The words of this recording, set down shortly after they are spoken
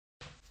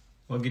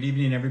Well, good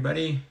evening,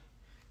 everybody.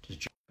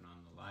 Just jumping on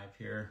the live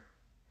here.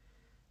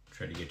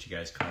 Try to get you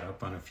guys caught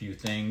up on a few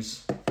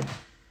things.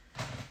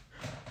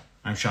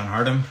 I'm Sean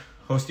Hardam,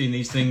 hosting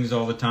these things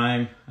all the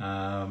time,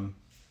 and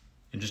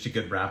just a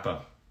good wrap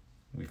up.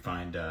 We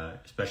find,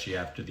 especially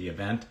after the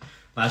event.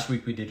 Last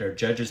week we did our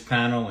judges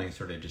panel and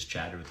sort of just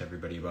chatted with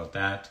everybody about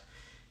that.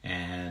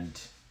 And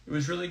it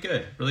was really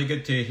good. Really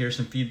good to hear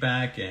some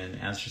feedback and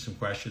answer some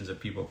questions that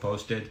people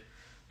posted.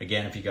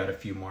 Again, if you got a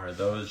few more of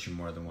those, you're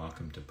more than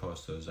welcome to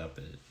post those up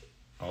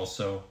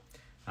also.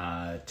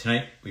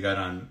 Tonight we got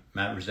on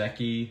Matt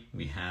Ruzecki.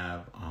 We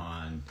have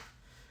on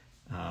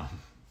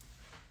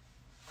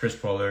Chris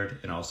Pollard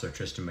and also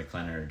Tristan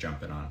McLennan are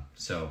jumping on.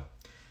 So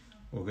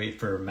we'll wait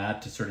for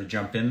Matt to sort of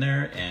jump in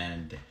there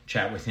and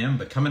chat with him.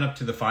 But coming up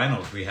to the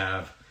finals, we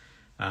have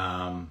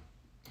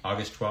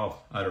August 12th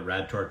out of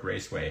Radtorque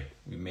Raceway.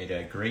 We made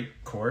a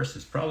great course.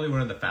 It's probably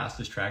one of the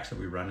fastest tracks that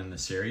we run in the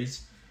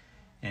series,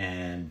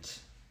 and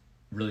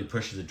really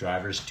pushes the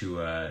drivers to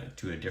a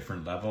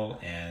different level.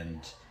 And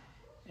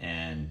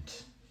I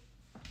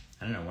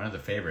don't know, one of the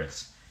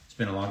favorites. It's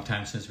been a long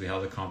time since we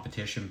held a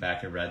competition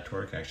back at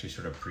Radtorque, actually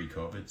sort of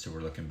pre-COVID. So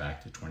we're looking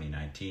back to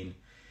 2019,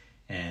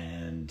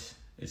 and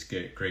it's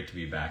great to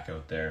be back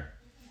out there.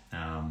 We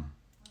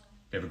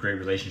have a great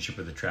relationship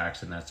with the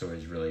tracks, and that's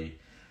always really,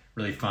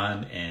 really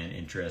fun and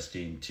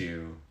interesting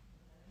to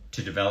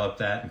develop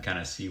that and kind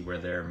of see where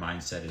their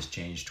mindset has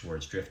changed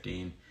towards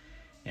drifting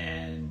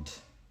and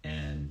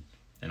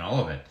all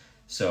of it.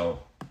 So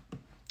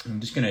I'm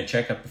just going to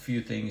check up a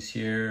few things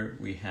here.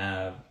 We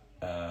have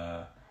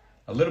a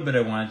little bit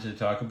I wanted to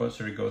talk about,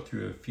 sort of go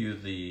through a few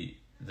of the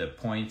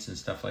points and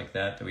stuff like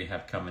that we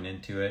have coming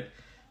into it.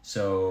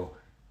 So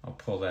I'll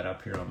pull that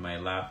up here on my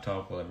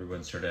laptop while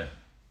everyone's sort of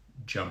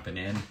jumping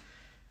in.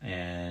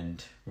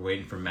 And we're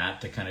waiting for Matt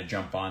to kind of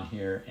jump on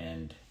here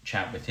and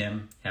chat with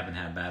him. Haven't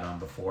had Matt on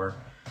before,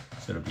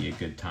 so it'll be a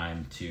good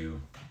time to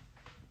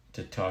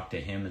talk to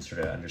him and sort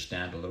of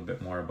understand a little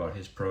bit more about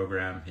his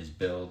program, his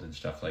build, and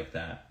stuff like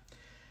that.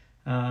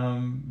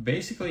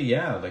 Basically,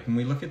 yeah, like when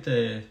we look at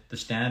the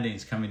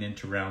standings coming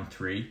into round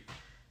 3,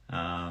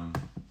 we'll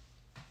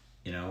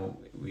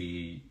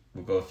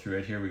go through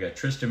it here. We got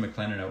Tristan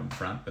McLennan out in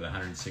front with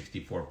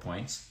 164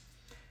 points.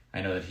 I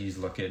know that he's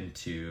looking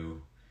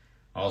to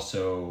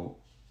also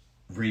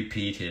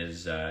repeat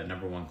his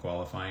number 1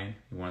 qualifying.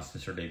 He wants to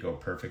sort of go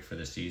perfect for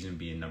the season,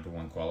 be a number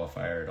 1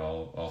 qualifier at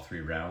all 3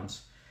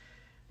 rounds.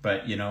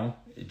 But,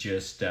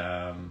 just, what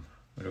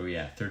are we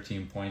at?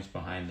 13 points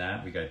behind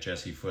that. We got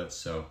Jesse Foots.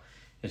 So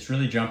it's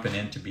really jumping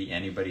in to be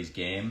anybody's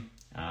game.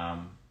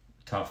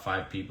 Top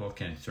 5 people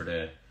can sort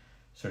of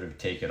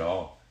take it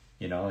all,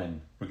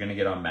 and we're going to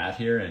get on Matt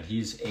here, and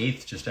he's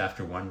 8th just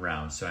after 1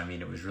 round. So, I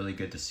mean, it was really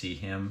good to see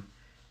him.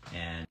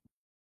 And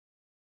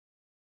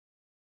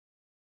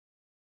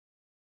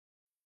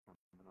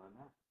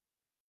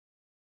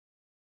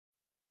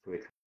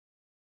wait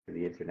for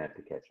the internet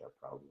to catch up,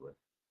 probably.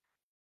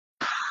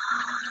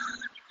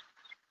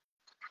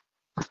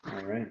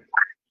 All right.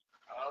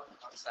 Oh,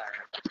 I'm sorry.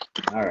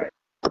 All right.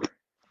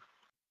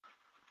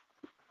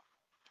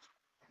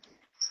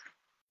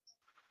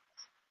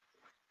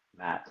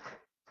 Matt,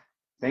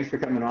 thanks for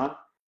coming on.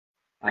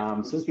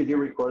 Since we do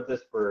record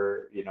this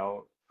for,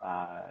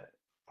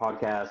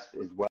 podcast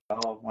as well,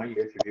 why don't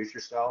you introduce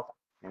yourself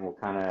and we'll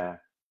kind of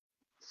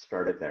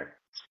start it there.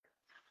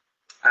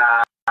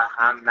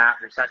 I'm Matt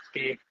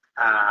Ruzecki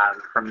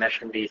from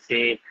Mission,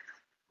 BC.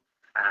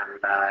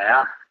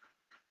 And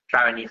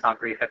driving Nissan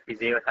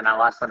 350Z with an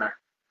LS in it.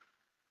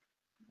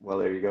 Well,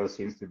 there you go.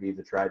 Seems to be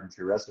the tried and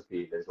true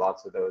recipe. There's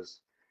lots of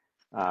those.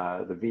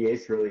 The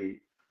V8s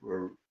really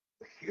were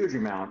a huge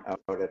amount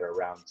out at our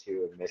round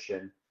 2 of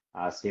Mission.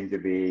 Seemed to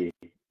be,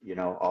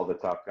 all the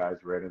top guys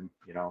were in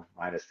them,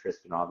 minus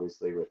Tristan,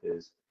 obviously, with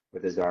his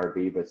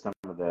RB. But some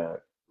of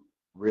the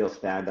real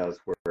standouts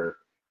were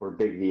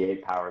big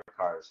V8 powered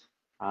cars.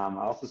 I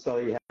also saw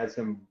you had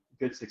some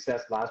good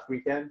success last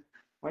weekend.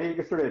 Why don't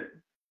you sort of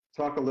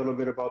talk a little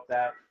bit about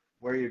that,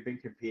 where you've been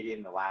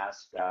competing the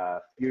last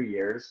few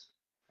years,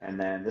 and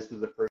then this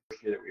was the first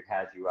year that we've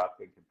had you up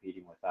and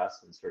competing with us,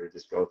 and sort of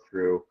just go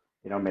through,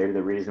 maybe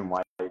the reason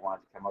why you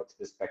wanted to come out to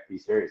the Spec B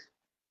series.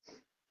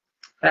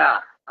 Yeah.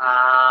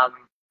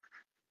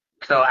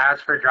 So as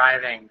for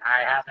driving,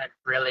 I haven't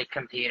really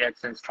competed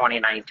since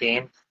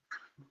 2019.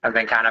 I've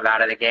been kind of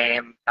out of the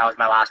game. That was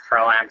my last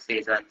Pro-Am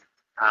season.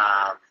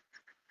 I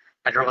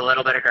drove a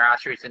little bit of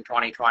grassroots in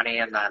 2020,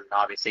 and then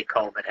obviously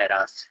COVID hit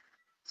us.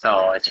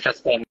 So it's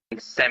just been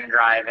sim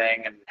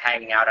driving and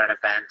hanging out at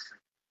events,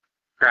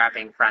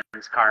 grabbing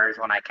friends' cars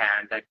when I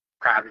can to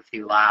grab a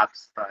few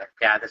laps. But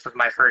yeah, this was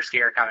my first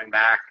year coming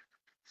back.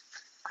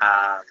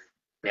 I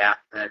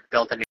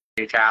built a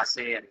new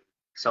chassis, and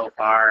so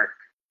far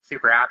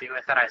super happy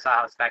with it. I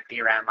saw how Spec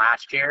B ran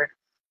last year,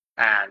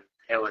 and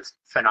it was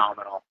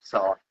phenomenal.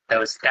 So it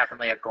was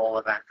definitely a goal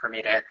event for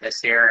me to hit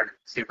this year, and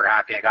super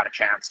happy I got a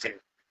chance to.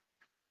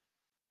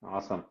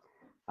 Awesome.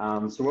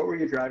 So what were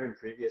you driving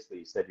previously?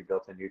 You said you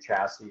built a new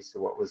chassis. So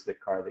what was the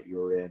car that you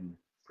were in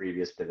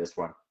previous to this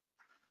one?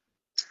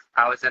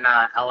 I was in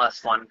a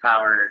LS1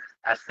 powered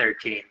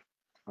S13.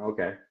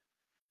 Okay.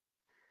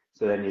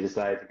 So then you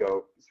decided to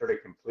go sort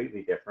of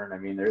completely different. I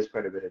mean, there's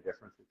quite a bit of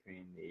difference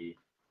between the,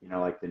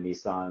 like the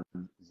Nissan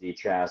Z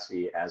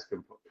chassis as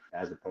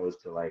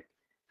opposed to like,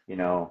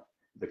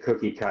 the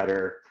cookie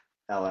cutter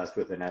LS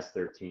with an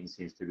S13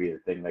 seems to be the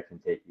thing that can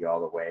take you all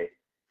the way.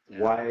 Yeah.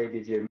 Why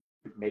did you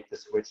make the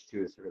switch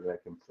to sort of a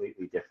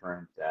completely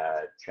different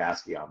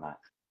chassis on that?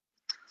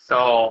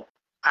 So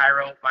I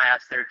wrote my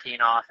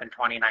S13 off in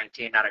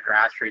 2019 at a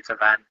grassroots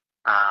event.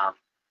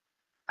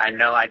 I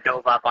know I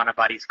dove up on a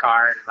buddy's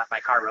car and let my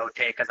car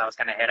rotate because I was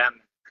going to hit him.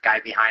 The guy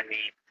behind me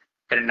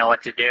didn't know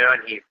what to do,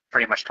 and he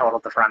pretty much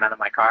totaled the front end of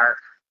my car,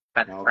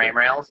 bent the frame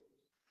rails.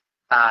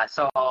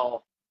 So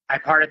I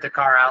parted the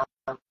car out.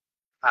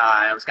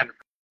 I was going to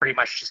pretty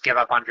much just give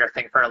up on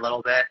drifting for a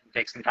little bit and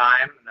take some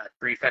time.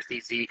 The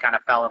 350Z kind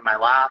of fell in my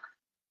lap.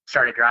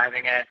 Started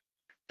driving it.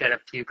 Did a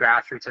few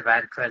grassroots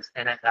events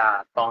in it,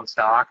 bone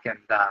stock, and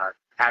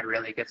had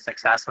really good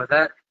success with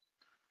it.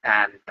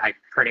 And I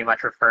pretty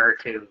much refer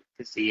to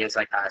Z as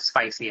like a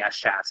spicy S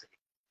chassis.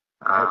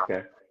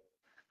 Okay.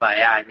 But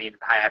yeah, I mean,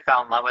 I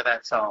fell in love with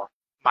it. So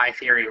my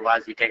theory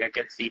was you take a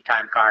good seat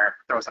time car,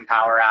 throw some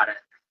power at it,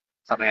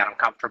 something that I'm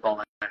comfortable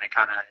in, and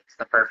it's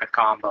the perfect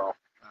combo.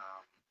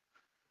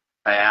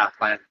 But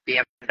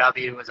yeah,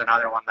 BMW was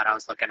another one that I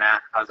was looking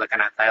at.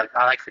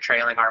 I like the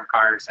trailing arm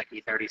cars like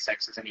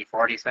E36s and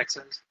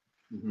E46s.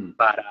 Mm-hmm.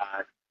 But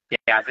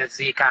yeah, this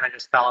Z kind of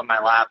just fell in my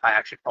lap. I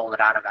actually pulled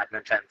it out of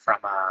Edmonton from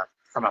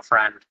a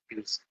friend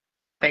who's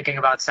thinking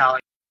about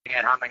selling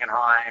it, humming and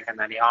hawing, and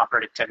then he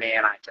offered it to me,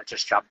 and I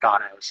just jumped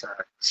on it. It was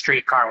a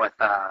street car with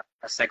a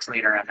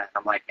 6-liter in it.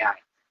 I'm like, yeah,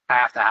 I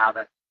have to have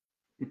it.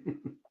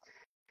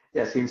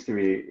 Yeah, it seems to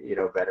be,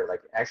 better.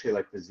 Like actually,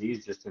 like the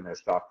Z's just in their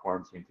stock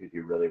form seem to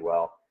do really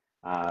well.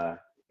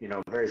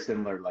 Very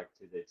similar like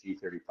to the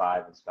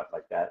G35 and stuff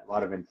like that. A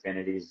lot of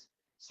Infinities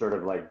sort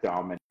of like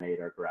dominate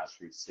our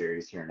grassroots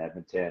series here in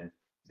Edmonton.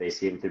 They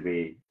seem to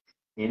be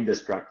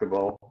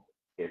indestructible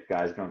if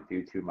guys don't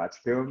do too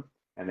much to them,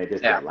 and they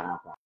just get lap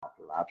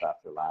after lap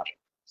after lap.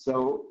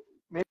 So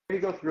maybe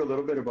go through a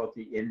little bit about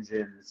the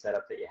engine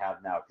setup that you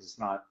have now, because it's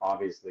not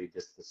obviously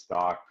just the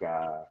stock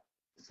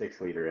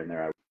 6-liter in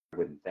there. I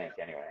wouldn't think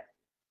anyway.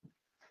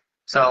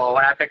 So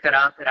when I picked it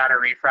up, it had a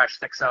refresh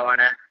 6.0 in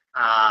it,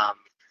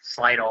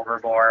 slight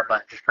overbore,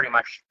 but just pretty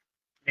much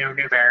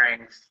new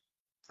bearings,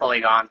 fully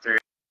gone through.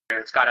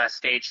 It's got a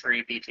stage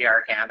 3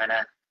 BTR cam in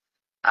it,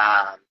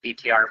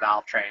 BTR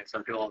valve train,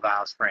 so dual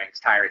valve springs,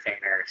 tire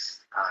retainers,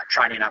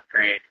 trunnion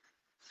upgrade.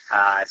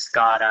 It's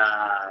got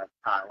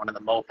one of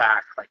the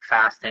Mopac like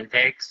fast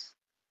intakes,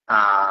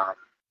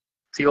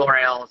 fuel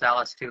rails,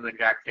 LS2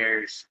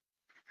 injectors.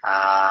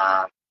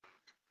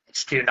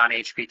 It's tuned on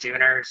HP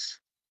tuners,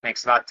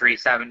 makes about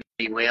 370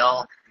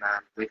 wheel.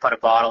 We put a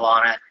bottle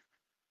on it.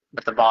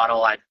 With the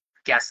bottle, I'd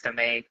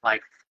guesstimate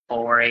like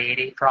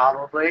 480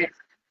 probably.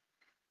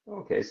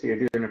 Okay, so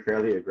you're doing a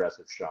fairly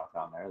aggressive shock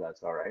on there.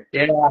 That's all right.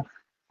 Yeah.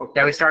 Okay.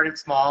 Yeah, we started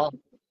small,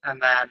 and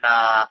then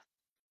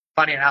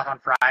funny enough, on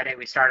Friday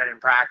we started in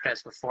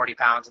practice with 40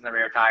 pounds in the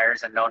rear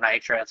tires and no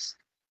nitrous,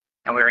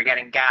 and we were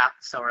getting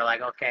gapped. So we're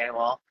like, okay,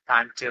 well,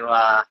 time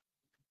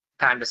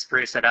to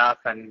spruce it up.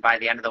 And by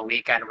the end of the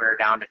weekend, we were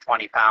down to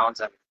 20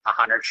 pounds and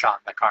 100 shot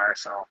in the car.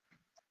 So,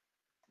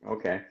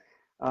 okay.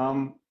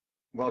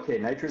 Well, okay,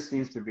 nitrous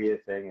seems to be a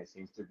thing. It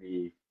seems to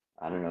be,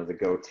 I don't know, the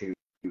go-to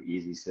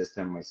easy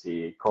system. We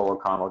see Cole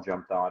O'Connell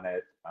jumped on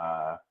it.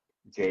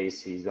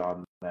 Jace, he's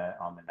on the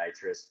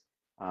nitrous.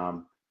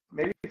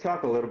 Maybe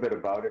talk a little bit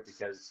about it,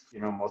 because,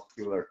 most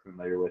people are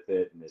familiar with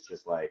it, and it's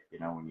just like,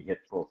 when you hit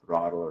full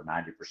throttle or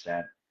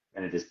 90%,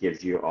 and it just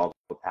gives you all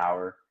the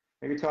power.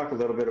 Maybe talk a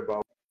little bit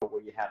about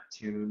what you have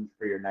tuned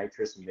for your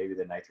nitrous and maybe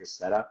the nitrous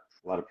setup.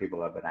 A lot of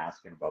people have been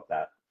asking about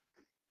that.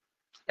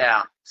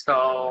 Yeah,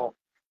 so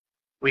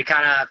we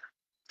kind of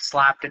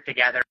slapped it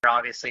together,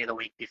 obviously, the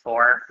week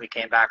before. We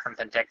came back from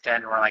Penticton,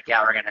 and we're like,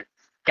 yeah, we're going to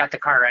get the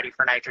car ready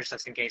for nitrous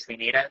just in case we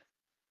need it.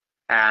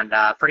 And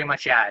pretty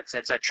much, yeah,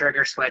 it's a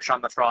trigger switch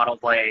on the throttle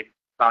blade,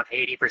 about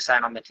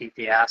 80% on the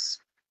TPS.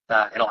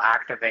 It'll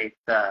activate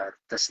the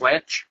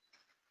switch.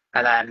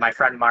 And then my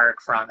friend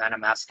Mark from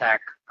NMS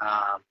Tech,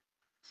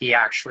 he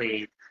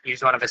actually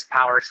used one of his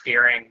power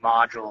steering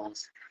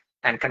modules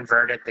and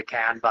converted the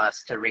CAN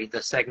bus to read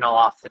the signal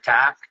off the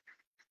tach.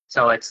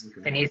 So it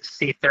needs to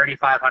see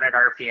 3,500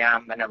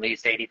 RPM and at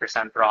least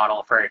 80%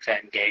 throttle for it to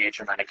engage,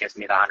 and then it gives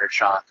me the 100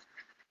 shot.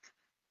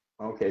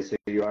 Okay, so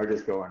you are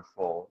just going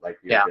full, like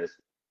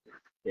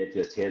it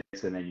just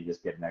hits, and then you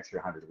just get an extra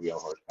 100 wheel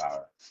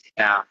horsepower.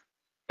 Yeah,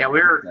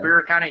 we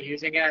were kind of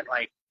using it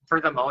like,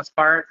 for the most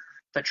part,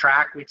 the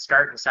track we'd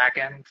start in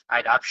second.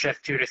 I'd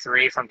upshift 2 to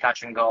 3 from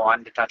touch and go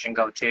 1 to touch and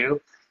go 2.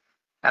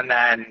 And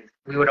then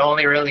we would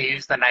only really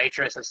use the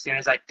nitrous as soon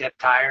as I dip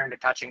tire into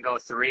touch and go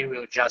 3. We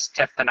would just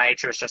tip the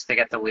nitrous just to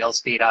get the wheel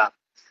speed up,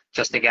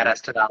 just to get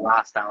us to that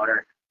last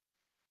outer.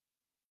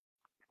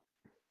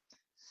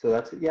 So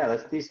that's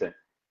decent.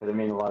 But I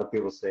mean, a lot of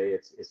people say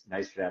it's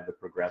nice to have the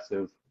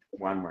progressive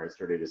one where it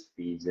sort of just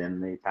feeds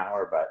in the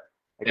power. But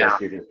I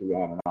guess you just do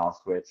on and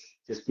off switch.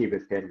 Just keep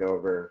it pinned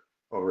over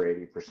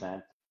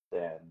 80%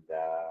 and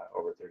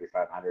over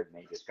 3,500, and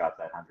they just got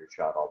that 100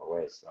 shot all the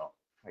way. So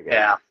I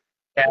guess.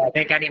 Yeah, I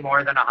think any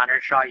more than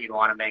 100 shot, you'd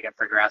want to make it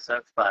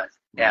progressive, but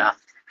yeah,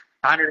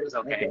 100 is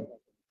okay.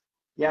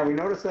 Yeah, we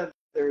noticed that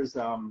there's,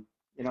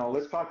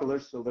 let's talk a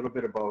little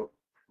bit about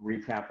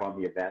recap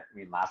on the event. I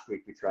mean, last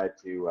week we tried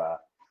to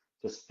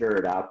stir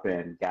it up,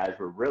 and guys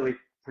were really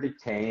pretty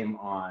tame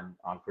on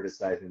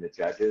criticizing the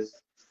judges.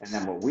 And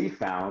then what we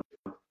found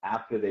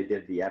after they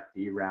did the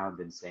FD round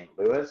in St.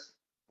 Louis,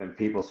 then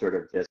people sort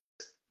of just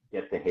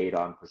get the hate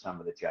on for some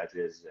of the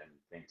judges and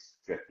thinks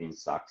drifting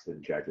sucks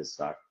and judges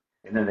suck.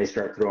 And then they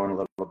start throwing a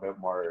little bit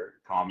more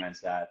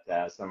comments at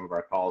some of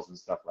our calls and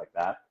stuff like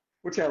that,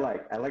 which I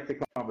like. I like the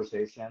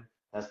conversation.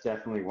 That's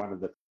definitely one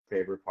of the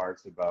favorite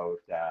parts about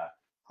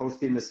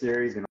hosting the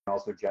series and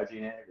also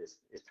judging it is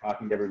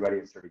talking to everybody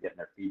and sort of getting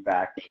their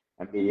feedback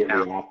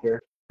immediately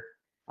after.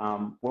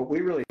 What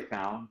we really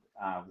found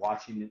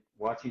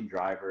watching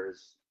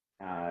drivers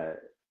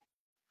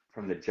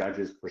from the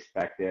judges'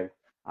 perspective,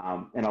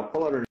 and I'll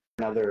pull out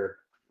another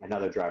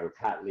driver,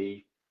 Pat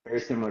Lee, very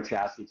similar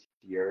chassis to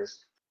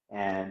yours,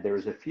 and there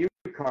was a few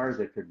cars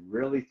that could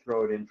really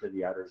throw it into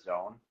the outer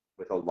zone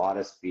with a lot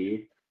of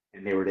speed,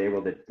 and they were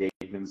able to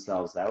dig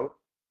themselves out.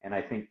 And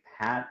I think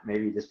Pat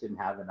maybe just didn't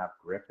have enough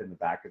grip in the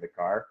back of the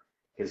car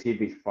because he'd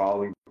be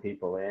following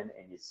people in,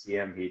 and you'd see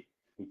him, he'd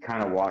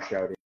kind of wash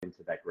out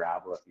into that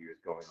gravel if he was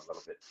going a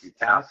little bit too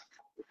fast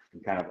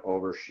and kind of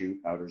overshoot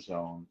outer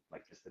zone,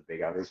 like just the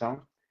big outer zone.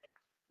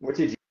 What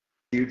did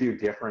you do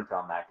different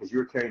on that? Because you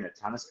were carrying a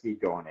ton of speed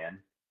going in.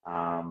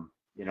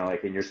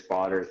 Like in your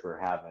spotters were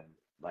having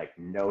like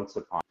notes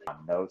upon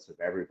notes of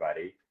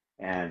everybody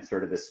and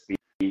sort of the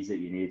speeds that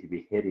you need to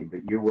be hitting.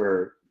 But you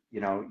were,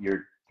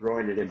 you're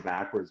throwing it in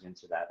backwards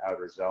into that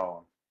outer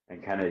zone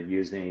and kind of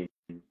using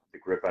the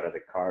grip out of the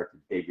car to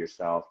dig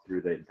yourself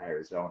through the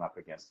entire zone up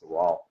against the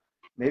wall.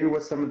 Maybe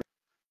what's some of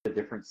the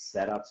different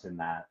setups in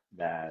that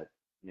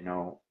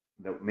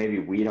maybe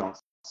we don't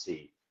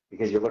see?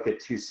 Because you look at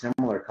two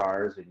similar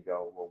cars and you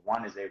go, well,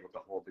 one is able to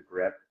hold the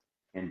grip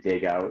and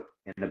dig out,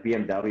 and the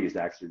BMWs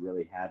actually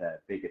really had a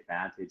big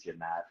advantage in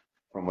that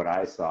from what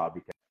I saw,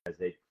 because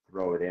they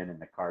throw it in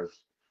and the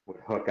cars would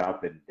hook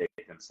up and dig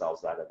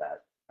themselves out of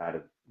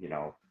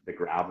the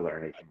gravel or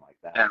anything like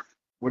that. Yeah.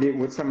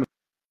 What's some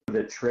of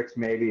the tricks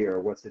maybe, or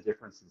what's the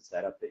difference in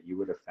setup that you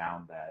would have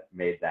found that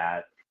made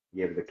that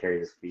be able to carry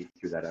the speed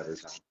through that outer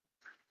zone?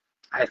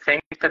 I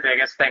think the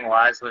biggest thing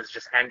was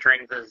just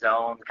entering the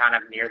zone kind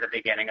of near the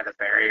beginning of the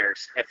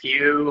barriers. If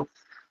you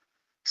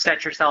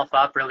set yourself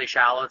up really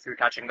shallow through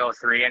touch and go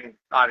 3 and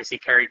obviously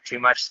carried too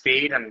much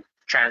speed and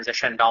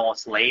transitioned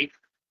almost late,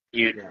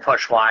 you'd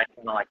push wide,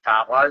 like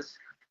Pat was.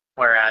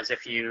 Whereas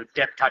if you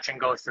dip touch and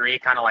go 3,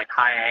 kind of like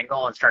high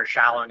angle, and start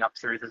shallowing up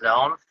through the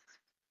zone,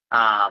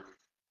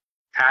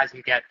 as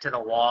you get to the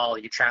wall,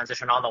 you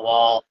transition on the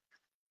wall,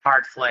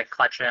 hard flick,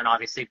 clutch in,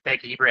 obviously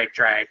big e-brake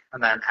drag,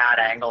 and then add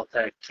angle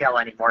to kill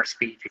any more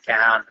speed you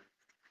can.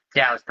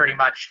 Yeah, it was pretty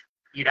much,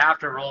 you'd have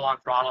to roll on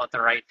throttle at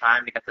the right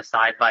time to get the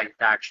side bite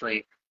to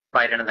actually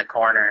bite into the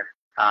corner.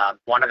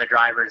 One of the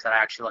drivers that I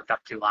actually looked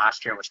up to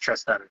last year was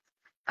Tristan,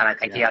 and I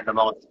think he had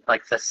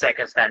the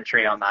sickest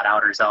entry on that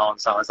outer zone.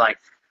 So I was like,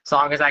 as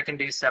long as I can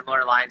do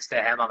similar lines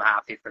to him, I'm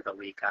happy for the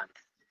weekend.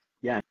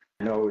 Yeah,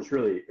 no,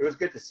 it was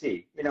good to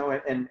see.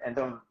 And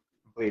don't,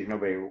 please,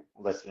 nobody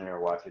listening or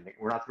watching,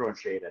 we're not throwing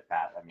shade at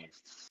Pat. I mean,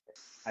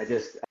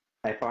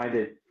 I find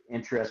it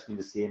interesting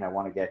to see, and I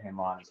want to get him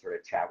on and sort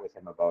of chat with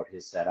him about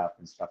his setup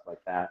and stuff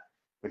like that.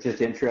 But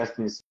just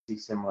interesting to see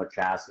similar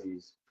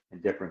chassis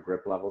and different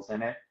grip levels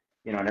in it.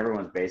 And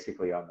everyone's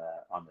basically on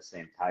the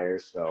same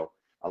tires, so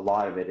a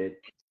lot of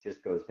it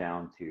just goes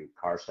down to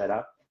car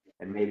setup.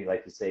 And maybe,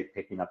 like you say,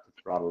 picking up the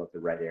throttle at the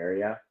right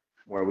area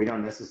where we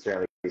don't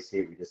necessarily see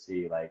it. We just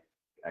see like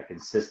a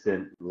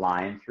consistent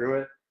line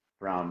through it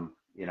from,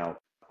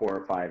 4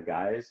 or 5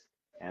 guys.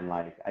 And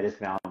like, I just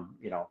found,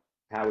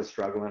 Pat was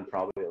struggling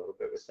probably a little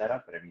bit with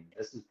setup, but I mean,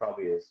 this is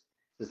probably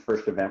his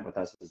first event with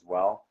us as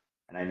well.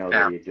 And I know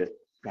that he just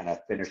kind of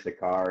finished the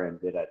car and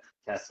did a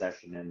test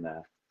session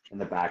in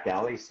the back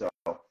alley. So,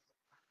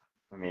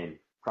 I mean,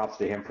 props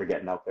to him for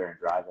getting out there and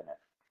driving it.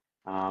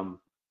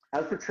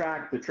 As for the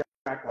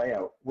track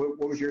layout,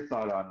 what was your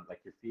thought on, like,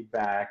 your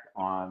feedback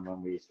on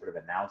when we sort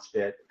of announced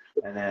it,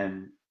 and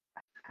then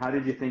how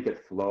did you think it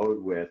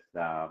flowed with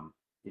the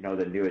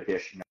new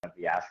addition of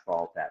the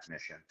asphalt at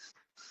Mission?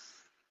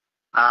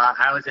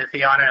 I was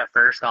iffy on it at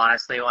first,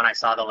 honestly. When I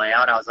saw the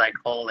layout, I was like,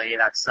 holy,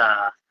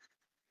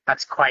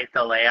 that's quite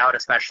the layout,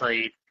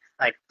 especially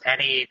like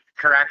any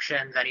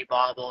corrections, any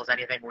bobbles,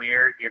 anything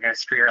weird, you're going to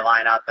screw your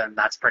line up, and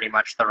that's pretty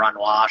much the run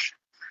wash.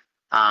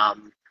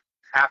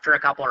 After a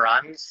couple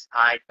runs,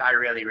 I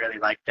really, really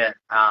liked it.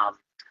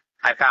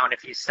 I found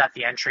if you set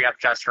the entry up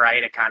just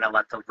right, it kind of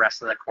let the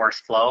rest of the course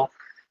flow.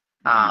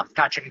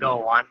 Touch and go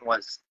 1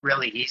 was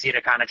really easy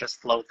to kind of just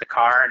float the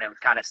car, and it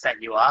would kind of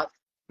set you up.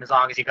 And as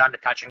long as you got into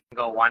touch and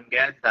go 1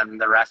 good, then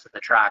the rest of the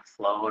track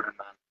flowed. And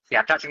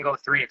then, touch and go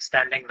 3,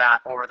 extending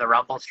that over the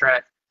rumble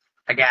strip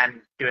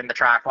again, doing the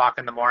track walk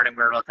in the morning,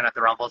 we were looking at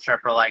the rumble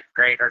strip. We're like,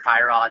 great, our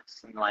tie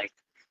rods and like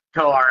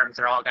toe arms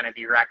are all going to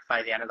be wrecked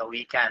by the end of the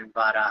weekend.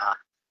 But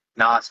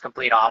no, it's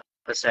complete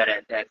opposite.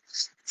 It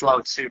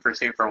flowed super,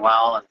 super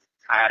well, and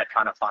I had a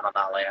ton of fun on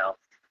that layout.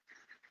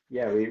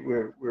 Yeah,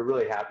 we're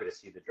really happy to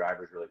see the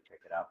drivers really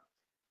pick it up.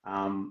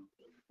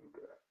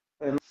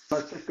 And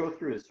let's just go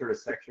through this sort of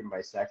section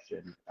by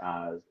section.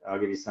 I'll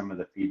give you some of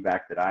the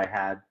feedback that I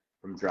had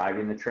from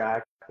driving the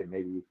track, and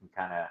maybe you can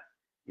kind of,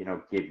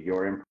 give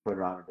your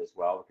input on it as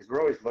well, because we're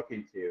always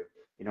looking to,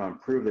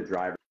 improve the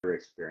driver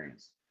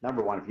experience.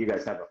 Number one, if you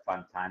guys have a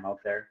fun time out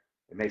there,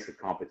 it makes the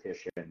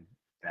competition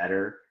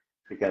better,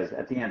 because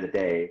at the end of the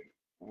day,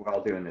 we're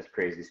all doing this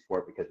crazy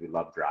sport because we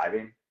love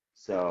driving.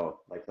 So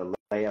like the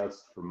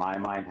layouts, for my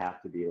mind,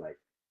 have to be like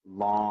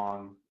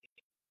long,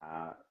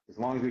 as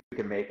long as we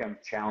can make them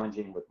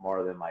challenging with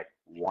more than like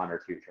one or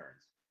two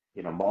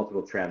turns,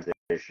 multiple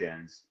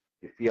transitions.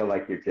 You feel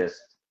like you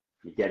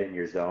get in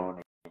your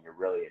zone and you're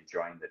really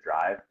enjoying the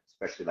drive,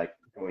 especially like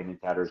going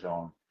into outer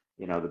zone,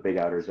 the big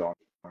outer zone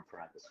in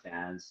front of the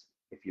stands.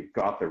 If you've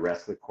got the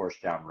rest of the course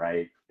down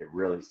right, it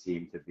really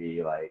seemed to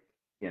be like,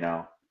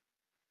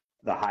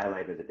 the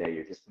highlight of the day.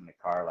 You're just in the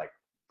car, like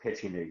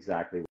pitching it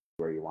exactly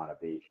where you want to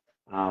be.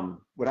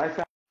 What I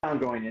found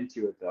going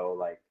into it though,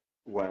 like,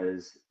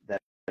 was that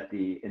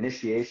the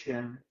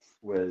initiation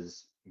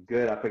was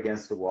good up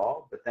against the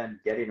wall, but then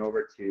getting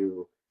over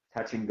to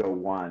touch and go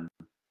one,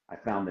 I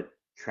found the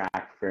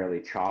track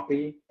fairly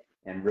choppy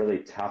and really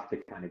tough to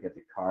kind of get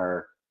the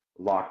car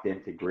locked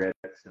into grip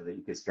so that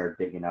you could start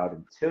digging out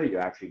until you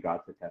actually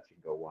got to touch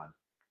and go one.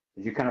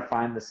 Did you kind of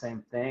find the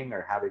same thing,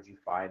 or how did you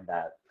find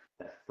that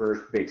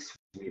first big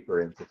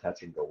sweeper into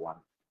touch and go one?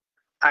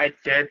 I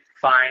did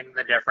find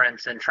the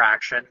difference in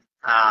traction.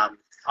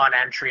 On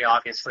entry,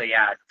 obviously,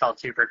 yeah, it felt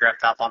super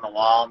gripped up on the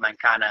wall, and then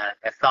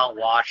it felt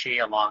washy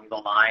along the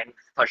line,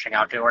 pushing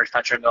out towards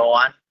touch and go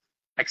one.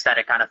 Instead,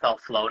 it kind of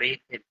felt floaty.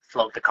 It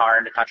float the car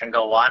into touch and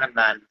go one, and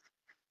then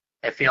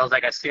it feels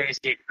like as soon as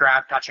you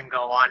grab touch and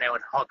go one, it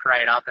would hook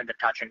right up into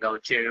touch and go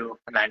two,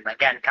 and then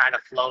again, kind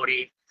of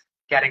floaty,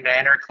 getting to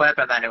inner clip,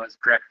 and then it was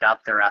gripped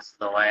up the rest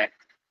of the way.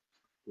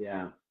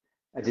 Yeah.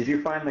 Did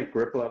you find like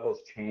grip levels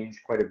changed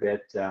quite a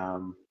bit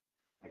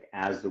like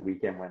as the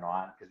weekend went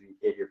on? Because you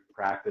gave your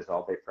practice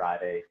all day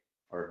Friday,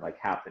 or like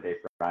half the day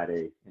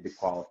Friday into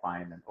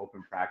qualifying, and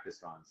open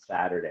practice on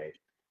Saturday.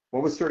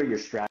 What was sort of your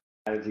strategy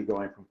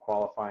going from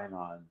qualifying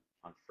on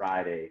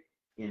Friday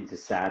into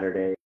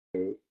Saturday,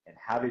 and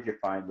how did you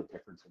find the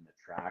difference in the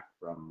track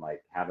from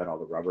like having all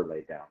the rubber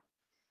laid down?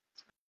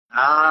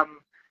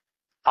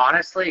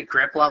 Honestly,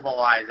 grip level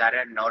wise, I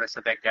didn't notice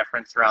a big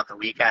difference throughout the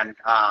weekend.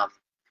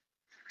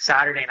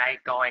 Saturday night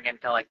going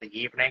into like the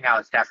evening, I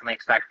was definitely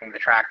expecting the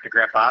track to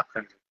grip up,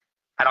 and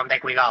I don't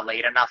think we got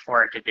late enough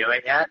for it to do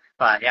it yet.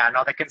 But yeah,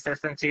 no, the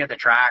consistency of the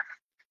track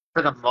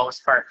for the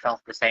most part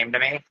felt the same to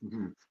me.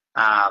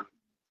 Mm-hmm.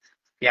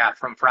 Yeah,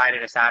 from Friday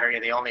to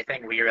Saturday, the only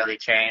thing we really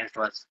changed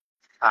was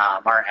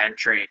our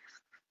entry.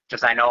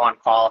 Just I know on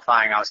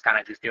qualifying, I was kind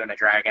of just doing a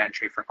drag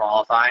entry for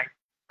qualifying,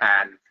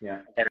 and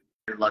it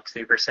looked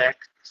super sick.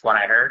 That's what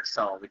I heard.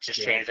 So we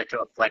just changed it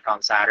to a flick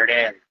on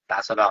Saturday, and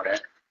that's about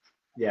it.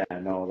 Yeah,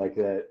 no, like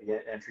the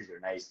entries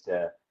are nice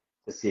to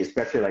see,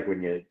 especially like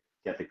when you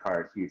get the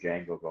car at huge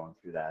angle going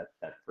through that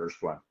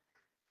first one.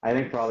 I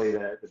think probably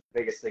the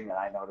biggest thing that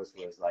I noticed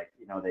was like,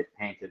 they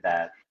painted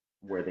that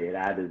where they had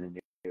added a new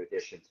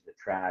addition to the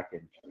track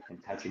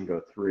and touch and go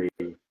three.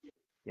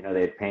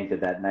 They had painted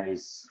that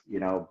nice,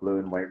 blue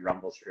and white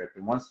rumble strip.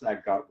 And once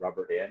that got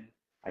rubbered in,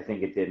 I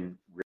think it didn't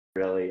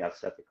really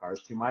upset the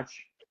cars too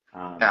much.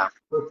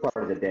 First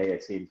part of the day,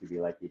 it seemed to be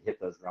like you'd hit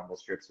those rumble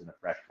strips in the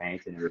fresh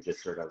paint, and it would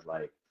just sort of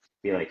like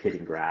be like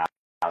hitting grass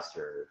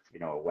or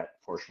a wet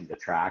portion of the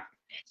track.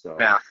 So,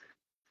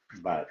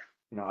 but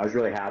I was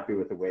really happy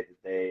with the way that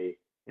they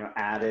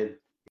added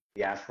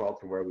the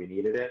asphalt to where we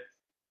needed it,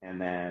 and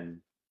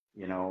then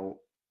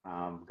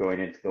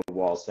going into the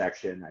wall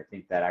section, I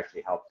think that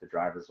actually helped the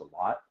drivers a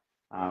lot.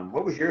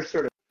 What was your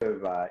sort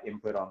of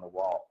input on the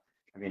wall?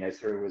 I mean, it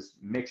sort of was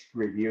mixed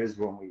reviews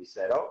when we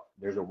said, "Oh,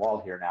 there's a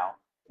wall here now."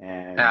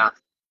 And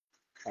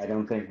I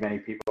don't think many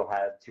people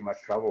had too much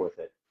trouble with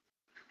it.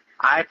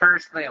 I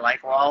personally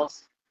like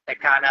walls.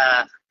 It kind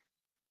of,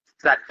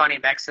 it's that funny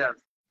mix of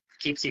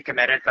keeps you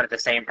committed, but at the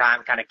same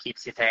time kind of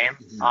keeps you tame.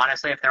 Mm-hmm.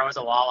 Honestly, if there was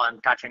a wall on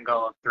touch and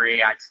go of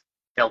three, I'd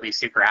still be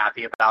super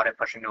happy about it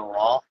pushing to a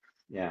wall.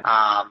 Yeah.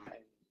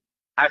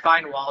 I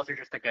find walls are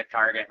just a good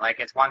target. Like,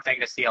 it's one thing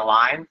to see a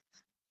line,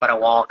 but a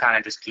wall kind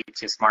of just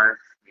keeps you smart.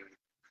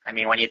 I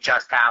mean, when you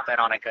just tap it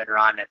on a good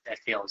run, it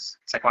feels,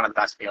 it's like one of the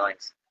best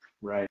feelings.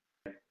 Right.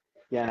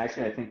 Yeah, and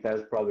actually, I think that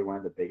was probably one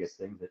of the biggest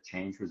things that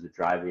changed was the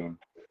driving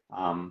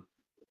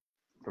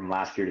from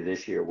last year to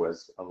this year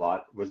was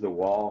the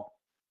wall.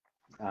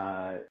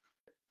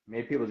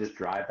 Made people just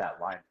drive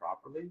that line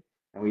properly,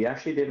 and we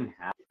actually didn't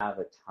have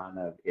a ton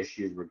of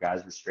issues where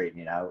guys were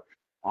straightening out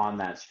on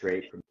that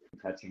straight from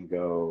touch and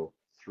go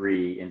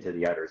three into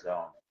the outer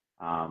zone.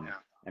 I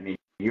mean,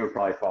 you were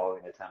probably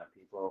following a ton of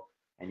people,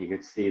 and you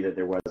could see that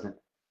there wasn't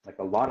like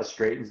a lot of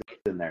straightens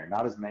in there,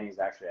 not as many as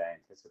actually I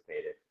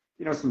anticipated.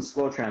 You know, some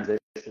slow transitions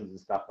and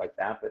stuff like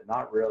that, but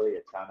not really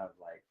a ton of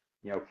like,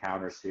 you know,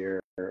 counter steer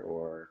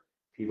or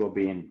people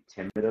being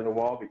timid of the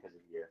wall because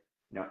of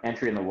you know,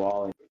 entering the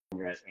wall and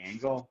you're at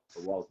angle,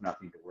 the wall's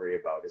nothing to worry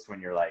about. It's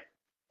when you're like,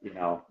 you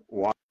know,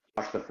 wash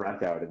the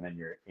front out and then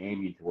you're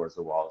aiming towards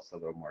the wall. It's a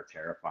little more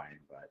terrifying,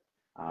 but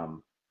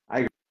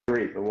I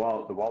agree. The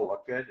wall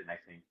looked good, and I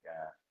think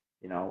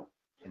you know,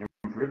 it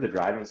improved the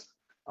driving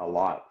a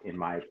lot, in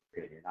my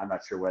opinion. I'm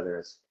not sure whether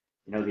it's,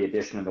 you know, the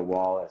addition of the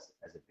wall as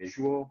a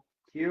visual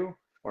cue,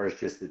 or it's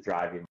just the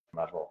driving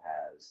level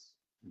has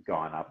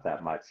gone up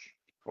that much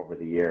over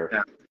the year.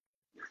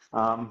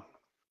 Yeah.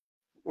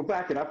 We'll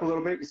back it up a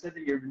little bit. You said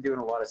that you've been doing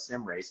a lot of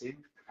sim racing.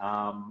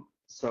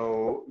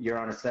 So you're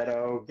on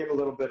Assetto. Give a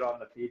little bit on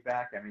the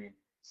feedback. I mean,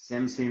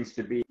 sim seems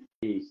to be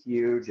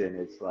huge, and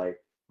it's like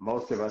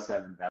most of us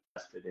have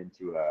invested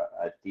into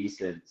a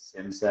decent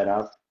sim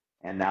setup,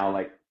 and now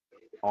like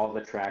all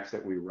the tracks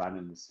that we run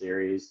in the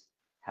series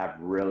have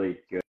really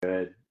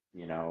good,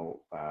 you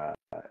know,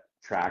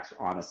 tracks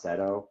on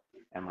Assetto,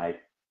 and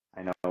like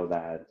I know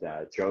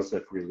that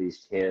Joseph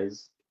released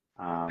his.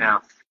 Yeah.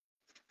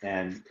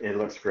 And it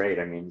looks great.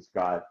 I mean, it's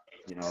got,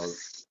 you know,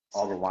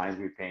 all the lines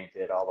we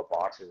painted, all the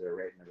boxes are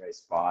right in the right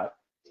spot.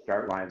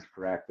 Start line's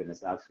correct, and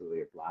it's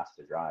absolutely a blast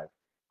to drive.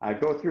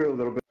 Go through a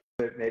little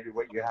bit, maybe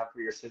what you have for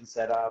your sim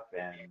setup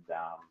and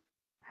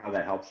how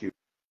that helps you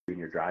in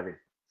your driving.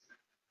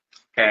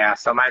 Okay, yeah.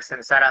 So my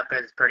sim setup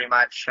is pretty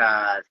much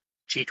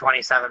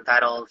G27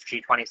 pedals,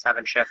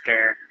 G27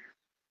 shifter.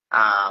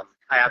 I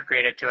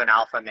upgraded to an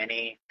Alpha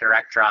Mini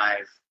direct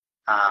drive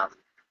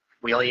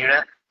wheel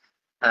unit.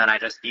 And then I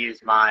just use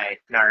my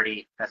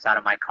Nardi that's out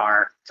of my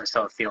car just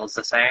so it feels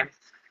the same.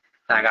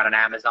 Then I got an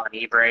Amazon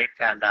e-brake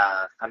and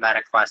a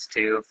MetaQuest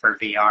 2 for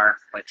VR,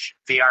 which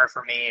VR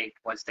for me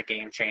was the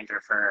game changer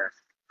for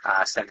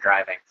sim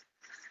driving.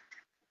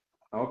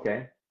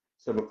 Okay.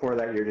 So before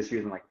that, you're just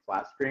using like a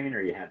flat screen,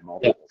 or you had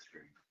multiple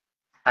screens?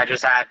 I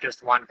just had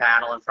just one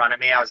panel in front of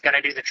me. I was going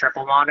to do the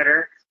triple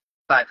monitor,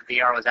 but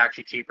VR was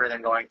actually cheaper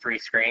than going 3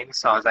 screens.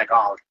 So I was like,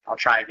 oh, I'll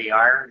try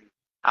VR.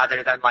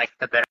 Other than like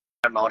the bit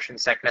of motion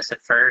sickness at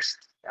first,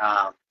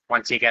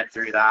 once you get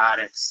through that,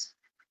 it's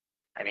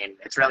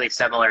really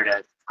similar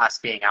to us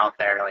being out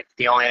there. Like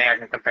the only thing I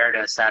can compare to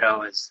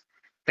Assetto is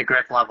the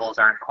grip levels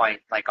aren't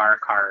quite like our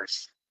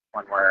cars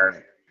when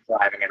we're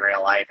driving in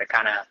real life. It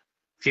kind of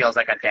feels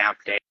like a damp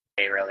day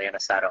really in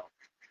Assetto.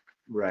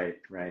 Right.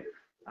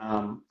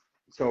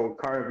 So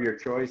car of your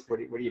choice, what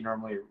do you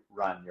normally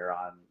run?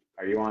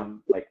 Are you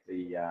on like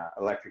the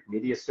Electric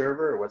Media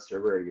server, or what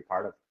server are you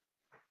part of?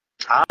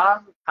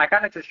 I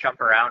kind of just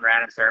jump around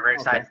random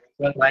servers. Okay. I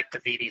really like the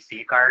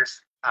VDC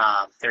cars.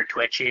 They're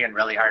twitchy and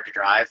really hard to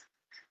drive.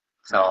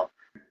 So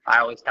I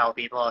always tell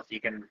people if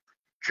you can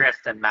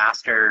drift and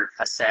master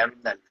a sim,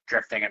 then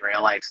drifting in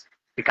real life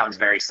becomes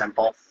very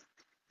simple.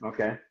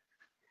 Okay.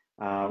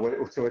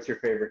 So what's your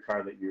favorite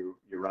car that you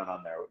run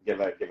on there?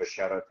 Give a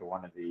shout out to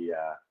one of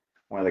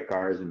the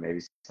cars and maybe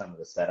some of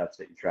the setups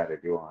that you try to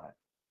do on it.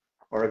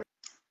 Or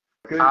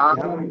how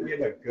do you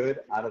get a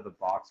good out of the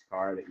box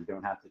car that you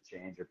don't have to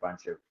change a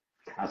bunch of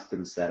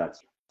custom setup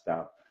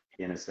stuff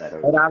in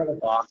Assetto? Right out of the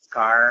box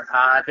car.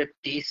 The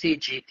DC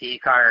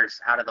GT cars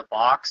out of the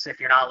box, if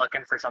you're not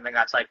looking for something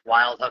that's like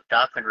wild hooked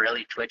up and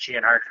really twitchy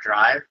and hard to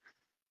drive,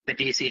 the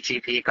DC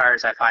GP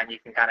cars, I find you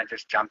can kind of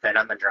just jump in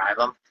them and drive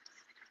them.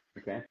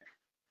 Okay.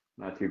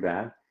 Not too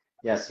bad.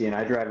 Yeah, see, and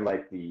I drive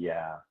like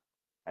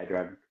I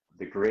drive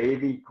the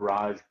Gravy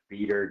Garage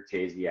Beater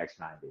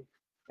JZX90.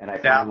 And I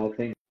found that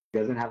thing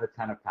doesn't have a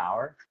ton of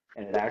power,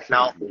 and it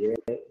actually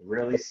is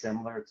really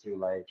similar to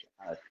like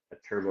a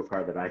turbo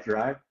car that I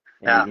drive.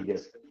 And you can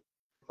just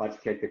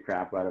clutch kick the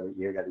crap out of it.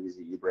 You got to use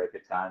the e-brake a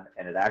ton,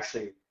 and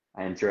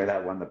I enjoy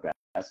that one the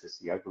best. It's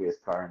the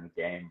ugliest car in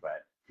the game,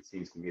 but it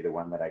seems to be the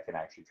one that I can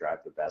actually drive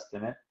the best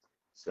in it.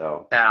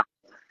 So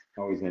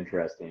always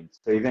interesting.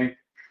 So you think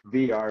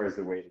VR is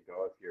the way to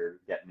go if you're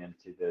getting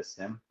into the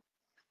sim?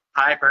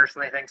 I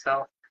personally think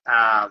so.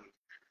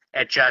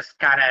 It just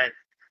kind of,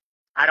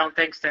 I don't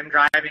think sim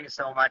driving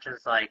so much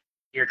as like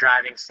you're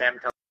driving sim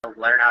to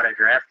learn how to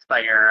drift,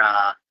 but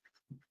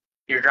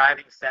you're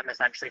driving sim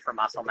essentially for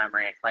muscle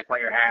memory, like what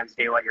your hands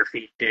do, what your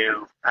feet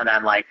do, and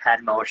then like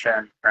head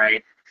motion,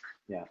 right?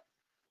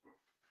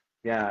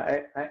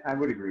 Yeah, I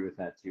would agree with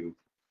that too.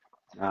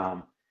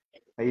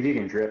 If you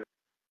can drift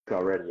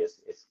already,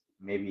 it's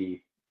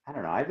maybe, I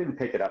don't know, I didn't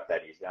pick it up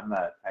that easy.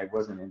 I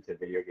wasn't into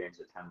video games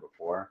a ton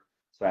before,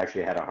 so I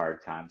actually had a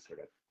hard time sort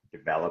of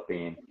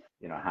developing,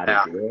 you know, how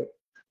to do it.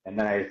 And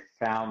then I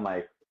found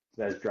like,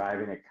 I was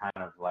driving it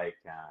kind of like,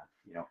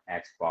 you know,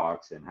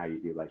 Xbox and how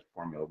you do like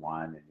Formula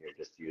One, and you're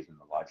just using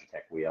the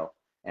Logitech wheel.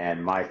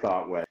 And my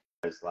thought was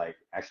like,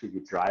 actually, if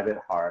you drive it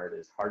hard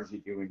as you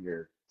do when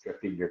you're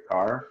drifting your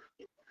car,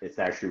 it's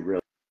actually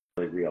really,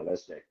 really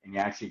realistic. And you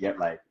actually get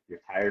like, you're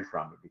tired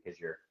from it because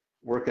you're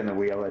working the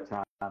wheel a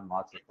ton,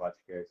 lots of clutch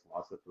kicks,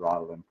 lots of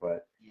throttle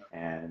input,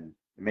 and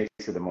it makes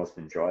it the most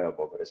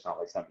enjoyable, but it's not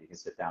like something you can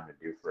sit down and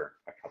do for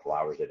a couple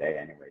hours a day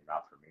anyway,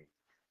 not for me.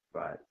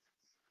 But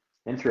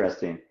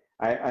Interesting.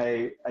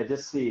 I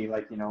just see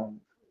like,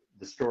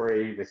 the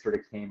story that sort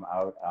of came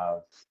out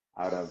of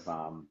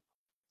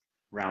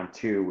round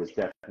two was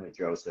definitely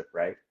Joseph,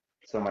 right?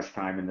 So much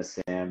time in the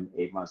sim,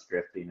 8 months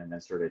drifting, and then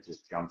sort of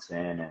just jumps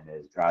in and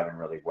is driving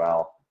really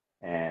well.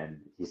 And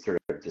he sort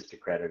of just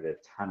accredited a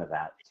ton of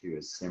that to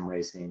his sim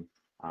racing.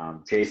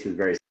 Chase was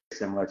very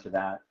similar to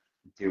that,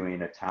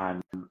 doing a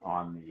ton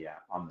on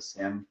the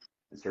sim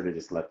and sort of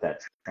just let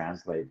that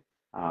translate.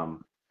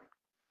 Um,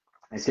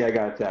 I see I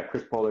got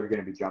Chris Pollard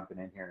going to be jumping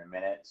in here in a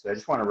minute. So I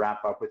just want to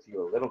wrap up with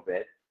you a little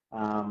bit.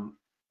 Um,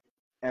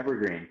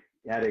 Evergreen,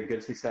 you had a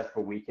good,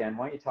 successful weekend.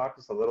 Why don't you talk to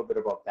us a little bit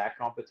about that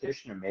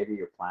competition and maybe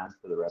your plans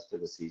for the rest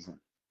of the season?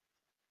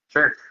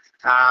 Sure.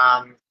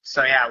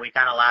 So yeah, we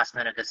kind of last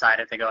minute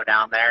decided to go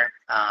down there.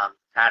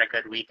 Had a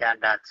good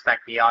weekend at Spec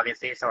B,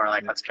 obviously. So we're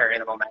like, let's carry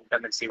the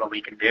momentum and see what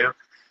we can do.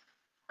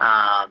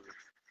 Um,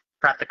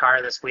 Prepped the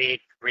car this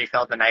week,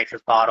 refilled the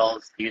nitrous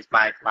bottles, used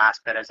my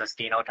last bit as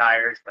Estino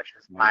tires, which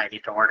is why I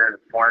need to order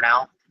more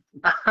now.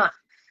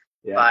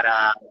 Yeah. But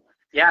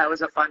yeah, it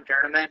was a fun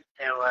tournament.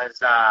 It was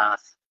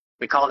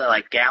we called it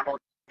like gamble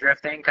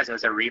drifting because it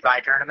was a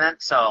rebuy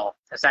tournament. So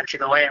essentially,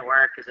 the way it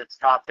worked is it's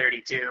top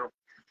 32.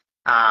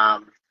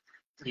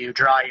 You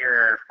draw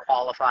your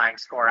qualifying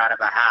score out of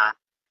a hat,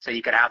 so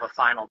you could have a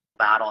final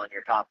battle in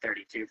your top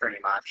 32,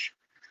 pretty much.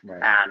 Right.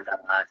 And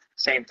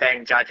same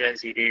thing,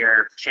 judges. You do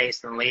your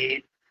chase and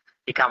lead.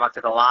 You come up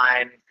to the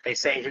line. They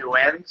say who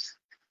wins.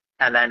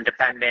 And then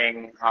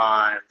depending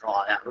on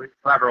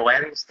whoever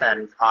wins,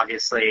 then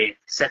obviously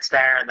sits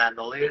there. And then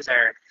the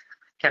loser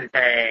can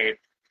pay,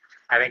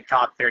 I think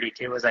top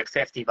 32 was like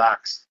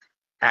 $50.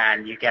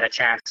 And you get a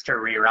chance to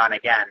rerun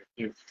again.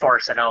 You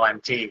force an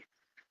OMT.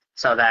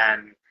 So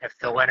then if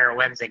the winner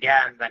wins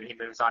again, then he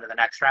moves on to the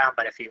next round.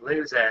 But if he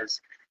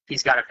loses,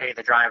 he's got to pay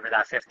the driver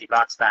that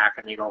 $50 back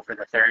and you go for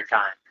the third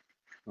time.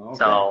 Okay.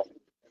 So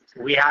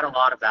we had a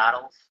lot of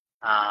battles.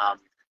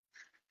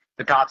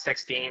 The top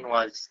 16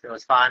 was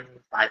fun.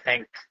 I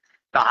think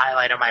the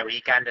highlight of my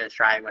weekend is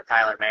driving with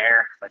Tyler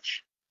Mayer,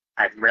 which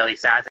I'm really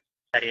sad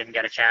that he didn't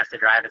get a chance to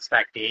drive at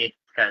Spec D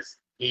because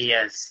he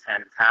is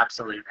an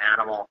absolute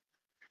animal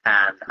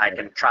and I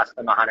can trust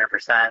him 100%.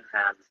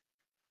 And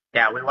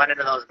yeah, we went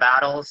into those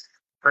battles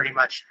pretty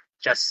much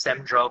just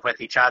sim drove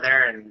with each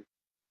other, and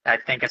I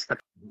think it's the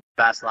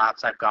best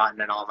laps I've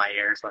gotten in all my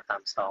years with them.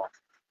 So.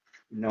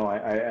 No,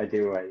 I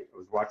do. I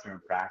was watching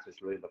him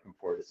practice, really looking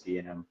forward to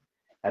seeing him.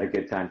 Had a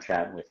good time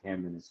chatting with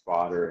him and his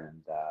spotter,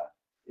 and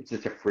it's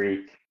just a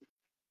freak.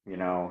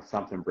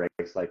 Something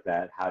breaks like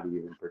that. How do you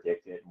even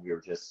predict it? And we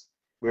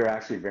were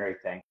actually very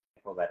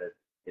thankful that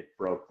it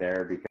broke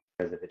there,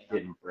 because if it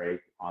didn't break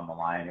on the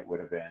line, it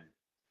would have been,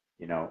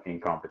 in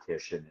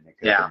competition, and it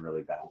could have been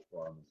really bad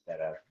for him instead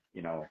of,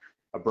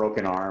 a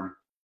broken arm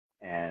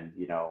and,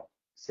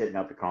 sitting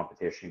out the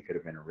competition could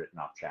have been a written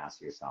up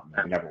chassis or something.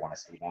 I never want to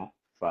see that,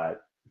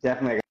 but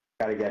definitely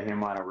got to get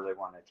him on. I really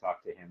want to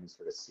talk to him and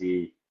sort of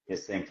see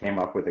his thing. Came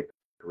up with a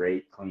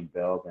great, clean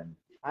build, and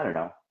I don't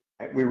know.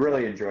 We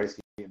really enjoy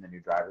seeing the new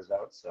drivers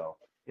out. So,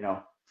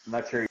 I'm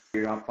not sure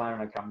you're not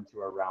planning on coming to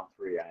our round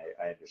three.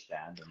 I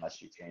understand,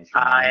 unless you change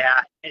your mind.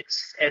 Yeah,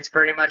 it's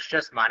pretty much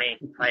just money.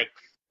 Like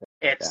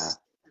it's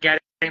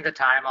getting the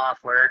time off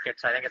work.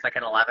 I think it's like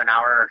an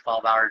 11-hour or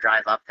 12-hour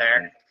drive up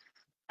there. Yeah.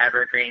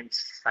 Evergreens,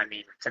 I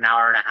mean, it's an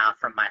hour and a half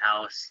from my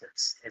house.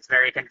 It's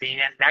very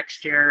convenient.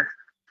 Next year,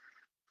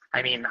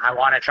 I mean, I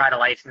want to try to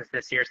license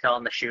this year still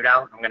in the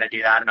shootout. I'm going to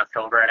do that in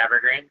October at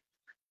Evergreen.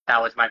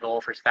 That was my goal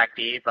for Spec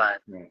D,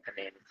 but I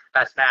mean,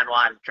 best man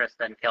won.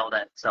 Tristan killed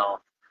it. So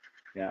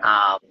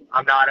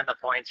I'm not in the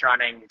points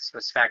running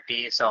with Spec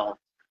D. So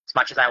as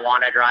much as I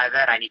want to drive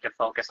it, I need to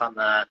focus on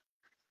the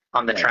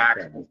track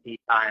and speed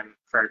time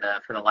for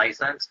the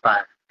license.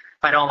 But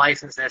if I don't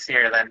license this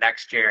year, then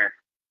next year,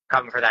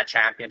 come for that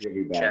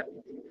championship.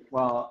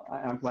 Well,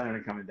 I'm planning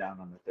on coming down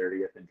on the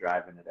 30th and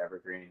driving at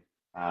Evergreen.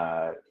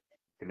 Going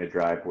to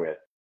drive with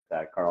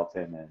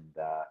Carlton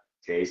and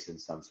Jason,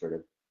 some sort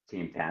of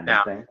team tandem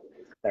thing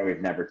that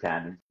we've never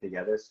tandemed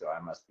together. So I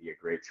must be a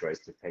great choice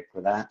to pick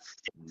for that.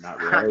 Not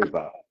really,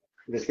 but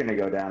I'm just going to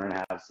go down and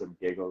have some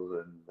giggles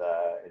and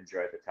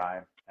enjoy the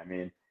time. I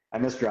mean, I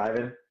miss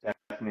driving,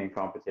 definitely in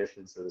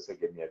competition, so this will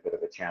give me a bit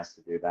of a chance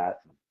to do that.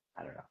 And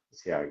I don't know,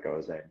 see how it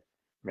goes.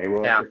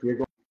 If you're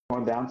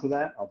going down to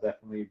that, I'll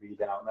definitely be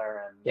down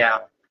there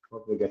and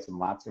hopefully get some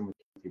laps in with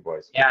you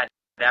boys. Yeah,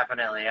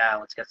 definitely. Yeah,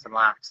 let's get some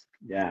laps.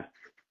 Yeah.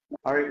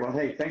 All right. Well,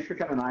 hey, thanks for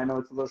coming on. I know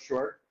it's a little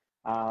short,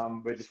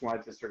 but just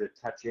wanted to sort of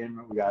touch in.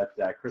 We got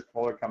Chris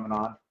Pollard coming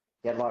on.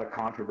 He had a lot of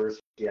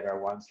controversy at our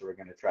one, so we're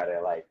going to try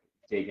to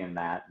dig in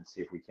that and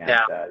see if we can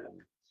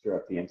stir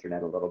up the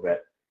internet a little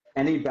bit.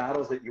 Any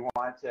battles that you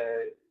want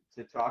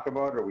to talk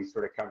about, or we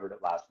sort of covered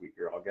it last week?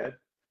 You're all good?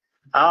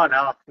 Oh,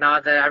 no,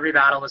 every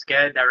battle was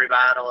good. Every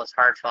battle was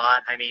hard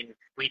fought. I mean,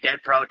 we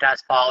did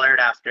protest Pollard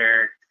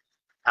after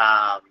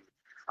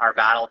our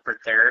battle for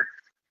third,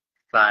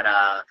 but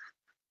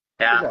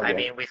I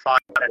mean, we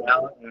fought it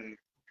out, and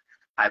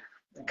I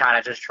kind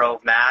of just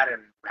drove mad,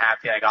 and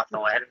happy I got the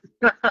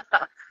win.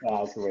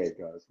 That's the way it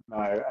goes. No,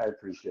 I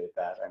appreciate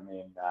that. I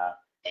mean,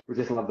 we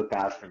just love the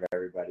passion of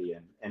everybody,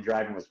 and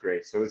driving was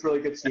great. So it was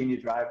really good seeing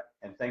you drive,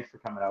 and thanks for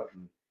coming out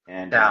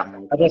and Yeah,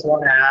 I just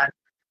want to add.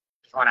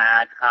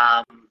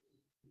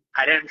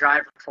 I didn't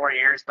drive for 4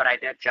 years, but I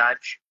did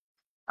judge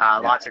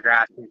lots of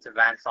grassroots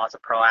events, lots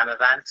of pro-am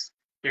events.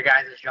 Your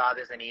guys' job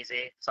isn't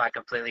easy, so I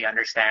completely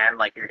understand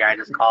like your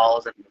guys'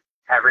 calls and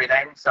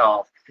everything.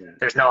 So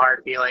there's no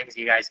hard feelings.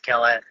 You guys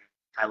kill it.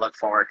 I look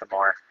forward to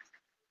more.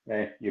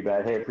 Hey, you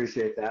bet. Hey,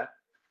 appreciate that.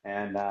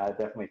 And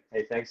definitely,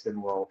 hey, thanks.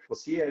 And we'll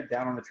see you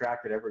down on the track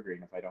at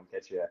Evergreen if I don't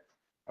catch you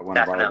at one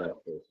of our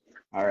events.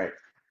 All right.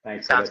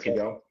 Thanks. Sounds good.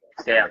 Go.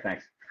 Yeah.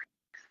 Thanks.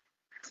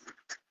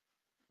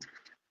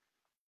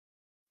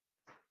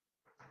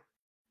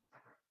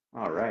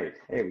 All right.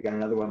 Hey, we got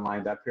another one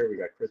lined up here. We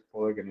got Chris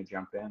Puller going to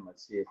jump in.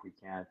 Let's see if we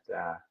can't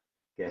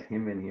get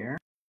him in here.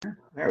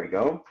 There we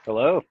go.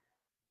 Hello.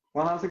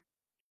 Well, how's it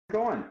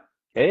going?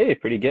 Hey,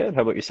 pretty good.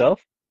 How about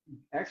yourself?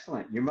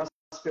 Excellent. You must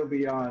still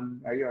be are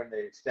you on the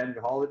extended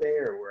holiday,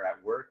 or we're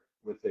at work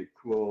with the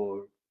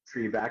cool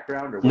tree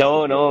background? Or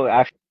No,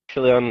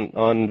 actually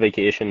on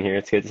vacation here.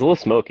 It's good. It's a little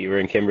smoky. We're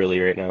in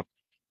Kimberley right now.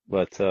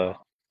 But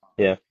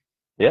yeah.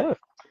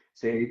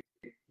 So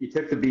you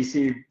took the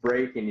BC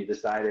break and you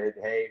decided,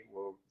 hey,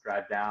 we'll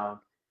drive down,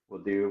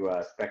 we'll do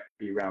Spec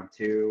B round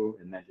 2,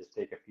 and then just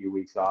take a few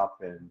weeks off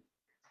and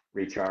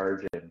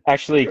recharge. And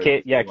actually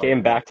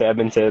came back to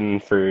Edmonton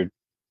for,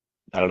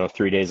 I don't know,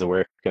 3 days of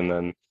work and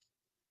then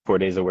 4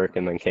 days of work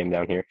and then came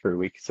down here for a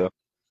week. So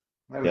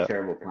that was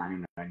terrible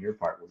planning on your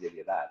part. We'll give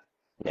you that.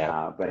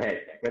 Yeah. But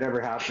hey, whatever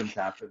happens.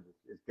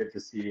 It's good to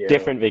see you.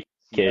 Different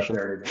vacation.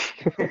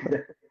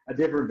 A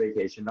different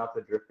vacation, not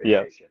the drift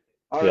vacation.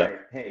 Yeah. All right.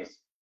 Hey,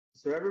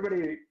 so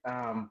everybody,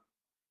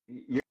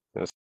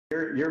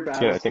 your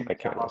battles I think my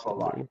come camera's up a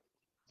lot. on.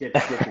 Get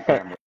the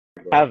camera.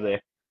 Have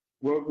they?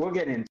 We'll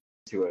get into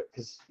it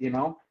because you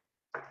want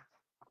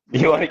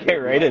to get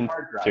right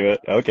into it.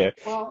 Okay.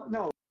 Well,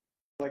 no,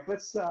 like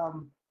let's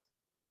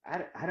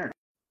I don't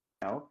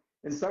know.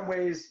 In some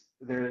ways,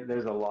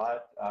 there's a lot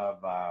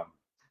of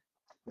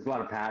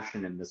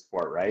passion in this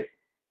sport, right?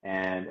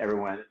 And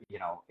everyone,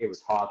 it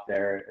was hot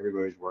there.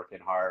 Everybody was working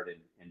hard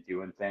and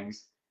doing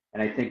things.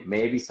 And I think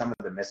maybe some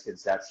of the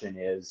misconception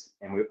is,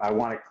 and I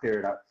want to clear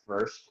it up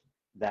first,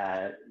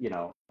 that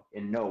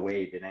in no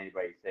way did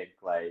anybody think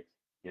like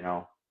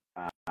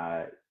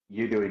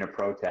you doing a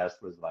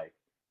protest was like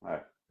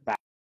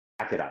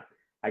back it up.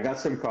 I got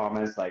some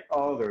comments like,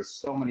 oh, there's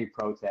so many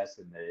protests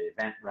and the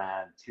event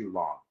ran too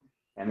long.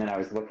 And then I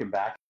was looking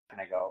back and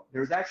I go,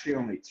 there was actually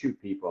only 2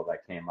 people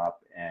that came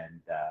up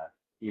and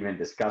even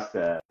discussed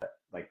the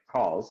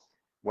calls.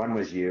 One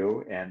was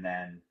you, and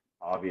then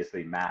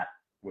obviously Matt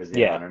was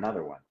in on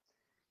another one.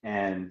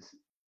 And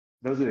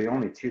those are the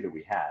only 2 that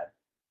we had.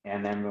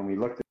 And then when we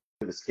looked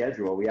at the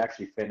schedule, we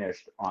actually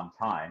finished on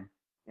time.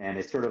 And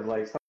it's sort of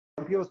like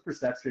some people's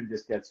perception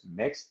just gets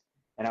mixed.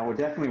 And I would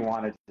definitely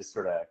want to just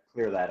sort of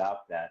clear that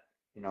up that,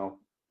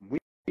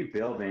 we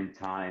build in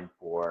time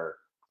for,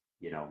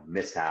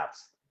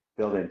 mishaps,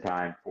 build in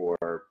time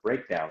for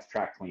breakdowns,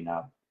 track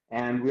cleanup.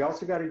 And we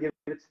also got to give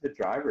it to the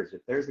drivers.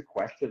 If there's a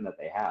question that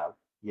they have,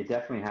 you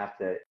definitely have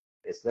to,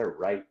 it's their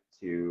right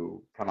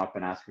to come up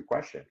and ask a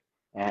question.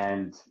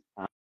 And,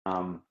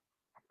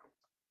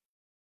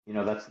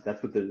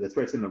 that's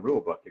what's in the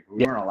rule book. If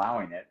we weren't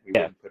allowing it, we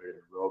wouldn't put it in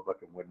the rule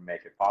book and wouldn't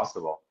make it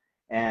possible.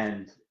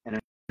 And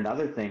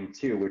another thing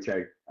too, which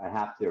I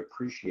have to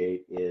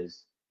appreciate,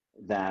 is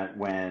that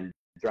when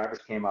drivers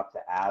came up to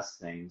ask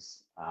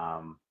things,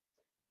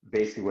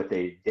 basically what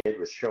they did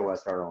was show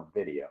us our own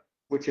video,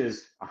 which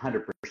is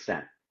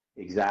 100%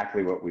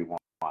 exactly what we want.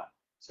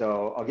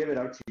 So I'll give it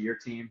out to your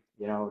team,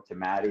 to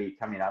Maddie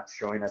coming up,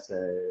 showing us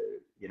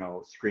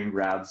screen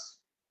grabs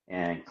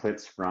and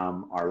clips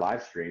from our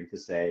live stream to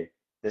say,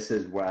 this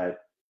is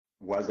what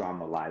was on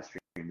the live stream.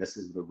 This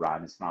is the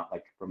run. It's not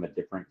like from a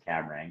different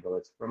camera angle.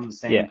 It's from the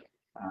same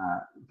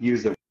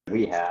views that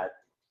we had.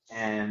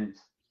 And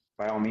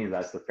by all means,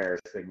 that's the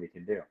fairest thing we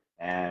can do.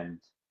 And,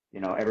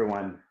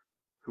 everyone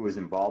who was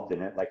involved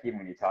in it, like even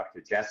when you talk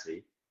to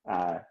Jesse,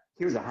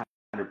 he was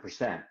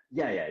 100%.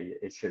 Yeah,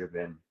 it should have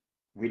been.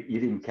 You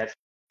didn't catch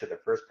it the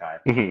first time.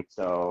 Mm-hmm.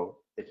 So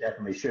it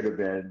definitely should have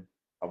been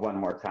a one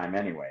more time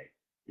anyway,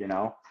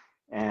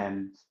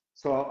 And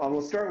so I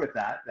will start with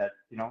that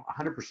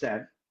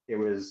 100%, it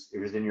was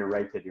in your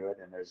right to do it.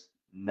 And there's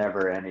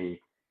never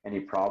any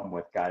problem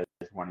with guys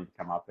wanting to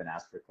come up and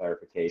ask for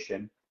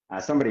clarification.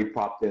 Somebody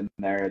popped in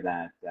there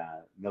that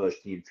Miller's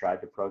team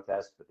tried to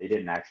protest, but they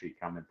didn't actually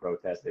come and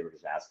protest. They were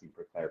just asking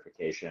for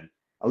clarification,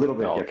 a little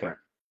bit different.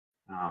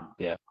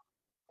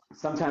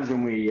 Sometimes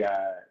when we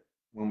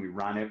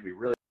run it, we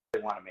really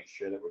want to make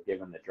sure that we're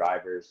giving the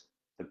drivers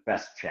the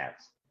best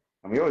chance.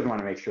 And we always want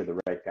to make sure the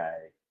right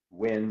guy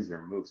wins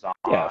or moves on.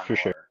 Yeah, for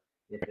sure.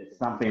 If it's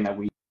something that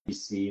we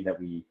see that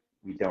we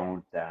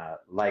don't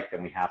like,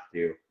 then we have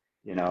to,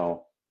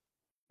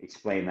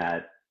 explain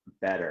that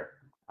better.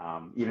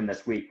 Even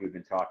this week, we've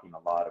been talking a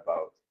lot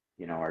about,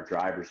 our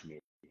drivers'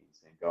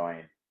 meetings and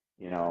going,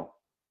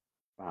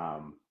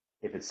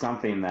 if it's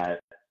something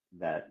that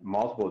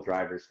multiple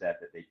drivers said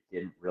that they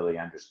didn't really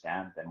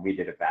understand, then we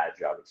did a bad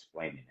job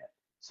explaining it.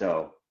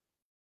 So,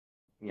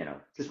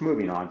 just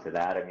moving on to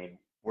that, I mean,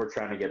 we're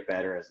trying to get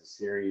better as a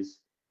series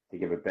to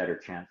give a better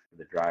chance for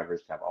the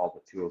drivers to have all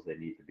the tools they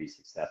need to be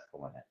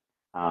successful in it.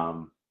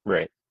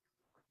 Right.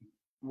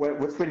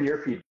 What's been your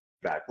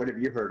feedback? What have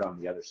you heard on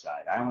the other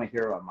side? I only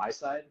hear on my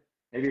side.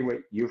 Maybe what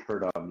you've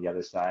heard on the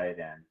other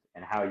side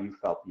and how you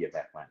felt the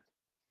event went.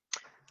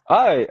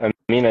 I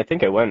mean, I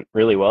think it went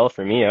really well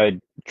for me. I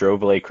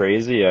drove like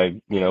crazy. I,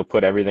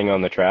 put everything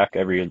on the track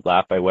every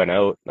lap I went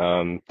out.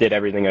 Did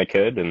everything I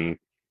could, and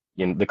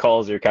the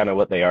calls are kind of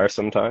what they are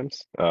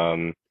sometimes.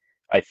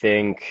 I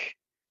think,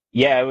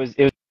 yeah, it was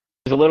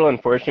a little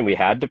unfortunate we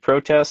had to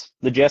protest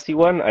the Jesse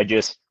one.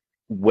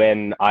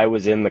 When I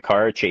was in the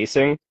car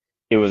chasing,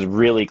 it was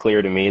really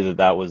clear to me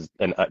that was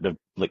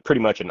like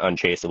pretty much an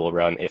unchaseable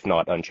run, if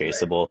not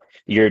unchaseable. Right.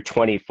 You're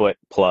 20 foot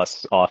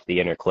plus off the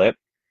inner clip.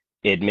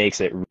 It makes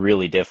it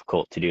really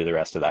difficult to do the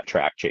rest of that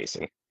track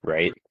chasing,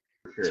 right?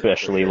 Sure,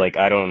 especially like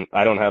I don't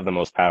have the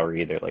most power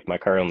either. Like my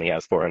car only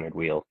has 400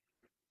 wheel,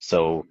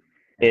 so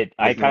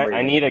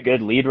I need a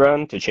good lead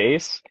run to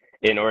chase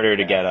in order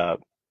to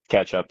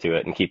catch up to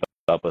it and keep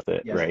up with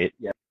it, right?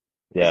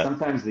 Yeah.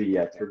 Sometimes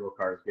the turbo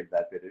cars give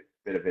that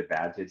bit of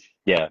advantage.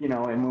 Yeah.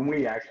 And when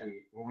we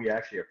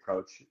actually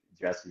approach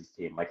Jesse's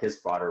team, like his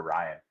spotter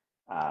Ryan,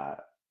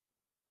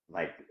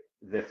 like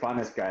the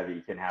funnest guy that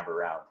you can have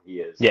around. He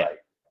is great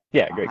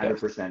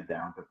 100%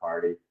 down to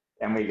party.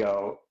 And we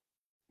go,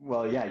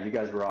 well, yeah, you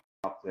guys were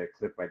off the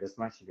cliff by this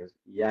much. He goes,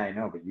 yeah, I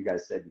know, but you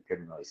guys said you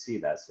couldn't really see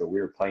that, so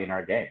we were playing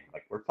our game.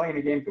 Like, we're playing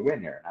a game to win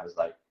here. And I was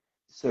like,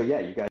 so yeah,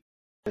 you guys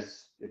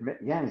admit?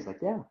 Yeah. And he's like,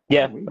 yeah.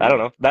 Yeah, I don't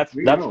know. That's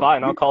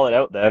fine. I'll call it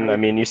out then. I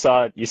mean, you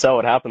saw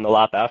what happened the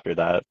lap after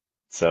that,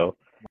 so.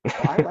 Well,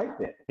 I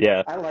liked it.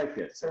 Yeah. I liked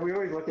it. So we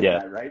always look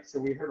at that, right? So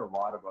we heard a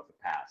lot about the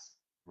pass,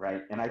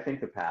 right? And I think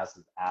the pass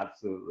is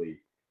absolutely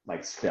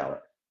like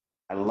stellar.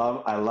 I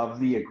love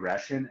the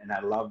aggression, and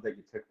I love that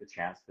you took the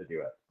chance to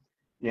do it.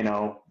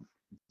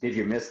 Did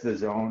you miss the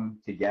zone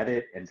to get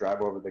it and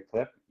drive over the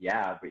cliff?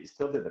 Yeah, but you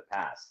still did the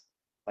pass.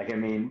 Like, I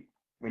mean,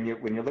 when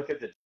you look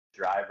at the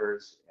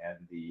drivers and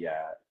the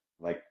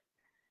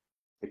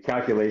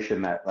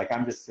calculation that, like,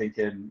 I'm just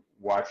thinking,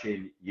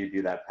 watching you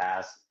do that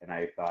pass, and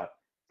I thought,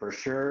 for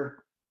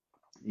sure,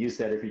 you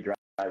said if he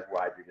drives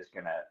wide, you're just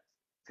gonna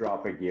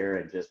drop a gear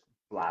and just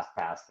blast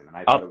past him, and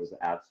I thought it was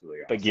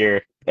absolutely awesome. A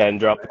gear and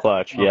drop the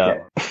clutch. Okay.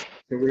 Yeah.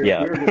 So we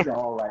were just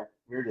all like,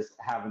 we were just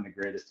having the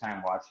greatest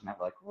time watching it.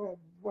 Like,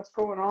 what's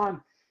going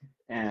on?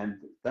 And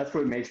that's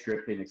what makes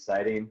drifting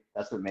exciting.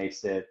 That's what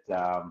makes it.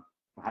 I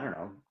don't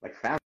know. Like,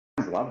 fans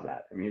love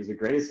that. I mean, it was the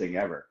greatest thing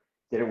ever.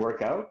 Did it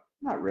work out?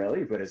 Not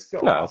really, but it's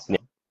still awesome.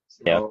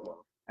 Yeah.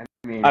 So, I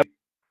mean,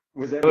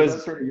 was that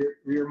sort of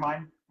your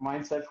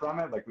mindset from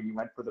it? Like, when you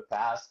went for the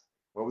pass,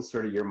 what was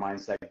sort of your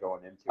mindset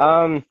going into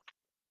it?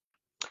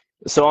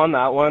 So on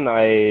that one,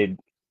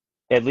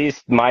 at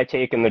least my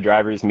take in the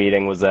drivers'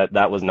 meeting was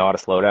that was not a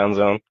slowdown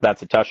zone.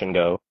 That's a touch and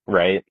go,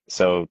 right?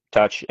 So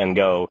touch and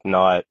go,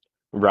 not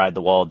ride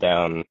the wall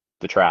down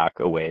the track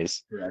a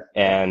ways. Correct.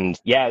 And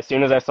yeah, as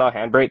soon as I saw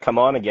handbrake come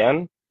on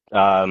again,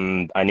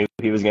 I knew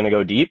he was going to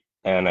go deep,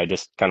 and I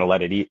just kind of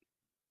let it eat.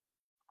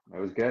 It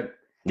was good.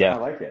 Yeah. I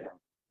like it.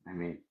 I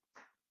mean.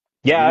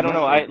 Yeah, I don't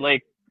know.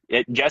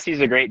 Jesse's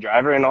a great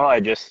driver and all. I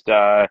just,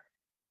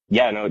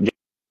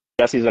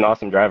 Jesse's an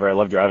awesome driver. I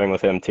love driving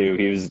with him too.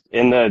 He was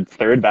in the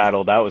third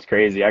battle. That was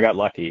crazy. I got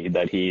lucky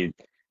that he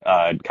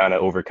kind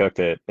of overcooked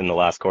it in the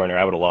last corner.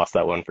 I would have lost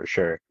that one for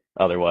sure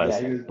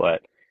otherwise.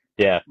 But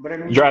I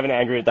mean, driving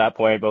angry at that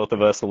point, both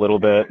of us a little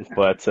bit.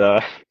 But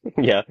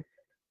yeah.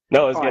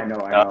 No, it was good. I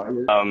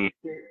know.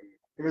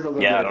 There was a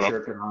little bit of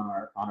chirping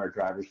on our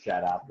driver's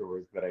chat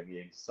afterwards, but I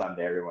mean,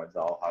 Sunday everyone's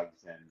all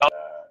hugs and.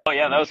 Oh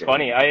yeah, that was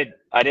funny. I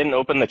didn't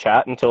open the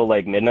chat until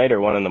like midnight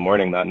or 1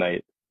 a.m. that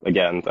night.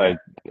 Again,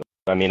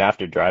 I mean,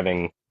 after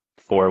driving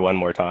 4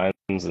 more times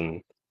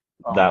and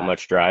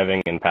much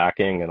driving and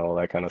packing and all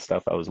that kind of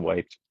stuff, I was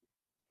wiped.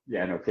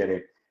 Yeah, no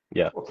kidding.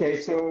 Yeah. Okay,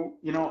 so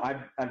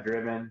I've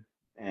driven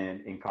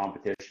and in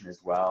competition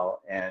as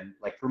well, and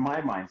like for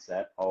my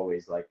mindset,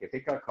 always like if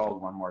it got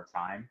called one more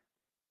time,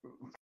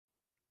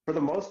 for the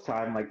most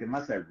time, like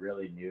unless I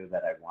really knew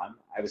that I won,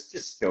 I was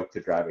just stoked to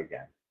drive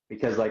again,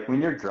 because like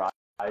when you're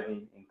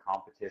driving in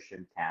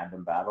competition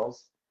tandem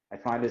battles, I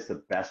find it's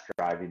the best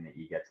driving that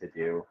you get to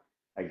do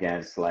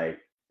against like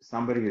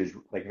somebody who's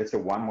like, if it's a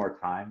one more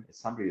time, it's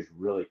somebody who's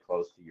really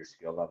close to your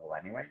skill level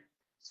anyway.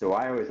 So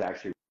I always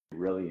actually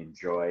really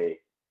enjoy,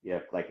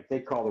 like if they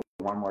call it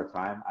one more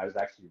time, I was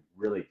actually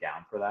really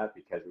down for that,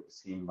 because it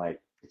seemed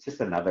like it's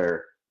just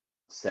another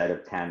set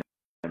of tandem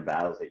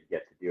battles that you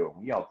get to do.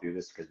 And we all do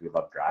this because we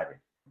love driving.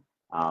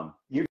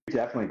 You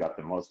definitely got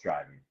the most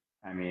driving.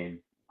 I mean,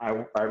 I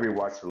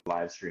rewatched the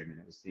live stream,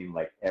 and it seemed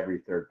like every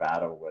third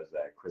battle was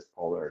Chris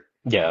Pollard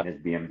and his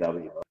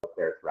BMW up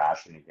there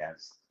thrashing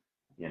against,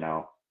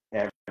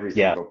 every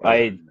single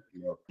person in the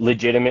field.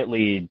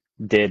 Legitimately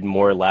did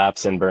more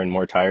laps and burned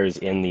more tires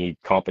in the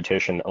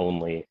competition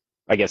only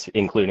I guess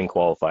including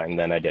qualifying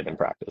than I did in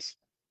practice.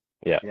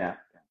 Yeah. Yeah.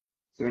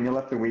 So when you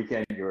left the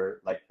weekend, you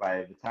were like,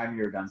 by the time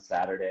you were done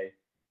Saturday,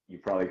 you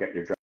probably got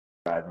your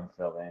driving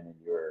fill in, and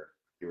you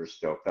were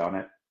stoked on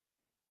it.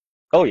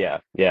 Oh yeah.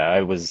 Yeah.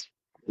 I was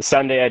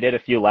Sunday. I did a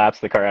few laps.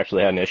 The car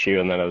actually had an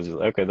issue, and then I was just,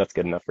 okay, that's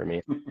good enough for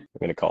me. I'm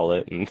gonna call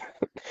it and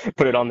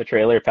put it on the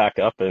trailer, pack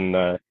up, and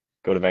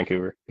go to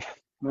Vancouver.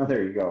 Well,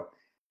 there you go.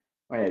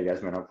 Oh yeah, you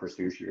guys went out for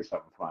sushi or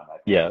something fun, I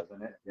think, Yeah.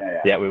 wasn't it? Yeah,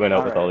 yeah. Yeah. We went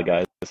out All with all the right.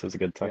 guys. This was a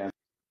good time. Yeah,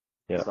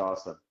 Yeah. that's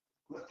awesome.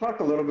 Let's talk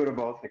a little bit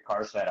about the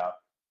car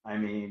setup. I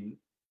mean,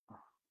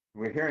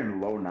 we're hearing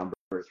low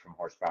numbers from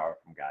horsepower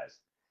from guys.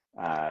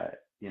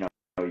 You know,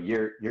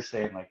 you're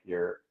saying like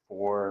you're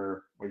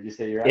four. What did you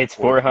say you're at? It's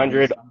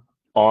 420 400 something?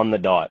 on the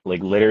dot.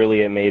 Like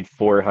literally, it made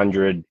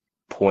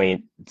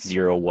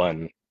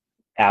 400.01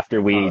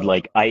 after we Uh,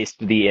 like iced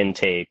the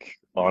intake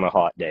on a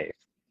hot day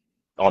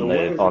so what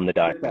is on the it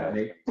dyno. that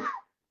make,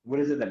 what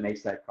is it that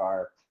makes that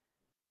car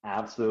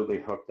absolutely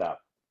hooked up?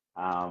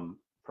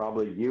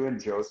 Probably you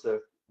and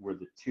Joseph were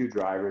the two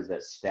drivers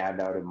that stand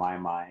out in my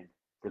mind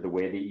for the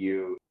way that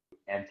you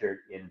entered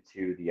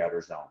into the outer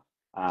zone.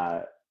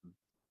 Uh,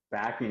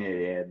 Backing it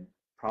in,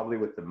 probably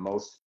with the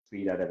most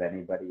speed out of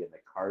anybody, and the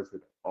cars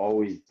would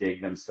always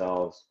dig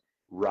themselves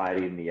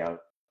riding the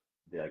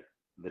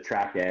the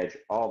track edge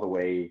all the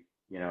way,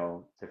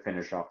 to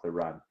finish off the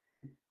run.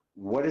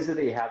 What is it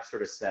that you have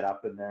sort of set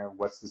up in there?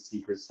 What's the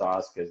secret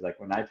sauce? Because like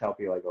when I tell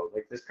people, I go,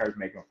 like this car's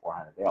making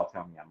 400, they all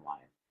tell me I'm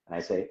lying, and I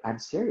say I'm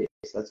serious.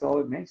 That's all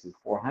it makes is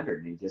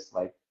 400, and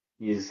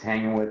he's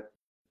hanging with,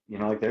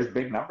 like there's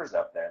big numbers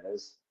out there.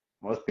 There's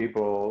most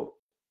people,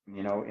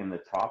 in the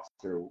tops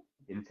or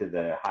into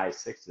the high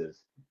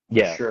sixes, for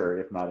Yeah. sure,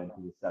 if not into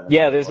the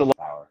Yeah, 700 there's a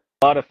horsepower.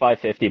 lot of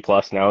 550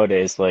 plus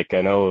nowadays. Like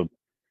I know,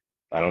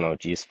 I don't know,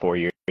 geez, 4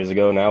 years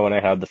ago now when I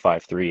had the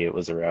 5.3, it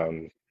was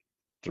around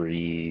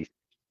three,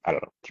 I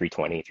don't know,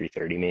 320,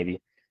 330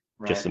 maybe,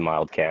 just Right. a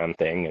mild cam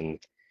thing. And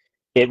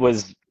it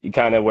was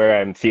kind of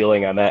where I'm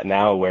feeling I'm at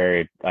now,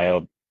 where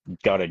I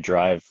got to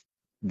drive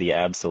the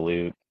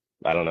absolute,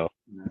 I don't know,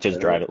 just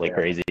drive it like Yeah.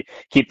 crazy.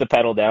 Keep the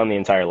pedal down the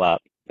entire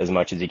lap as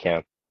much as you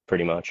can,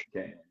 pretty much.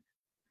 Okay.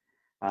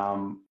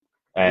 What's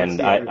And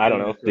the other I don't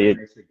thing know, that sort of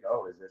makes it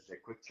go? Is it the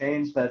quick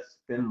change that's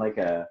been like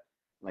a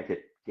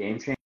game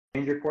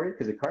changer for you?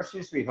 Because the car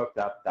seems to be hooked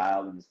up,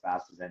 dialed, and as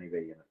fast as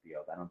anybody in the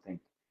field. I don't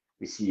think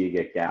we see you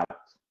get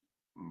gapped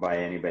by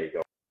anybody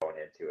going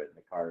into it. And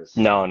the car is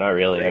no, not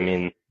really. I great,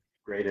 mean,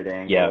 great at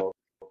yeah, angle,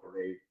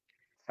 great,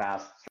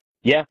 fast,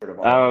 yeah. sort of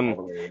all the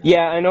way around.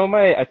 Yeah,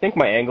 I think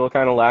my angle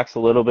kind of lacks a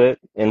little bit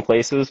in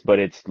places, but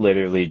it's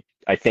literally,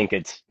 I think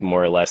it's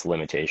more or less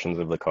limitations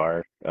of the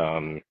car.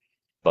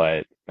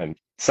 But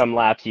some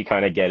laps you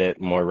kind of get it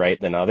more right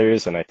than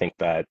others, and I think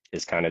that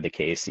is kind of the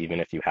case. Even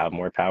if you have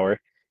more power,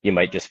 you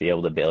might just be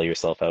able to bail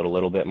yourself out a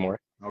little bit more.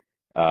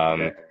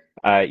 Um,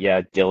 Okay.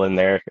 yeah, Dylan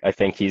there, I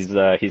think he's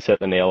hit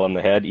the nail on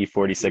the head.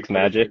 E46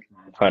 Magic, Yeah.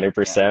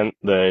 100%.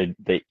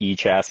 The E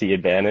chassis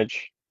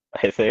advantage,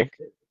 I think.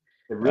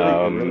 It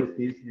Um, really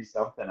seems to be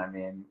something. I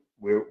mean,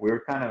 we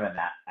were kind of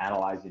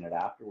analyzing it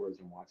afterwards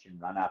and watching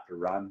run after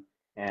run,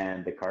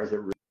 and the cars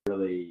that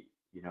really,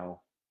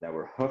 that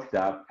were hooked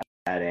up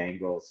at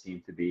angle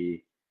seemed to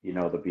be, the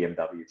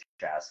BMW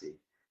chassis.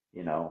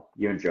 You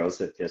and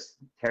Joseph just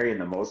carrying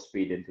the most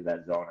speed into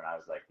that zone, and I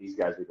was like, these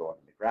guys are going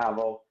in the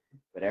gravel,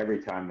 but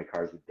every time the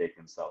cars would dig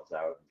themselves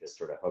out and just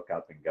sort of hook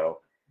up and go.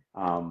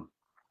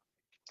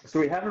 So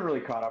we haven't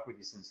really caught up with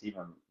you since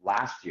even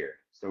last year.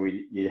 So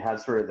you had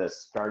sort of the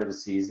start of the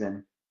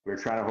season. We were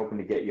hoping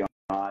to get you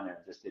on, and it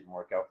just didn't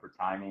work out for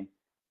timing.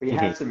 But you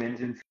had some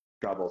engine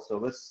trouble. So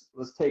let's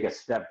take a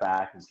step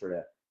back and sort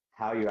of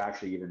how you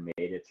actually even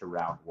made it to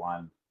round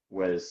one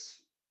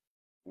was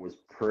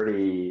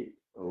pretty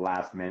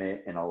last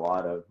minute and a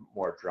lot of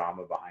more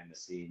drama behind the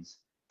scenes.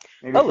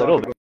 Maybe a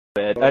little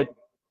bit. about,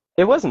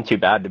 It wasn't too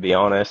bad, to be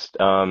honest.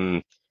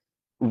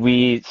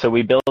 We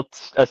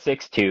built a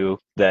 6.2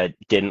 that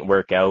didn't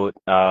work out.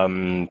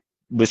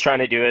 Was trying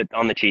to do it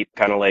on the cheap,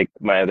 kind of like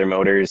my other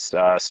motors,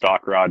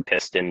 stock rod,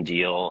 piston,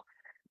 deal,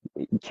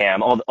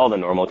 cam, all the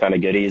normal kind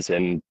of goodies.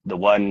 And the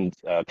one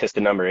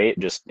piston number 8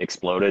 just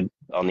exploded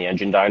on the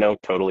engine dyno,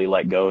 totally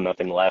let go,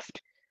 nothing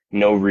left,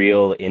 no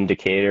real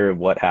indicator of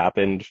what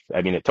happened.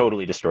 I mean, it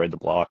totally destroyed the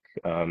block.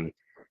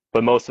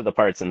 But most of the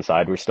parts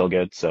inside were still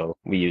good, so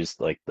we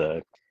used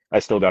I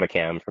still got a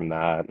cam from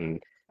that,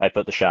 and I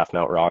put the shaft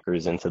mount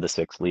rockers into the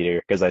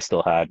 6-liter because I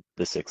still had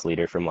the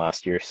 6-liter from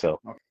last year. So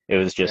it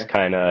was just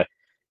kind of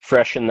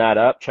freshen that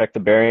up, check the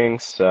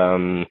bearings.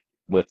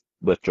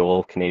 With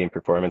Joel, Canadian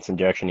Performance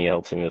Injection, he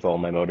helps me with all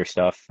my motor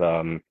stuff.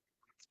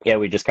 Yeah,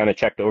 we just kind of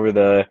checked over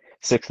the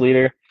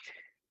 6-liter,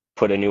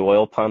 put a new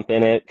oil pump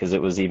in it because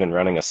it was even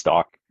running a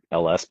stock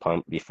LS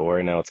pump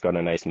before. Now it's got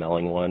a nice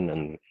Melling one,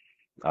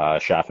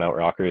 and shaft mount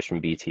rockers from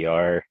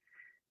BTR.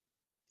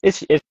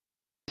 It's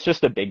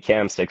just a big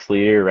cam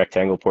 6-liter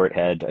rectangle port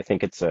head. I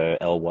think it's a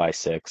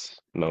LY6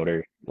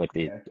 motor, like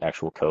the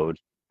actual code.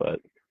 But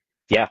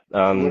yeah,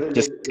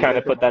 just kind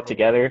of put that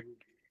together.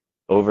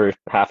 over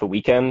half a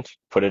weekend,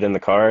 put it in the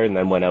car, and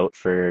then went out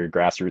for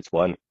Grassroots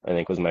 1, I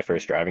think was my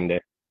first driving day.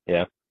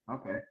 Yeah.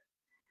 Okay.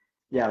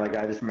 Yeah, like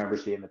I just remember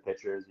seeing the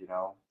pictures,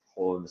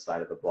 hole in the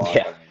side of the block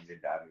Yeah. on the engine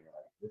down. You're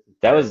like, this is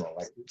That was terrible.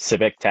 Like,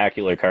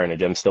 spectacular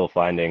carnage. I'm still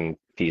finding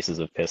pieces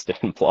of piston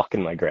and block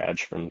in my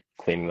garage from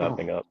cleaning that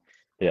thing up.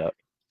 Yeah,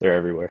 they're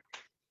everywhere.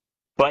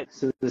 But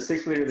so the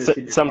 6 liter that's in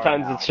your car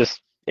sometimes now.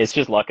 it's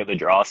just luck of the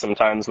draw.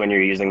 Sometimes when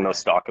you're using those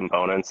stock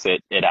components,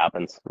 it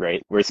happens,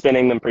 right? We're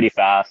spinning them pretty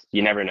fast.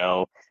 You never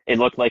know. It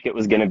looked like it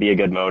was going to be a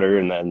good motor,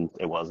 and then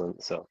it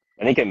wasn't. So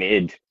I think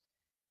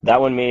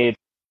that one made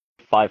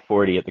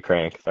 540 at the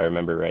crank, if I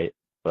remember right.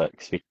 But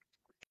 'cause we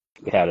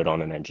had it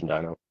on an engine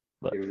dyno.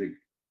 But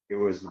It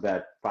was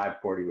that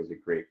 540 was a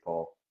great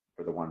pull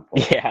for the one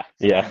pull.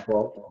 yeah.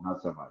 Pull,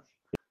 not so much.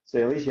 So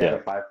at least you had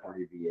a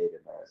 540 V8 in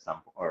there,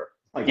 or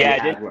like Yeah,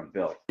 you I had one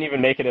built. didn't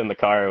even make it in the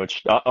car,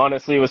 which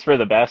honestly was for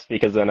the best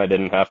because then I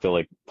didn't have to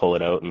like pull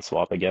it out and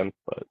swap again.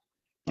 But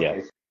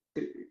yeah.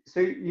 Okay.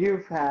 So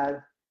you've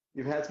had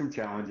some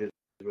challenges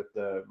with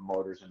the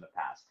motors in the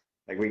past.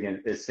 Like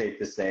it's safe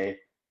to say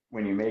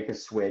when you make a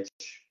switch,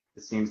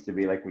 it seems to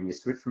be like when you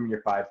switch from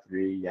your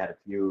 5.3, you had a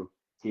few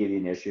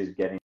teething issues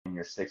getting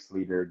your 6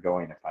 liter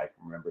going, if I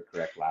can remember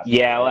correct last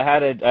year. Yeah, well, I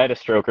had a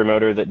stroker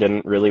motor that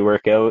didn't really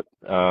work out,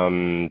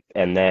 and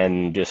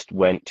then just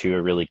went to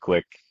a really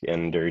quick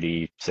and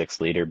dirty 6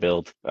 liter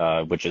build,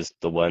 which is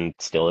the one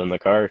still in the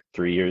car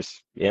 3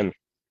 years in.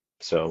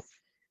 So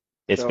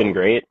it's been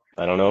great.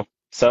 I don't know.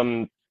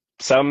 Some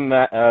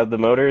the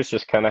motors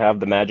just kind of have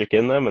the magic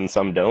in them, and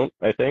some don't,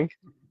 I think.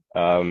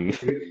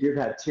 You've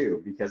had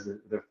two because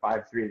the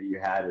 5.3 that you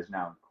had is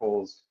now in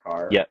Cole's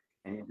car. Yeah.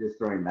 And you're just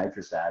throwing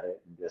nitrous at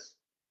it and just.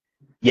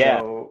 Yeah.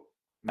 So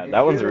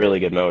that one's a really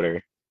good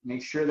motor.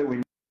 Make sure that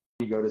when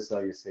you go to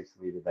sell your 6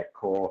 liter, that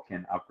Cole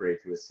can upgrade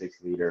to a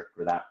 6 liter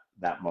for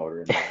that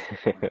motor, and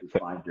then you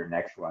find your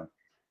next one.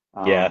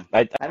 Yeah,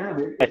 I don't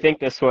know. I think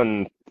this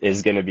one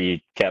is going to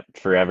be kept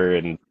forever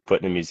and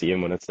put in a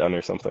museum when it's done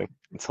or something.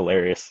 It's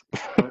hilarious.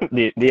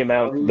 the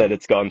amount that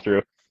it's gone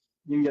through.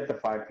 You can get the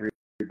 5.3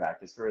 back.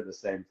 It's sort of the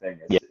same thing.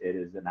 It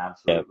is an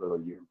absolute little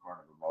unicorn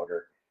of a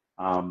motor.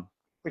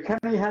 We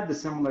kind of had the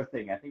similar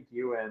thing. I think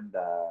you and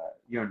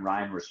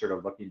Ryan were sort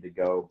of looking to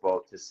go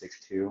both to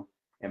 6.2,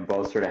 and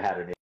both sort of had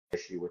an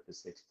issue with the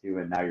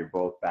 6.2, and now you're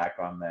both back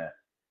on the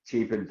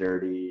cheap and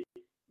dirty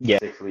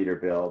 6 liter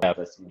build. Yeah.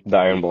 The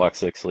Iron Block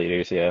 6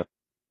 liters. Yeah.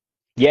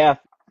 Yeah.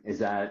 Is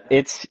that?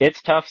 It's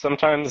tough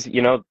sometimes.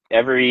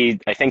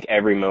 I think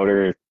every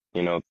motor,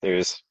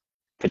 there's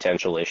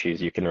potential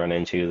issues you can run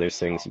into. There's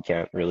things you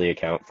can't really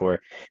account for.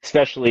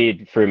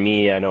 Especially for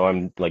me, I know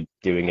I'm like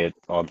doing it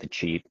on the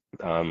cheap.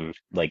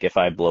 Like if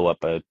I blow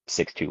up a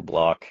 6.2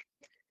 block,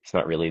 it's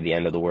not really the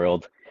end of the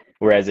world.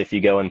 Whereas if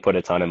you go and put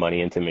a ton of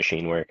money into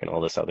machine work and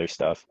all this other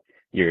stuff,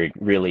 you're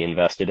really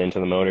invested into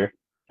the motor.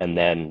 And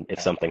then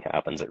if something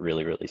happens, it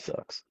really, really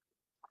sucks.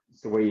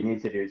 So what you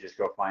need to do is just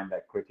go find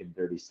that quick and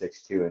dirty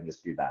 6.2 and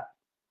just do that.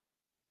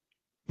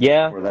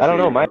 Yeah, I don't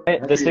know.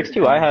 The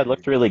 6.2 I had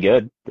looked really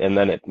good, and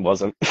then it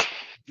wasn't.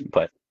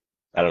 But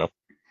I don't know.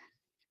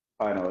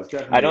 I know it's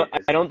definitely.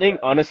 I don't think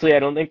honestly. I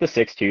don't think the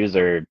 6.2s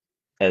are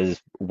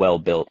as well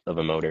built of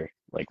a motor.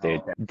 Like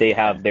they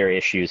have their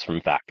issues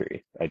from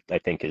factory. I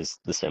think is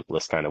the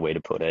simplest kind of way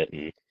to put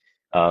it.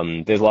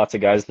 And there's lots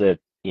of guys that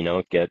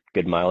get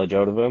good mileage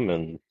out of them,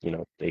 and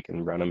they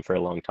can run them for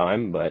a long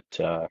time, but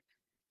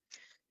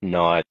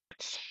not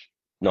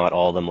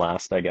all of them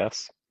last, I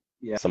guess.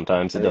 Yeah.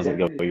 Sometimes it doesn't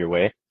go your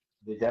way.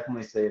 They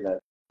definitely say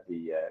that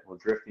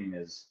drifting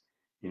is,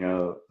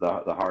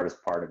 the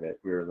hardest part of it.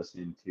 We were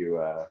listening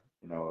to,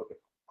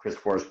 Chris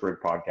Forsberg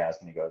podcast,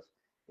 and he goes,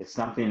 if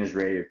something is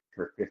rated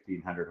for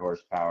 1,500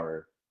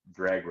 horsepower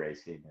drag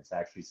racing, it's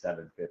actually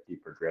 750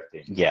 for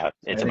drifting. Yeah,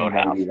 it's about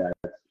half.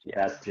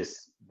 That's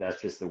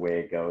just the way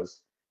it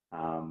goes.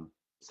 So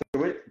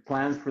what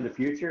plans for the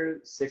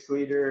future? 6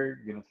 liter,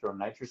 you're gonna throw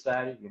nitrous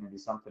at it, you're gonna do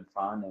something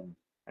fun, and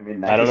I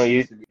mean, I don't know.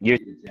 You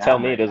tell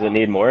me. Does it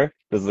need more?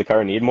 Does the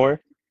car need more?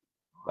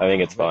 I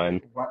think it's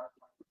fine.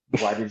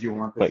 Why did you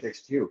want the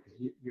 6.2?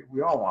 Because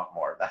we all want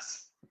more.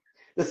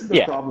 This is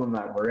the problem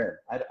that we're in.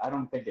 I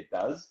don't think it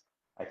does.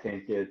 I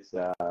think it's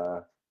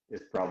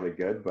probably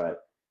good,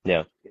 but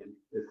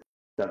it's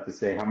tough to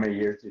say. How many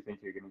years do you think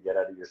you're going to get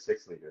out of your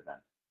 6 liter then?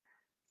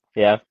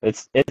 Yeah,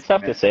 it's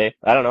tough to say.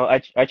 I don't know.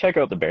 I check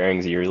out the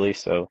bearings yearly,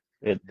 so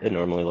it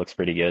normally looks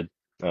pretty good.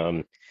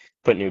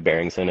 Put new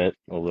bearings in it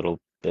a little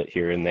bit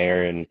here and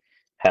there, and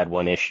had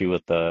one issue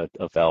with a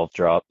valve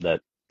drop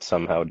that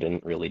somehow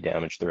didn't really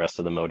damage the rest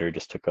of the motor,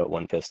 just took out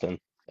one piston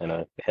and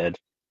a head,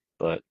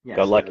 but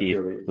got lucky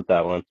with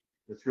that one.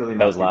 It's really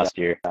that was last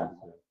year.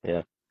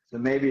 Yeah. So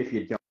maybe if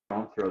you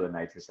don't throw the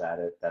nitrous at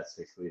it, that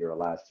 6 liter will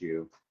last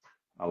you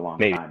a long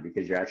time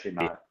because you're actually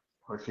not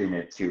pushing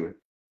it too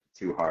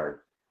hard.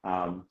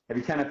 Have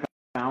you kind of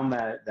found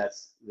that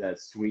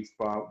sweet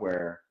spot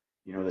where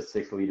the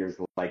 6 liters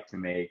will like to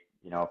make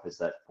if it's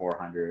at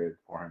 400,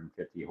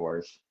 450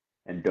 horse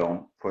and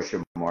don't push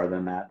them more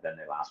than that, then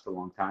they last a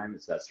long time?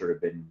 Is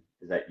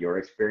that your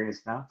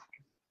experience now?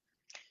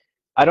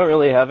 I don't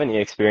really have any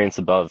experience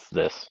above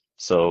this,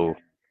 so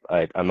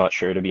Okay. I'm not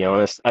sure to be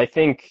honest. I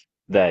think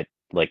that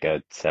like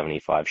a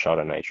 75 shot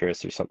of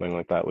nitrous or something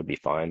like that would be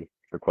fine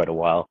for quite a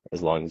while,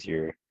 as long as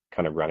you're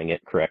kind of running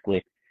it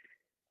correctly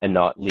and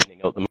not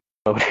leaning out the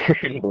motor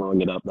and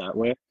blowing it up that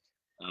way.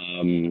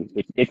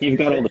 If Would you've you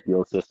got all say? the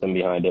fuel system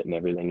behind it and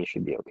everything, you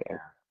should be okay Yeah.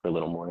 for a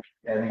little more.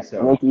 Yeah, I think I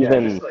so. think Yeah, just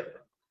even like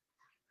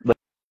like,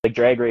 like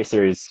drag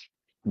racers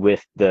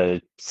with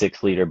the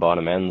 6 liter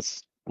bottom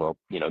ends, well,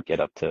 get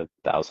up to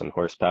 1,000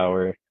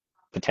 horsepower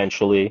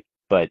potentially,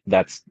 but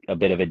that's a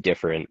bit of a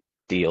different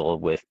deal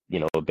with,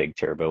 a big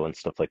turbo and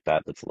stuff like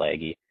that that's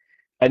laggy.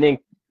 I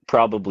think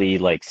probably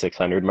like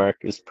 600 mark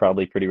is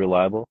probably pretty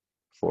reliable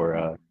for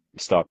mhm,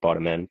 stock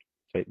bottom end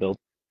type build.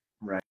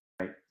 right.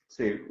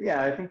 So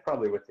yeah, I think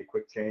probably with the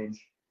quick change,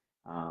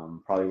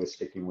 probably with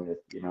sticking with,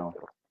 you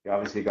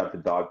obviously got the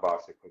dog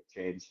box of quick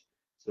change,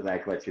 so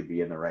that lets you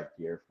be in the right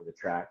gear for the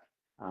track.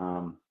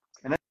 And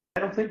I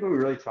don't think we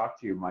really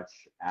talked to you much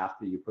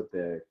after you put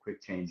the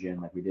quick change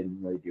in. Like we didn't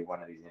really do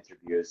one of these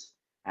interviews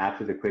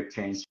after the quick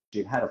change.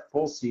 You've had a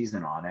full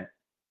season on it,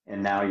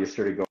 and now you're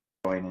sort of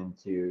going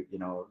into,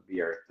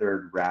 your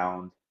third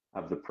round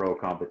of the pro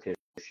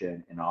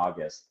competition in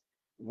August.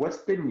 What's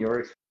been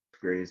your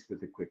experience with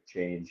the quick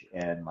change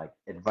and like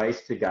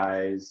advice to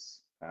guys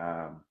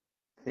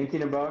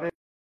thinking about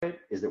it?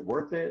 Is it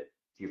worth it?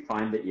 Do you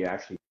find that you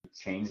actually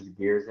change the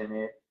gears in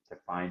it to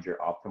find your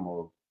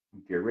optimal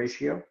gear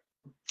ratio?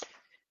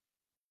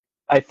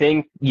 I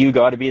think you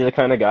got to be the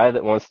kind of guy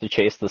that wants to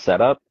chase the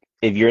setup.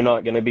 If you're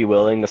not going to be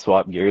willing to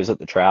swap gears at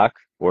the track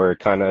or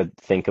kind of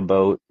think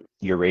about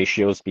your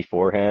ratios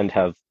beforehand,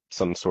 have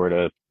some sort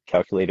of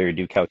calculator or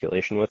do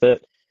calculation with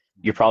it,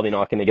 you're probably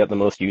not going to get the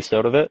most use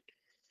out of it.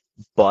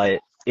 But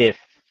if,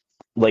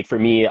 like for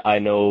me, I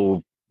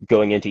know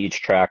going into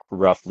each track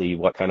roughly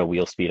what kind of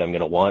wheel speed I'm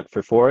going to want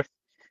for fourth.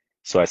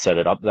 So I set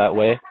it up that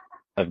way.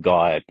 I've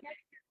got,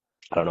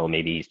 I don't know,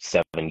 maybe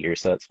 7 gear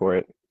sets for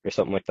it or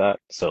something like that.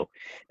 So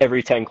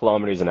every 10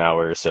 kilometers an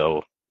hour or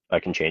so, I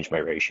can change my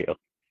ratio.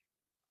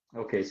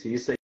 Okay, so you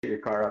set your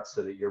car up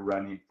so that you're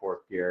running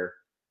fourth gear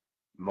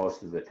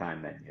most of the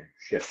time, then you're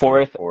shifting to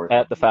Fourth fourth.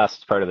 at the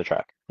fastest part of the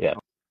track. Yeah.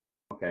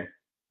 Okay,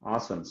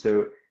 awesome.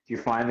 So do you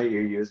find that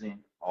you're using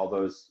all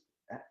those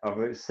of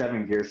the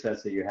 7 gear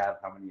sets that you have?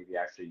 How many have you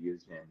actually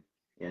used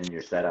in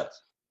your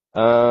setups?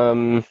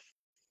 Um,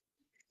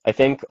 I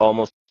think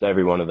almost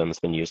every one of them has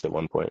been used at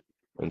one point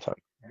in time.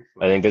 I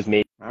Excellent. think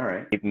there's All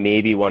right.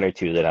 maybe one or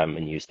two that haven't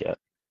been used yet.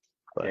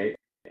 But Okay.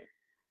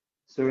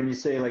 So when you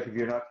say like if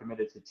you're not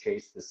committed to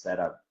chase the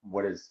setup,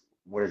 what does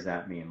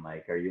that mean?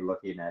 Like, are you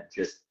looking at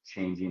just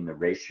changing the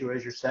ratio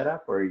as your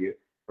setup, or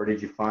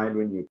did you find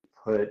when you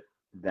put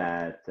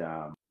that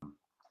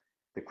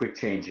the quick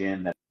change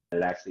in that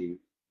it actually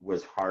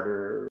was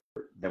harder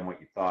than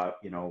what you thought?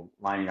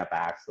 Lining up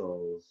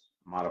axles,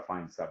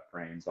 modifying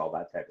subframes, all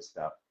that type of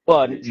stuff.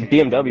 well, Did it change any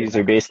of BMWs are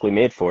that? basically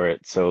made for it,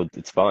 so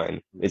it's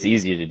fine. It's Really?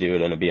 easy to do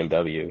it in a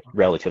BMW, Okay.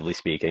 relatively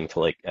speaking, to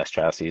like S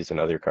chassis and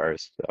other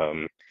cars.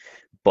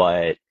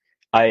 But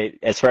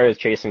as far as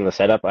chasing the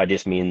setup, I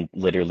just mean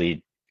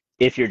literally,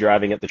 if you're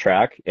driving at the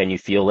track and you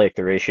feel like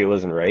the ratio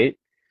isn't right,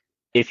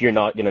 if you're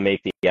not going to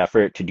make the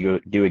effort to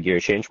do a gear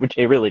change, which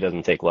it really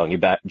doesn't take long,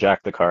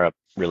 jack the car up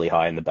really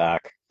high in the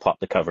back, pop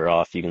the cover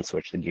off, you can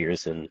switch the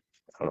gears in,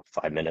 I don't know,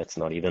 5 minutes,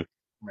 not even.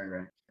 Right,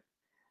 right.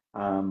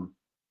 Um,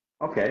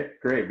 okay,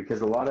 great.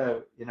 Because a lot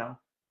of,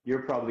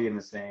 you're probably in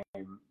the same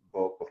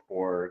boat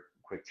before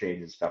quick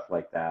change and stuff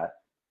like that.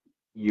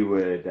 You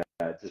would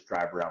just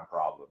drive around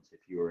problems.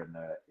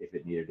 If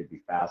it needed to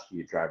be faster,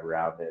 you drive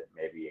around it,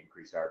 maybe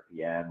increase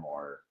RPM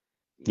or,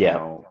 you Yeah,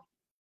 know,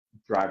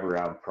 drive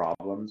around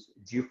problems.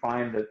 Do you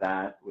find that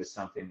that was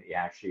something that you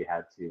actually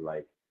had to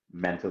like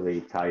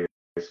mentally tell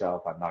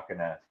yourself, I'm not going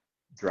to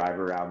drive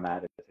around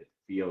that if it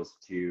feels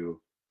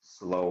too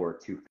slow or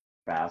too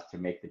fast to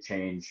make the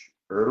change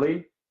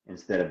early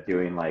instead of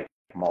doing like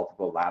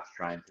multiple laps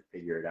trying to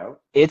figure it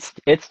out? it's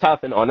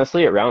tough, and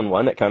honestly, at round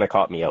one, it kind of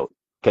caught me out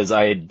because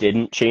I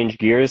didn't change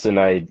gears, and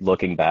I,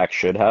 looking back,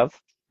 should have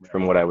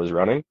from Right. what I was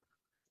running.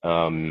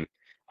 Um,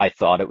 I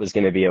thought it was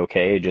going to be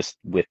okay just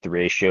with the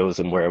ratios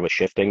and where I was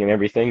shifting and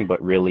everything,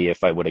 but really,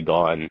 if I would have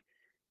gone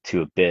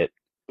to a bit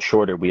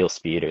shorter wheel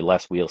speed or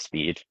less wheel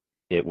speed,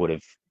 it would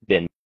have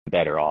been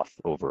better off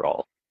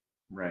overall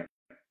Right.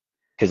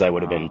 because I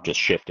would have been Um, just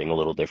shifting a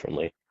little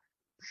differently on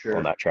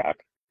sure. that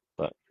track.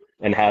 But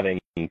and having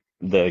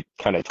the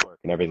kind of torque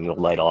and everything to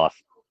light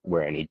off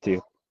where I need to.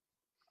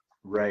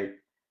 Right.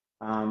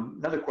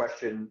 Another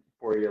question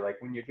for you,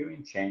 like when you're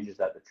doing changes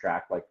at the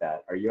track like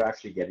that, are you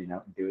actually getting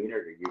out and doing it or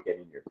are you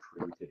getting your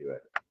crew to do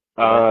it?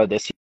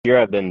 This year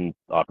I've been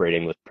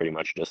operating with pretty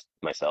much just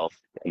myself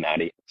and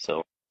Maddie,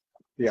 so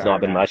The it's not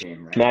been Ironman much.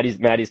 team, right?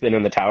 Maddie's been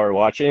in the tower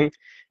watching,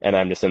 and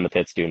I'm just in the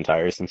pits doing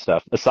tires and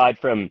stuff. Aside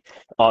from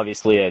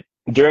obviously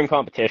during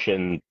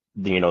competition,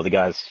 the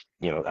guys,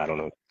 I don't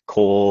know,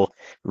 Cole,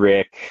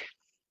 Rick,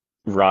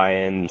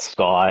 Ryan,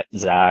 Scott,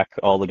 Zach,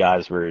 all the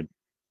guys were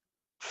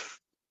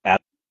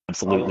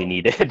absolutely Oh,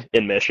 needed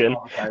in Mission.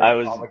 I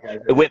was all the guys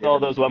are with all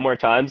skidding. those one more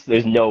times.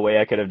 There's no way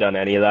I could have done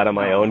any of that on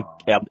my own. No.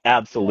 Yeah.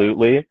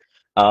 Absolutely.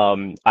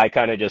 I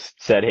kind of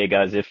just said, hey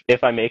guys,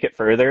 if I make it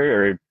further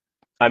or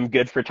I'm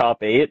good for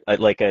top eight,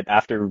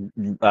 after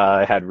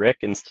I had Rick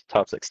in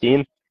top 16,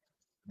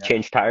 Yeah.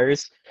 change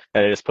tires,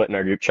 and I just put in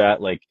our group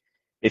chat like,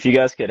 if you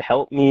guys could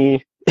help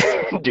me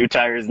do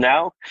tires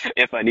now,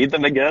 if I need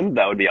them again,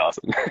 that would be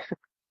awesome.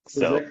 Is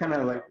So that kind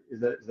of like is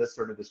that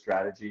sort of the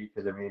strategy?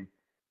 Because I mean,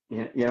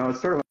 you know, it's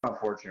sort of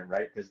unfortunate,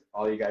 right? Because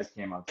all you guys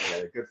came out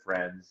together, good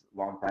friends,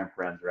 longtime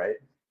friends, right?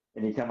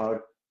 And you come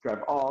out,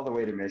 drive all the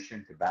way to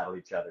Mission to battle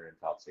each other in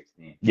top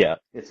 16. yeah,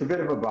 It's a bit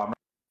of a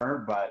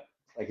bummer, but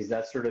like, is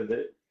that sort of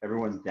the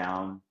everyone's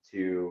down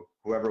to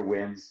whoever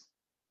wins,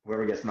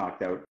 whoever gets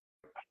knocked out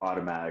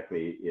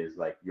automatically is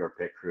like your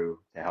pit crew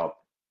to help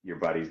your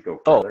buddies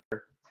go oh,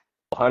 further?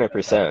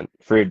 That's how.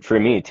 100%. For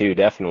me too,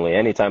 definitely.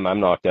 Anytime I'm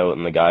knocked out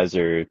and the guys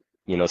are,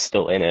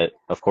 still in it,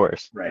 of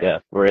course. Right. Yeah,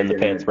 we're You're in the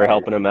giving pits. We're advice.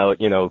 helping them out.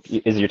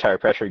 Is your tire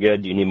pressure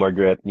good? Do you need more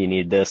grip? Do you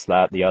need this,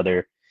 that, the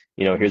other?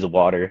 Here's a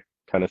water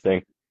kind of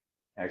thing.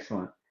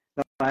 Excellent.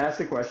 Now, I asked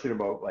a question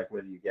about like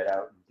whether you get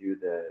out and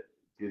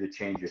do the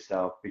change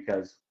yourself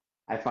because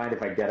I find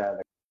if I get out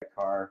of the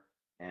car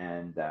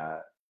and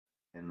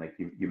like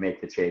you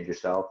make the change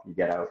yourself, you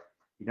get out,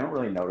 you don't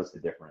really notice the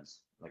difference.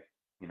 Like,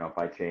 you know, if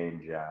I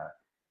change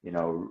you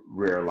know,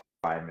 rear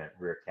alignment,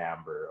 rear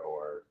camber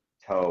or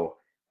toe,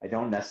 I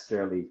don't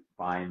necessarily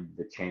find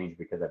the change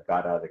because I've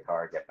got out of the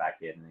car, get back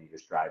in, and then you're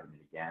just driving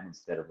it again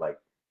instead of like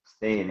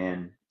staying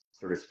in,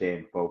 sort of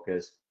staying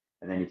focused,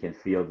 and then you can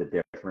feel the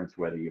difference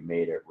whether you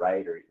made it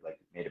right or like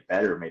made it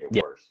better or made it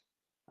Yeah, worse.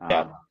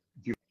 yeah.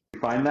 Do you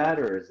find that,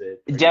 or is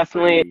it are you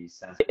Definitely, pretty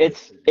sensitive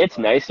it's to the it's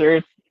environment?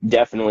 nicer.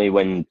 Definitely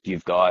when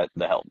you've got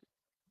the help.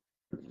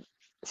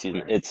 Excuse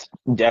me. Right. It's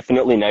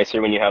definitely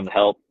nicer when you have the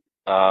help.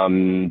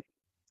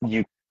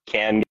 You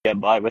can get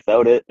by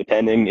without it,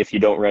 depending if you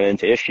don't run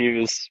into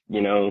issues,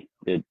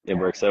 it Yeah.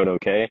 works out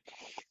okay.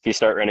 If you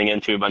start running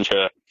into a bunch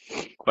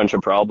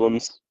of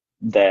problems,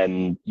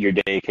 then your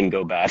day can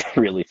go bad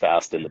really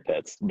fast in the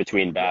pits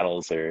between Yeah.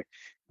 battles or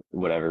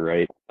whatever,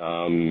 right?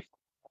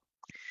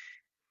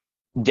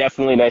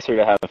 Definitely nicer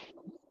to have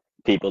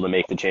people to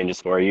make the changes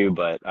for you,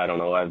 but I don't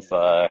know. I've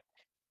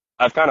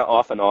kind of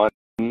off and on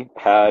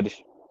had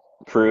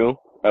crew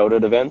out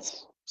at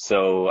events,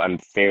 so I'm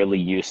fairly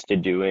used to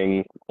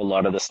doing a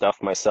lot of the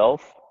stuff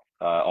myself.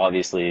 Right.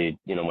 Obviously,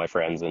 my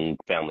friends and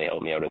family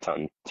help me out a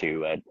ton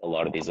too at a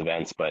lot of these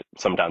events, but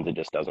sometimes it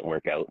just doesn't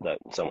work out that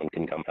someone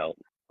can come help.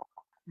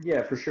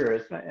 Yeah, for sure.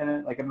 It's not,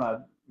 and like I'm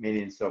not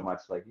meaning so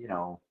much like, you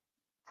know,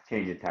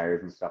 changing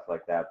tires and stuff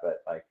like that.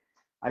 But like,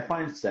 I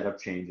find setup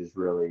changes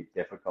really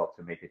difficult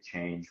to make a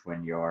change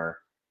when you're,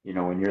 you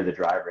know, when you're the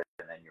driver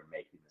and then you're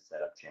making the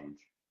setup change.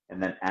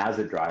 And then as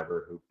a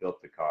driver who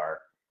built the car,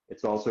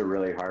 it's also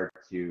really hard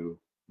to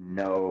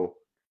know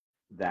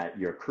that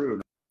your crew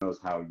knows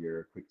how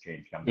your quick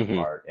change comes Hmm.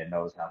 apart and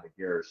knows how the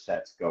gear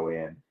sets go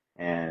in.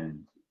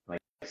 And like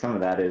some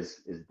of that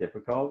is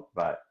difficult,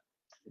 but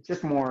it's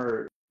just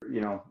more, you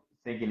know,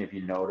 thinking if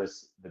you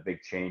notice the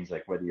big change,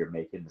 like whether you're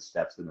making the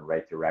steps in the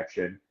right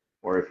direction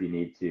or if you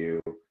need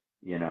to,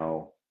 you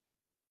know,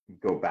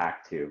 go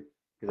back to.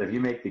 Because if you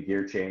make the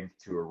gear change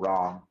to a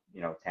wrong,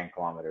 you know, 10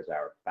 kilometers an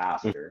hour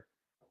faster,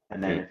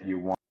 and then Hmm. if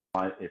you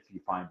if you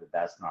find that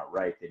that's not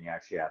right, then you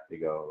actually have to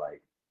go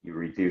like, you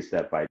reduce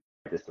that by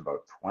just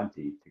about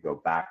 20 to go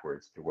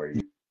backwards to where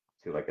you,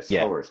 to like a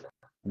Yeah, slower step.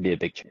 be a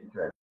big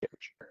Interesting.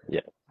 change.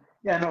 Yeah.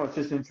 Yeah, no, it's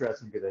just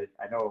interesting because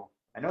I know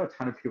a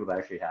ton of people that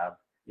actually have,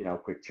 you know,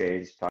 quick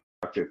change. Talk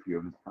to a few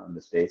of them in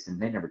the States and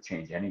they never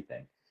change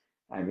anything.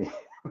 I mean,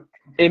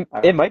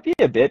 It might be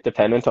a bit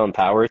dependent on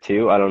power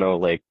too. I don't know.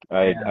 Like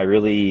I yeah,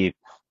 really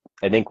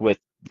I think with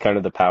kind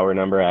of the power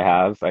number I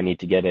have, I need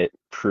to get it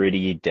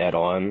pretty dead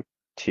on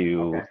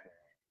to okay,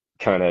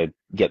 kind of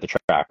get the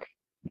track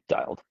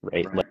dialed,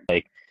 right? right,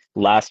 Like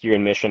last year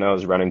in Mission, I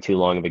was running too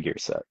long of a gear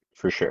set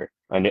for sure.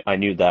 I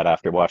knew that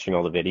after watching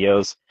all the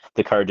videos.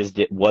 The car just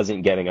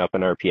wasn't getting up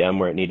in RPM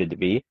where it needed to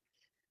be.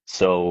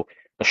 So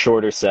a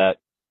shorter set,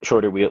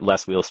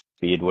 less wheel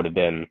speed would have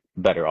been a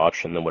better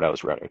option than what I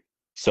was running.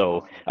 So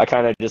awesome. I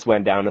kind of just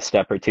went down a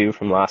step or two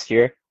from last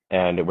year,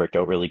 and it worked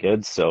out really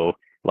good. So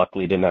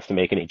luckily, didn't have to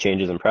make any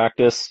changes in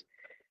practice.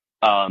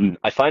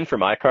 I find for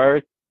my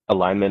car,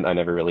 alignment, I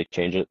never really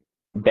change it.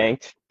 Right,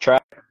 Banked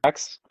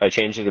tracks, I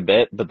changed it a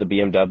bit, but the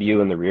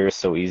BMW in the rear is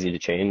so easy to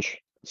change.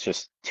 It's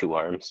just two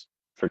arms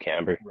for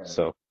camber. right,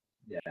 So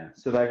yeah.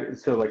 So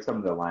like some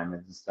of the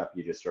alignments and stuff,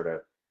 you just sort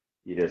of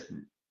you just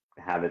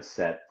have it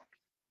set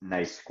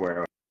nice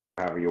square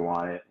however you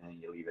want it,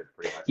 and you leave it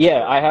pretty much yeah,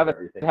 to I have move it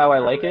everything how I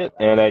like wherever it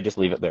it, has. and I just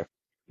leave it there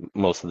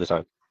most of the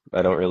time.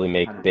 I don't really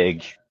make big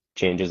 100%.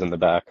 changes in the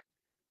back.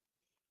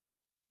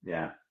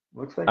 Yeah.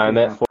 Looks like I'm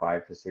you're at around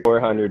 5 to 600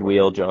 400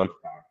 wheel, horsepower. John.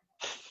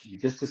 You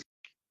just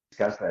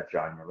discussed that,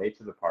 John. You're late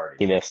to the party.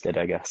 He missed it,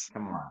 I guess.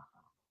 Come on.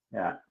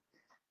 Yeah.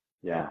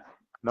 Yeah.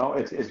 No,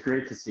 it's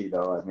great to see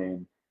though. I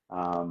mean,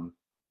 um,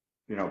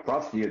 you know,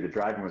 props to you. The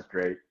driving was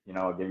great. You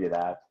know, I'll give you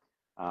that.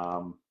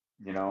 Um,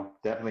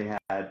 definitely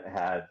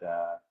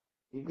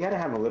you got to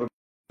have a little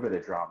bit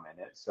of drama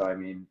in it. So I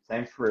mean,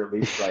 thanks for at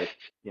least like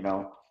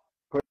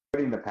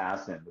putting the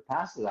pass in. The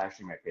pass is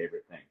actually my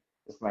favorite thing.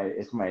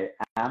 It's my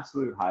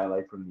absolute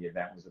highlight from the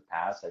event was a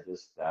pass.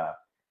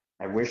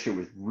 I wish it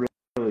was really,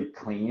 really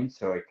clean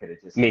so I could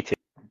have just Me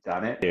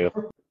done it. too.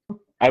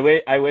 I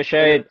wish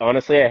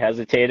honestly I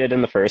hesitated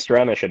in the first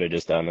run. I should have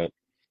just done it.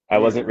 I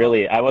wasn't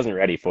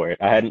ready for it.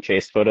 I hadn't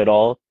chased foot at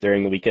all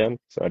during the weekend,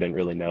 so I didn't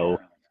really know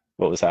Yeah.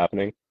 what was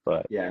happening.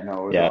 But Yeah,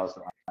 no, it was yeah,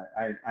 awesome.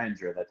 I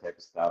enjoy that type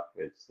of stuff.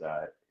 It's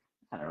I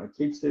don't know, it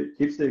keeps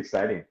it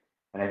exciting.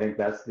 And I think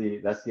that's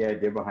the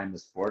idea behind the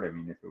sport. I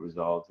mean, if it was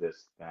all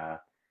just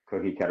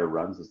cookie cutter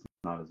runs, it's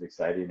not as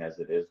exciting as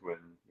it is when,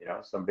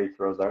 somebody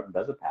throws out and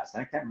does a pass.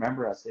 And I can't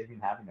remember us even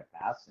having a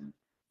pass in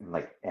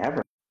like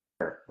ever.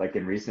 Like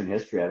in recent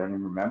history, I don't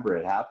even remember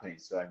it happening.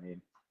 So I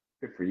mean,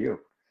 good for you.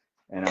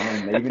 And I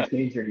mean, they even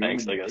changed their name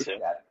thanks, in I the guess. race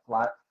Yeah,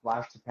 that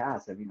flash to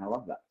pass. I mean, I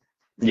love that.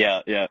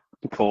 yeah,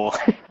 cool.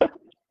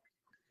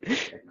 Yeah,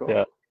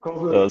 Yeah,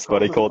 Cole, that was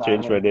funny. Cole's a Cole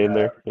changed my silent, name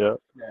there. Yeah,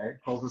 yeah,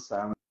 Cole's a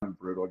silent,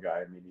 brutal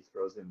guy. I mean, he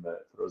throws in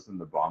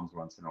the bombs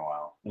once in a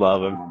while.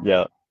 love him. Um,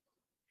 Yeah.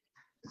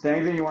 is there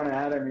anything you want to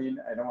add? I mean,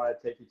 I don't want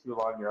to take you too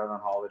long. You're out on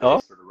holiday, Oh,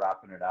 sort of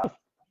wrapping it up.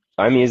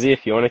 I'm easy.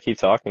 If you want to keep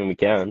talking, we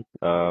can.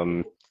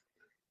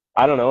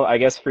 I don't know. I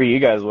guess for you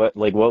guys, what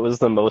was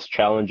the most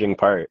challenging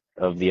part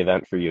of the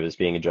event for you as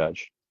being a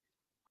judge?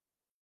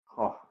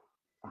 Oh,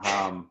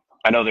 um,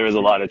 I know there was a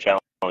it, lot of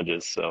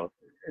challenges, so.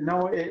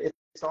 no,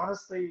 it's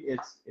honestly,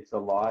 it's a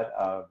lot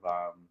of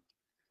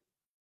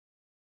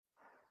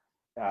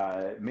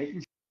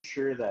making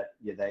sure that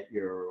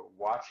you're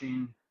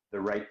watching the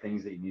right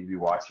things that you need to be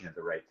watching at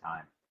the right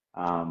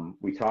time.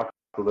 We talked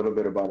a little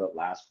bit about it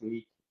last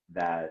week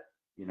that,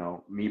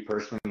 me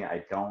personally,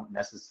 I don't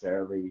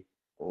necessarily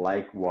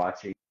like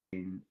watching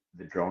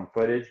the drone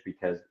footage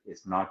because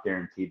it's not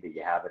guaranteed that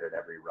you have it at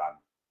every run.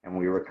 And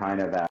we were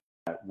kind of at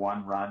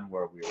one run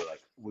where we were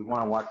like, we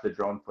want to watch the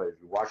drone footage.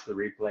 We watched the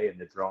replay and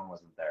the drone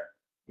wasn't there.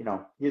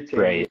 You change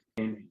Right.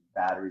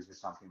 batteries or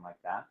something like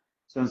that.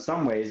 So in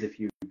some ways, if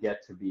you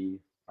get to be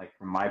like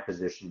from my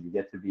position, you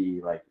get to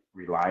be like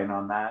relying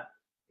on that.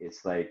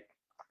 It's like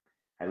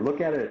I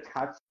look at it a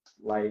touch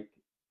like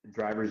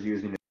drivers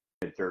using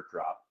a dirt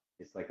drop.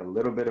 It's like a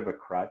little bit of a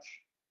crutch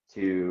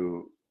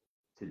to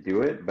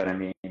do it, but I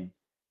mean,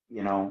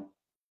 you know,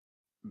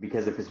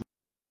 because if it's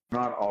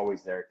not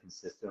always there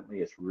consistently,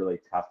 it's really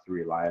tough to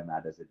rely on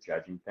that as a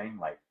judging thing.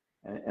 Like,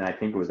 and I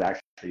think it was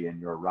actually in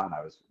your run.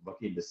 I was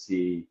looking to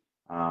see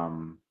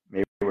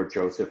maybe where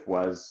Joseph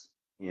was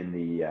in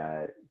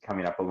the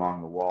coming up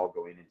along the wall,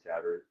 going to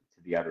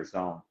the outer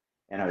zone,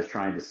 and I was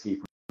trying to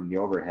see from the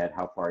overhead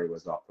how far he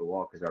was off the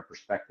wall because our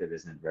perspective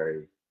isn't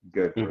very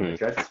good from the Hmm.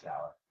 judges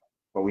tower.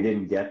 But we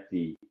didn't get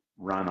the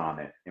run on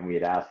it, and we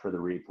had asked for the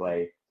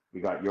replay. We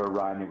got your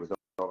run; it was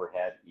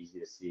overhead, easy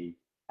to see.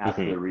 Asked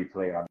for Hmm. the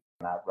replay on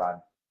that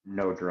run,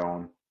 no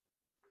drone,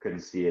 couldn't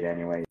see it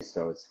anyway.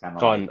 So it's kind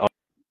of like, On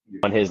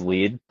on his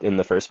lead in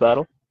the first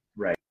battle.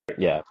 right.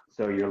 Yeah.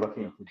 So you're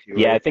looking to do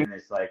Yeah, I it, think and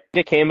it's like,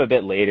 it came a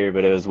bit later,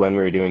 but it was when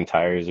we were doing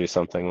tires or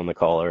something when the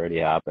call already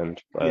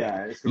happened. But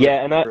yeah, it's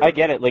yeah, and I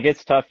get real. it. Like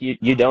it's tough.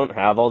 You don't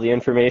have all the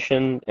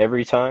information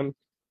every time.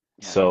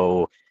 Yeah,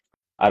 So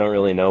I don't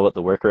really know what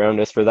the workaround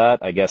is for that.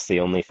 I guess the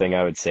only thing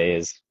I would say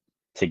is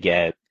to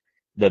get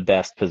the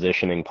best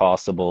positioning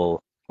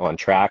possible on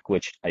track,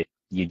 which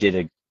you did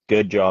a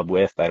good job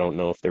with. I don't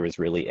know if there was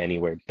really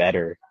anywhere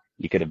better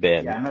you could have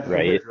yeah. been, I'm not sure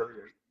right? there's really.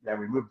 Yeah,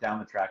 we moved down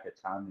the track a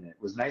ton, and it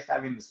was nice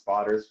having the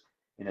spotters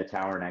in a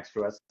tower next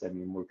to us. I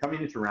mean, we're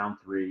coming into round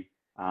three.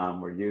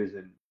 We're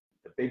using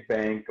the big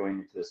bank going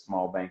into the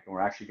small bank, and we're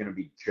actually going to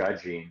be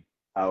judging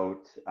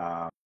out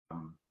out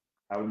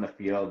in the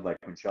field. Like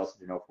when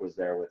Chelsea Denofa was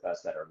there with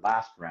us at our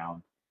last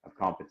round of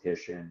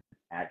competition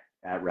at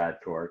Rad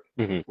Torque,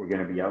 Hmm. we're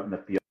going to be out in the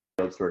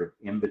field, sort of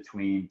in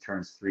between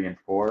turns 3 and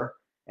 4,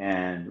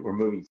 and we're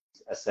moving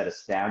a set of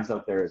stands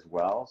out there as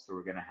well. So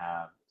we're going to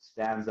have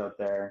stands out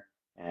there,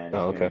 and it's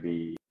Oh, going to okay.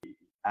 be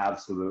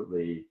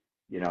absolutely,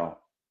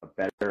 a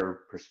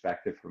better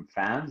perspective from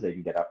fans. They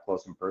can get up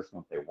close and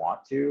personal if they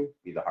want to,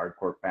 be the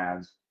hardcore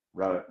fans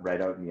right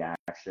out in the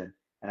action.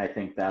 And I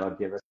think that'll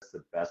give us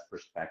the best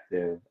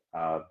perspective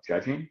of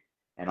judging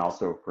and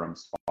also from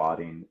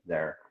spotting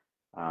there.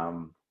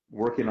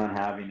 Working on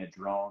having a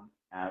drone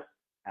at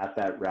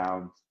that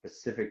round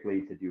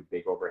specifically to do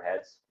big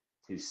overheads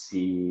to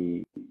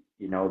see,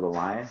 the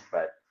line.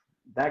 But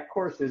that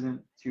course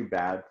isn't too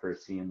bad for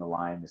seeing the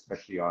line,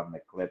 especially on the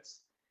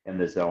clips and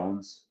the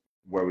zones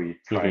where we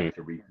try Hmm.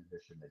 to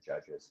reposition the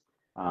judges.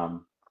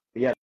 But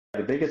yeah,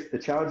 the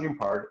challenging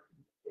part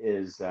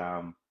is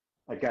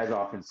like guys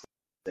often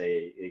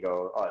say, they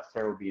go, "Oh, it's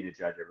terrible being a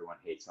judge. Everyone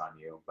hates on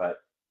you." But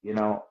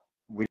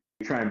we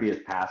try and be as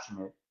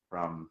passionate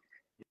from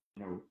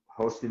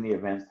hosting the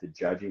events to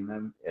judging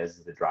them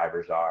as the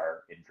drivers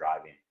are in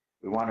driving.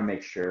 We want to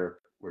make sure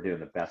we're doing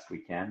the best we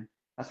can.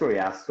 That's why we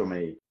ask so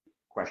many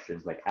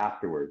questions like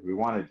afterwards. We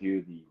want to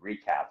do the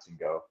recaps and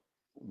go,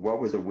 what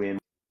was a win?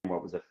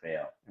 What was a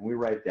fail? And we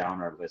write down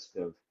our list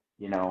of,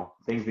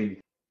 things we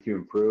need to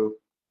improve.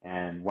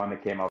 And one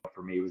that came up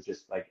for me was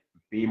just like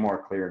be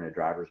more clear in a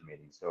driver's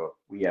meeting. So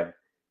we have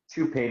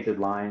two painted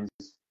lines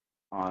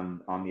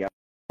on the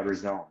outer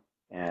zone,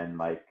 and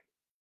like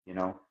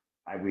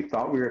we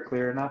thought we were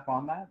clear enough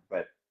on that,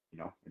 but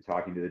in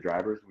talking to the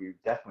drivers, we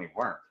definitely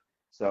weren't.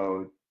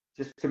 So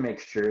just to make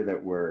sure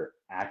that we're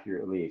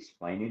accurately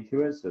explaining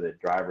to it, so that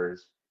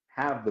drivers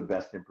have the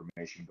best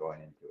information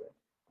going into it.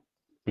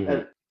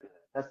 Mhm.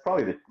 That's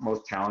probably the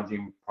most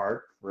challenging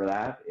part for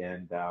that,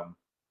 and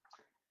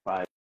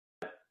but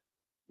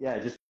yeah,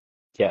 just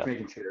Yeah.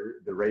 making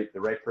sure the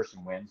right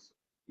person wins.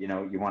 You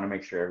want to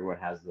make sure everyone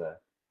has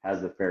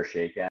the fair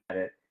shake at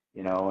it.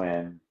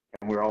 And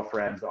we're all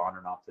friends on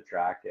and off the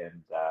track,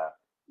 and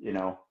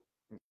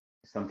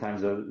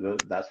sometimes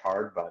that's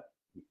hard, but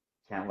you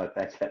can't let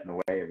that get in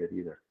the way of it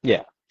either.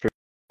 Yeah, for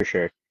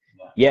sure.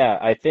 Yeah. Yeah,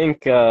 I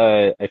think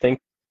the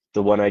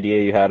one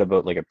idea you had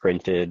about like a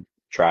printed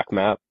track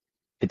map,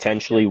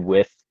 potentially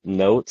with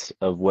notes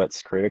of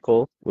what's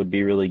critical, would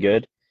be really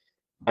good.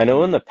 I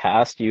know in the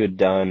past you had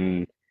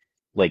done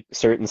like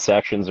certain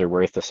sections are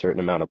worth a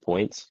certain amount of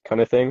points kind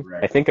of thing.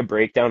 I Right. think a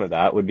breakdown of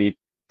that would be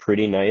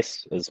pretty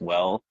nice as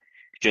well,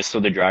 just so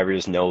the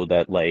drivers know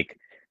that like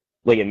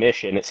in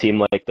Mission, it seemed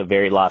like the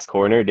very last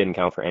corner didn't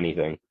count for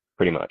anything,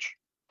 pretty much,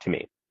 to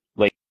me.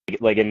 Like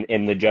like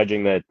in the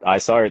judging that I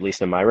saw, or at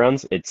least in my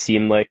runs, it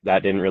seemed like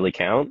that didn't really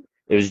count.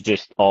 It was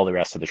just all the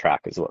rest of the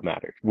track is what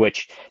mattered,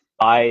 which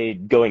I,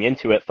 going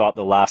into it, thought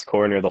the last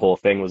corner of the whole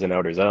thing was an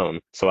outer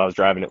zone. So I was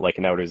driving it like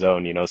an outer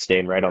zone,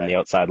 staying right on the Right.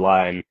 outside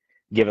line,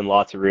 giving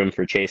lots of room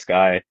for Chase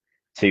Guy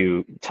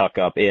to tuck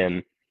up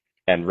in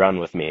and run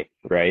with me,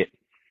 right?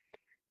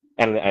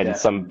 And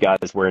some Definitely.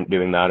 guys weren't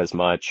doing that as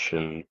much,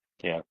 and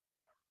yeah.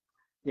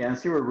 Yeah, and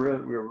see, we're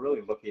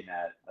really looking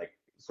at like,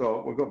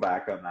 so we'll go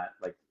back on that.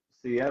 Like,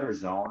 so the outer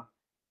zone,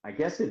 I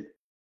guess it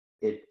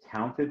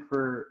counted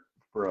for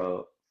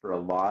a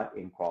lot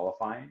in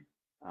qualifying,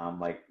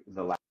 like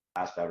the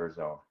last outer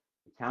zone.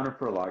 It counted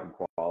for a lot in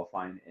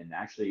qualifying, and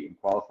actually in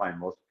qualifying,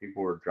 most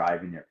people were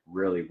driving it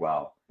really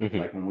well. Hmm.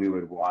 Like when we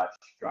would watch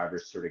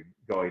drivers sort of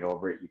going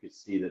over it, you could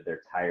see that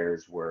their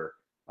tires were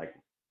like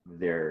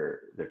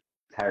their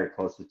tire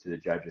closest to the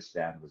judges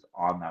stand was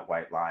on that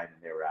white line,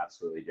 and they were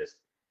absolutely just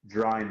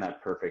drawing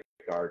that perfect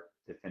arc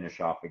to finish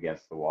off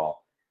against the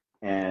wall.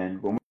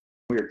 And when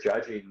we were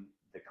judging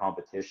the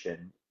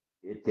competition,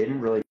 it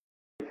didn't really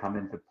come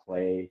into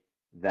play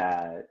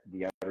that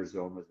the outer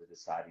zone was a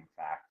deciding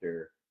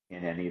factor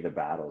in any of the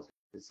battles.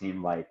 It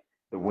seemed like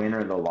the win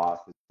or the loss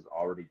was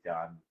already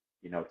done,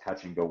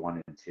 touch and go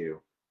 1 and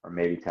 2, or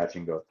maybe touch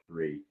and go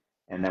 3.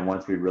 And then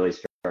once we really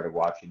started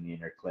watching the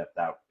inner clip,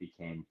 that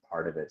became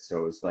part of it. So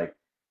it was like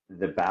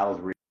the battles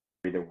were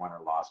either won or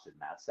lost in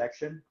that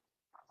section,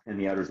 and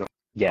the outer zone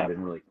Yeah.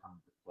 didn't really come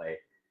into play.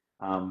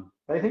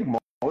 But I think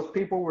most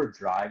people were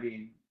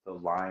driving the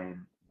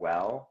line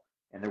well,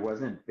 and there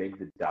wasn't big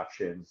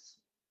deductions.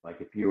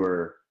 Like if you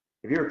were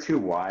too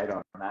wide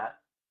on that,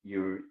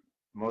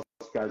 most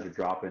guys are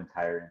dropping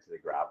tire into the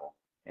gravel,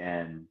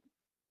 and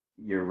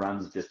your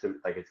runs just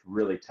like it's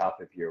really tough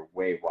if you're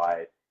way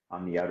wide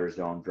on the outer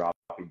zone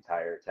dropping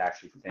tire to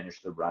actually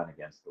finish the run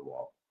against the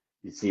wall.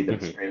 You'd see them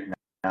Hmm. straighten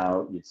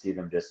out. You'd see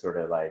them just sort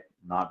of like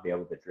not be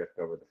able to drift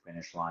over the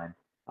finish line.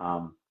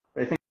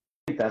 But I think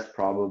that's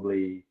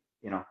probably,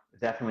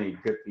 definitely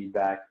good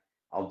feedback.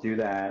 I'll do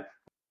that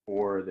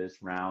for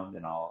this round,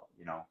 and I'll,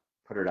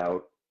 put it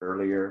out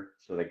earlier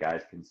so that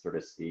guys can sort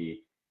of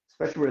see,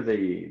 especially where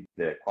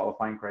the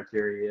qualifying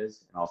criteria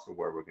is, and also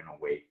where we're going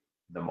to weight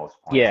the most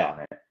points Yeah. on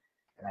it.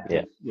 And I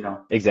Yeah. think,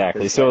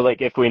 Exactly. because So like,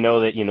 like if we know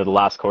that, the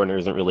last corner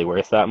isn't really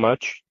worth that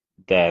much,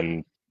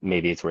 then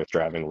maybe it's worth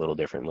driving a little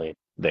differently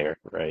there,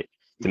 right?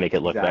 To make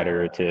it look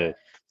exactly, better,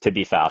 to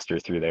be faster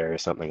through there or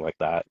something like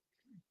that.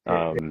 pick,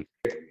 Um,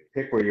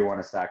 pick where you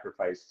want to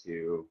sacrifice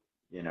to,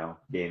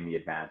 gain the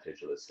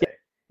advantage, let's say.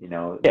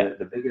 yeah.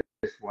 The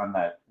biggest one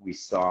that we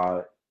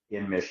saw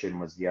in Mission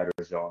was the outer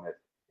zone.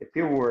 If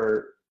people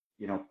were,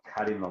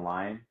 cutting the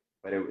line,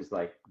 but it was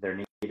like there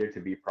needed to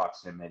be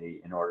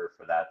proximity in order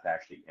for that to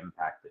actually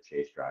impact the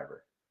chase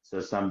driver. So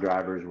some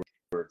drivers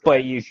were But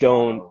driving you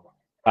don't, shallow.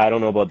 I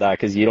don't know about that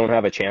because you don't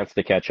have a chance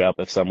to catch up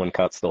if someone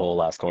cuts the whole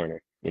last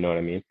corner. You know what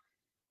I mean?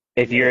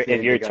 If Yeah, you're if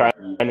they you're got to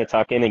trying be to there.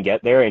 tuck in and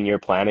get there and you're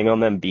planning on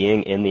them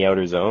being in the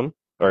outer zone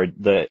or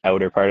the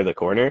outer part of the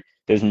corner,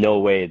 there's no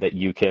way that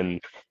you can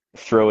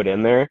throw it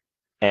in there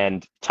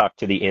and tuck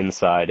to the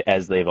inside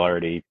as they've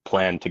already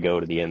planned to go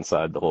to the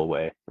inside the whole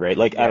way, right?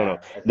 Like I don't know.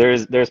 Yeah, I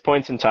think There's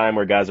points in time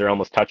where guys are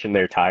almost touching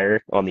their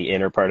tire on the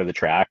inner part of the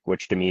track,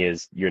 which to me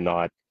is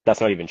that's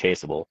not even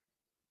chaseable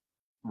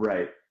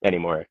right.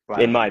 anymore, in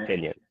But my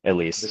opinion, at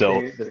least. the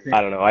So same the same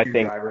I don't know. I two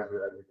think drivers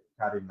that were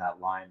cutting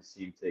that line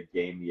seem to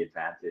gain the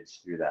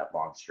advantage through that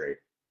long straight.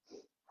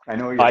 I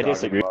know what you're I talking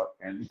disagree about,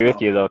 and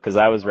with you though, because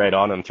I was right oh,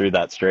 on him through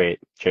that straight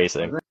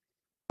chasing. was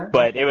it?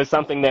 But it Okay, was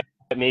something that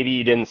maybe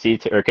you didn't see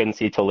or couldn't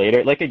see till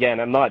later. Like again,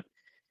 yeah.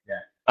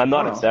 I'm No,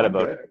 not no, upset I'm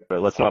about good. it.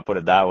 Let's not put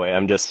it that way.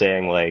 I'm just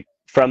saying like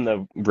from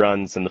the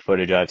runs and the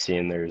footage I've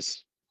seen,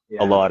 there's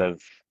a Yeah, lot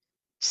of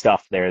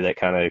stuff there that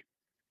kind of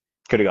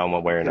could have gone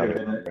one way or It could have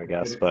another, been I it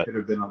guess. But could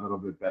have been a little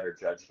bit better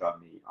judged on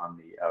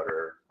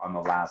the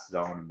last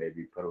zone and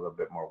maybe put a little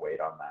bit more weight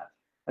on that.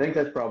 I think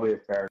that's probably a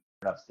fair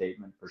enough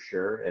statement for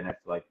sure. And if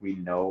like we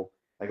know,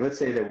 like let's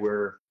say that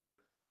we'll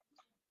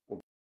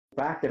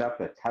back it up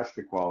a touch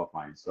to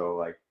qualifying. So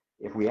like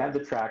if we had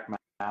the track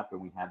map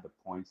and we had the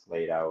points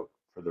laid out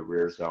for the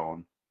rear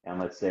zone, and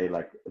let's say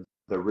like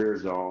the rear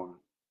zone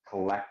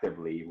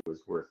collectively was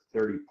worth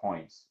 30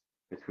 points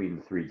between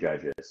the three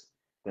judges,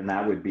 then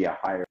that would be a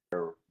higher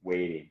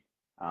weighting.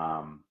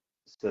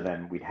 So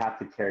then we'd have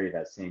to carry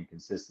that same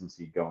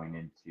consistency going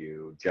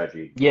into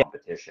judging yeah,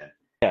 competition.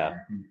 yeah,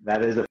 And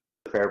that is a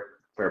fair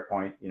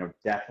point. You know,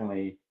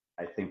 definitely,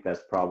 I think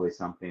that's probably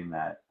something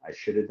that I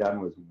should have done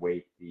was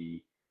weight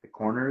the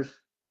corners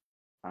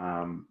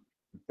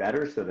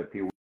better so that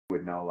people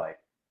would know like,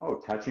 oh,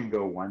 touch and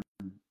go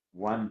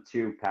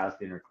 1-2 past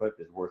the inner clip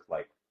is worth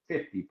like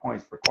 50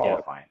 points for yeah,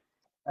 qualifying.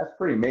 That's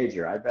pretty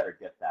major. I better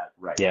get that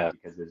right yeah.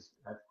 because that's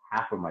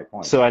half of my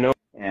points. So I know,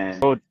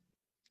 And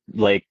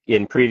like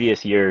in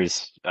previous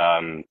years,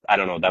 I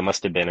don't know, that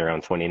must have been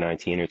around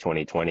 2019 or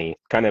 2020,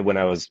 kind of when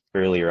I was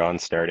earlier on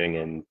starting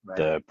in right,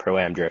 the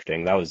Pro-Am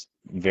drifting. That was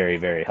very,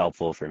 very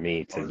helpful for me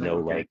what to was it? know,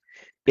 Okay, like,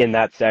 in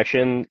that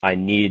section, I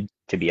need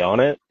to be on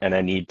it and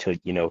I need to,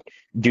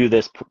 do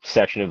this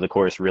section of the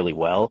course really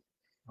well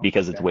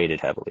because it's okay. weighted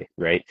heavily,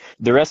 right?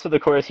 The rest of the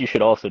course you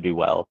should also do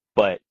well,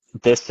 but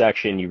this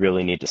section you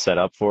really need to set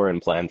up for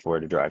and plan for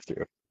to drive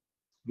through.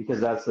 Because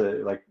that's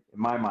like in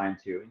my mind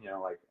too. You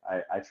know, like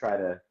I try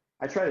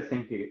to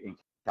think and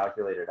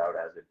calculate it out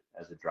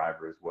as a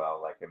driver as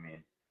well. Like I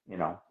mean, you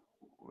know,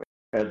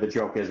 the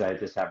joke is I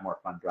just have more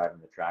fun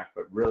driving the track,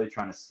 but really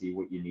trying to see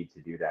what you need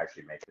to do to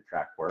actually make the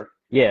track work.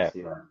 Yeah,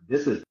 See, like,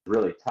 this is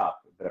really tough,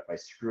 but if I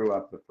screw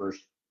up the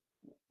first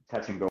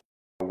touch and go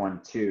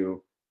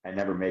 1-2, I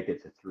never make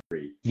it to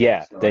 3.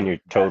 yeah, then So you're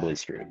totally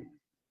screwed.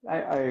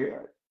 I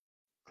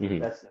Hmm.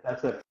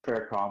 that's a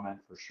fair comment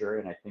for sure,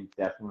 and I think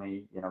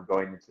definitely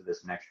going into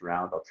this next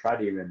round, I'll try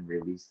to even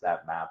release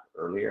that map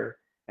earlier,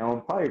 and we'll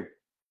probably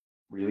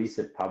release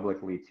it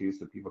publicly too,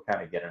 so people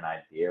kind of get an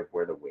idea of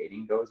where the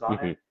weighting goes on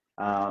Hmm. it.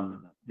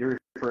 You're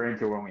referring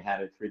to when we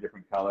had it 3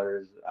 different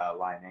colors,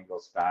 line, angle,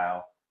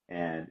 style,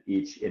 and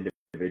each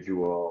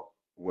individual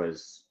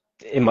was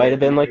It might weighted have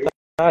been like weight.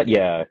 that.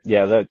 Yeah,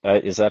 yeah.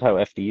 That is that how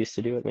FD used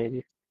to do it?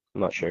 Maybe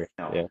I'm not sure.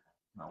 No, Yeah.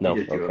 no, we No.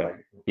 just do it Okay.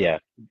 like Yeah.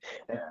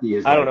 FD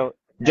is I don't like know.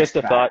 X Just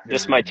a thought.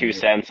 Just factor my and two this.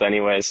 cents.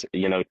 Anyways,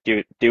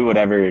 do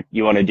whatever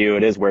you want to do.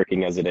 It is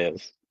working as it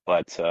is.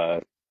 But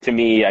to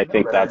me, I No,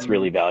 think but I that's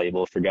really mean,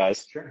 valuable for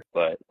guys. sure.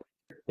 But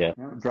yeah.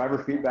 Driver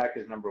feedback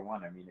is number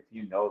one. I mean, if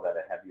you know that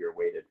a heavier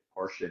weighted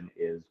portion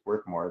is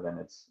worth more, then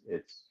it's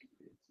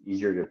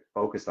easier to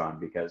focus on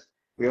because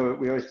we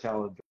always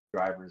tell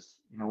drivers,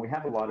 we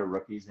have a lot of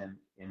rookies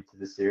into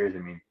the series. I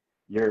mean,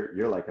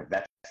 you're like a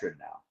veteran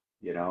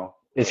now,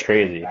 It's I think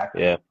crazy. back,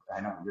 Yeah. I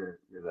know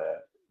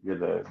you're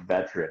the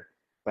veteran,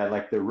 but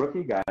like the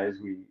rookie guys,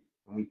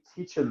 we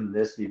teach them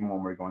this even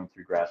when we're going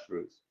through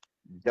grassroots.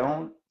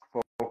 Don't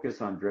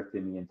focus on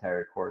drifting the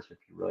entire course if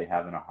you're really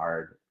having a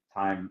hard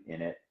time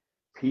in it.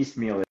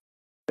 Piecemeal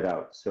it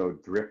out. So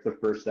drift the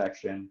first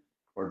section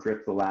or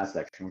drift the last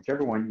section,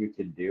 whichever one you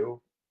can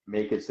do.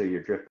 Make it so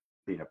you're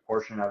drifting a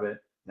portion of it,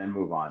 then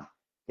move on.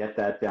 Get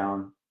that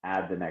down,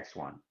 add the next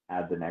one,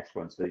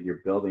 so that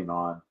you're building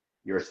on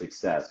your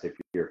success. If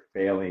you're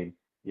failing,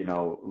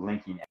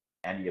 linking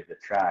any of the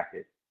track,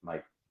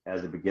 like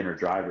as a beginner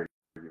driver,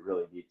 you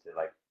really need to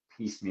like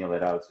piecemeal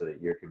it out so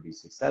that you can be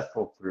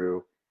successful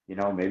through,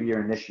 maybe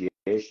your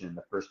initiation in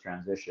the first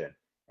transition,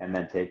 and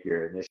then take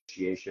your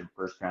initiation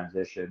first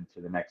transition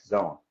to the next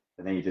zone,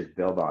 and then you just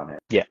build on it.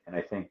 Yeah. And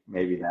I think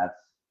maybe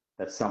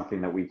that's something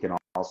that we can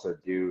also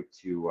do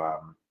to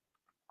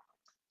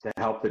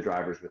help the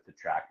drivers with the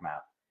track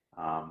map.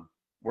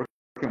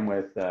 Working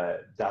with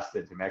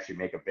Dustin to actually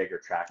make a bigger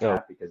track Oh,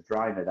 map, because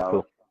drawing it out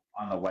cool.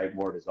 on the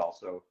whiteboard is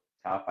also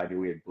tough. I knew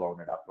we had blown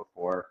it up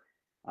before,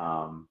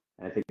 and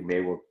I think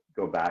maybe we'll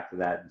go back to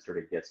that and sort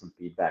of get some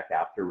feedback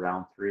after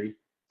round 3,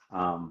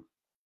 and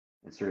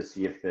sort of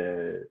see if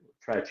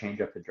try to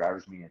change up the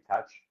driver's mean and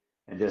touch,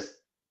 and just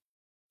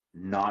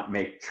not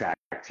make track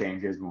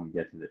changes when we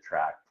get to the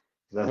track.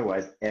 Because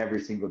otherwise, every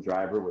single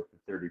driver with the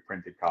 30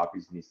 printed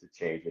copies needs to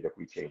change it if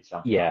we change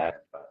something on Yeah.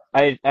 it. But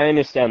I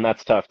understand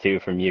that's tough too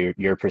from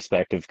your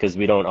perspective because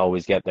we don't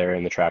always get there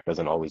and the track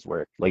doesn't always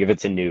work. Like if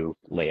it's a new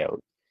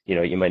layout,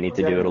 you might need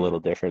to do it a little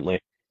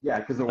differently. yeah,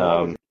 because the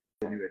wall was Um,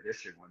 a new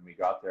addition when we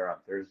got there on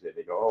Thursday.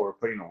 They go, "Oh, we're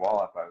putting a wall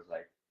up." I was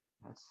like,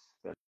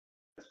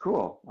 "That's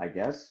cool, I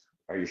guess.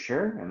 Are you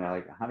sure?" And they're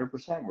like,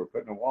 "100%. We're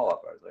putting a wall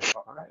up." I was like,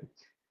 "All right.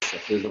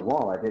 If there's a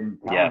wall, I didn't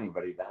tell yeah.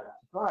 anybody that.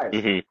 I'm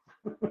surprised."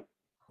 Hmm.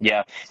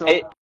 Yeah. So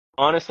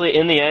Honestly,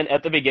 in the end,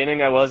 at the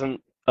beginning, I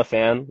wasn't a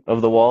fan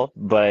of the wall,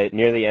 but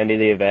near the end of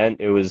the event,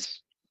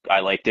 I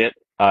liked it.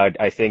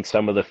 I think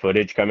some of the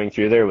footage coming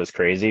through there was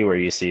crazy, where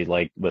you see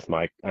like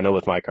I know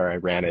with my car, I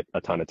ran it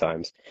a ton of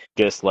times,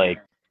 just like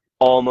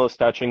almost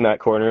touching that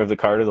corner of the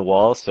car to the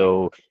wall.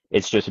 So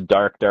it's just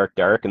dark, dark,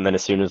 dark. And then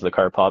as soon as the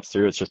car pops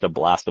through, it's just a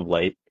blast of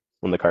light.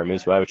 when the car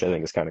moves by, which I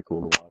think is kind of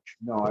cool to watch.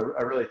 No,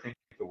 I really think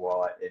the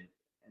wall,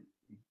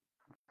 and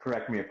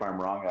correct me if I'm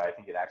wrong, I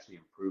think it actually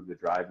improved the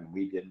driving.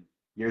 We didn't,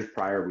 years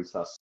prior, we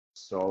saw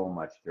so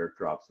much dirt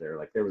drops there.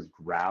 Like there was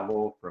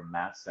gravel from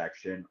that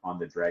section on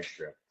the drag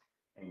strip.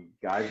 And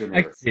guys, when they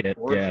I were can see it,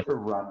 forced yeah. to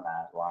run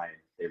that line,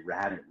 they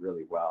ran it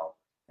really well.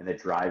 And the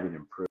driving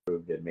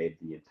improved and made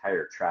the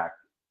entire track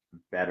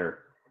better,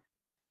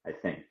 I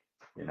think,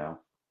 you know.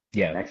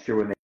 Yeah. Next year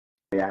when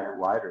they add it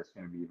wider, it's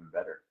going to be even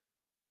better.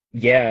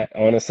 Yeah,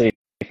 honestly,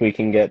 if we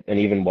can get an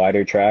even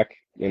wider track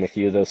in a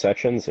few of those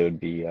sections, it would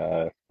be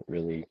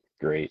really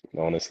great,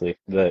 honestly.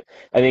 I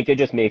think it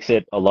just makes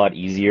it a lot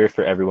easier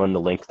for everyone to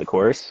link the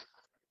course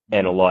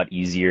and a lot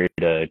easier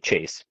to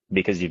chase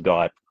because you've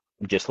got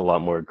just a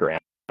lot more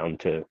ground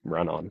to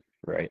run on,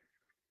 right?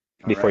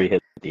 All Before right. you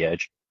hit the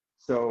edge.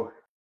 So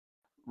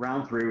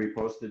round 3, we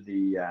posted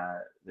the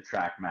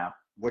track map.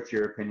 What's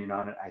your opinion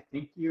on it? I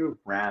think you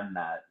ran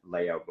that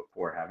layout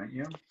before, haven't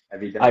you?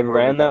 Have you done? I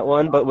ran that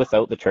one, but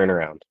without the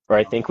turnaround. Or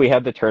I think we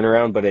had the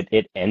turnaround, but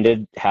it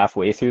ended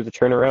halfway through the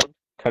turnaround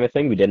kind of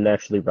thing. We didn't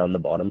actually run the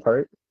bottom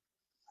part.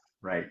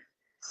 Right.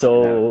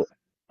 So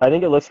I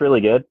think it looks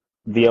really good.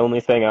 The only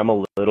thing I'm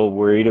a little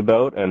worried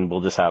about, and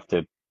we'll just have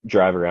to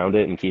drive around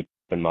it and keep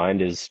in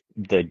mind, is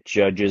the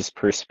judge's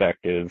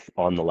perspective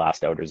on the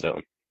last outer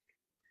zone.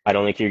 I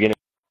don't think you're going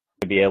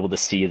to be able to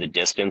see the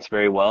distance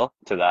very well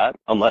to that,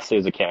 unless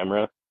there's a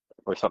camera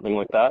or something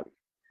like that.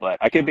 But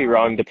I could be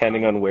wrong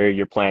depending on where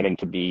you're planning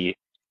to be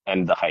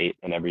and the height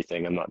and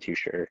everything. I'm not too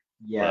sure.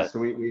 Yeah, But so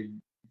we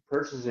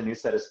purchased a new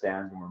set of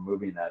stands and we're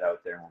moving that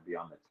out there and we'll be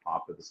on the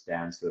top of the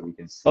stand so that we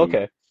can see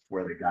okay,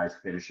 where the guys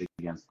finish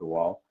against the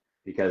wall.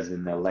 Because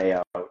in the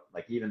layout,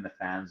 like even the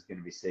fans going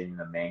to be sitting in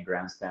the main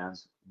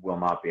grandstands will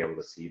not be able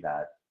to see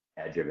that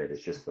edge of it.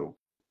 It's just the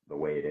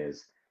way it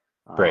is.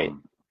 right.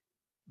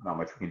 Not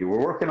much we can do.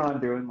 We're working on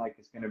doing like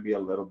it's going to be a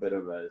little bit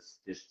of a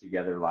stitched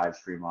together live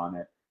stream on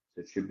it.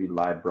 So it should be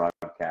live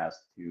broadcast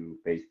to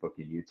Facebook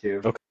and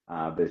YouTube. Okay.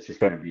 But it's just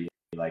going to be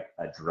like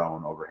a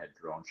overhead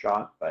drone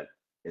shot. But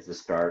it's a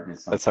start, and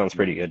it's That sounds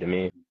pretty good to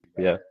me.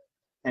 Yeah.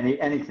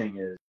 Anything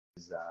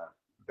is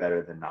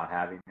better than not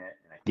having it,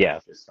 and I think Yeah.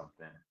 it's just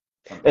something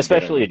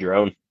Especially a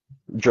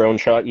drone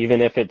shot,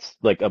 even if it's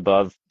like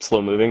above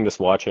slow moving, just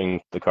watching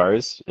the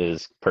cars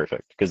is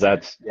perfect because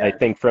that's Yeah. I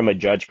think from a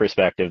judge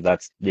perspective,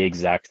 that's the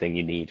exact thing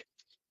you need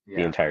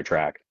the entire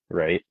track,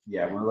 right?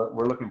 Yeah,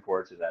 we're looking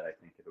forward to that. I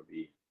think it'll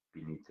be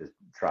neat to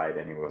try it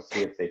anyway. We'll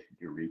see if they can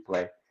do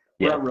replay.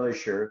 We're not really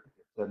sure.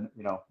 So,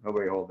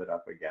 nobody hold it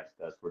up against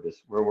us.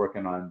 We're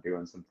working on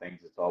doing some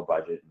things. It's all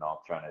budget and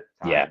all trying to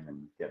time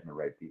and getting the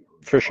right people.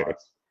 For sure.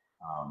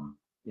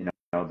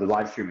 The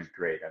live stream is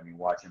great. I mean,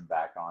 watching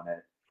back on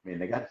it. I mean,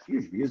 they got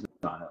huge views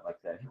on it. Like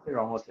I think they're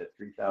almost at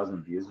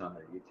 3,000 views on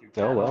their YouTube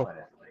channel. Oh, wow. And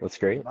it's like, That's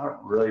great.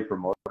 Not really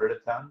promoted a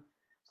ton.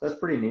 So that's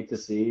pretty neat to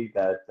see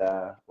that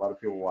a lot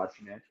of people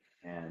watching it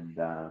and,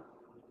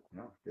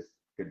 just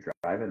good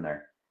drive in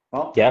there.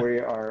 Well, we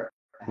are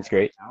that's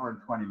great. An hour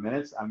and 20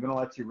 minutes. I'm going to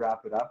let you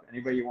wrap it up.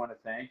 Anybody you want to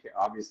thank?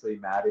 Obviously,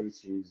 Maddie,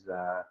 she's,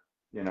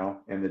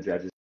 in the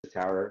judges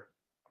tower,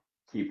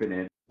 keeping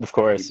it. Of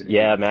course.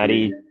 Yeah,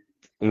 Maddie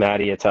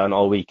a ton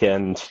all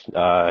weekend,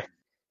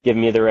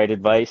 giving me the right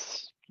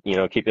advice,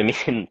 keeping me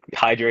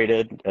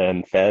hydrated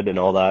and fed and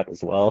all that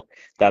as well.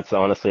 That's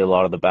honestly a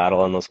lot of the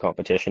battle on those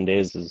competition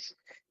days is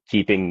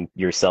keeping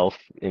yourself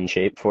in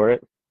shape for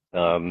it.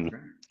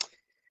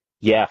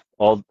 Yeah,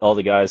 all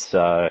the guys,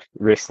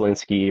 Rick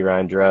Slinsky,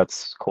 Ryan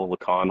Dretz, Cole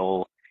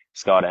McConnell,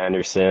 Scott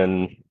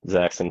Anderson,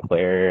 Zach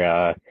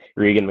Sinclair,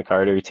 Regan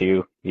McCarter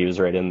too. He was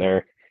right in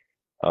there.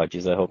 Oh,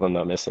 geez, I hope I'm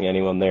not missing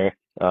anyone there.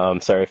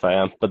 Sorry if I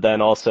am. But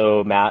then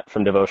also Matt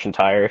from Devotion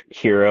Tire,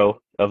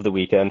 hero of the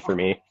weekend for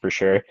me, for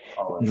sure.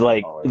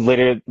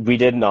 Literally, we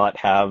did not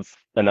have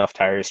enough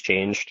tires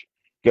changed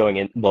going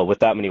in, with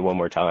that many one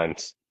more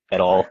times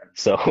at all.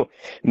 So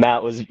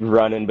Matt was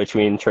running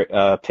between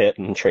pit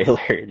and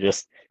trailer,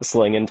 just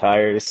slinging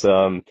tires.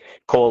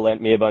 Cole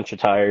lent me a bunch of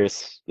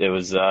tires. It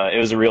was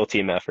a real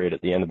team effort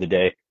at the end of the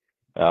day.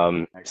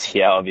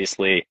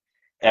 Obviously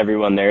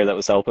everyone there that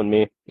was helping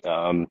me.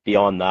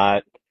 Beyond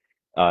that,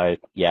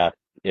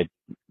 it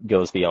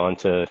goes beyond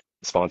to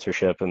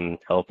sponsorship and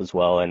help as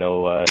well. I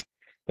know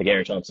the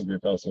Gary Thompson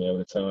Group helps me out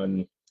a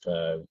ton.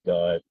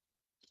 Got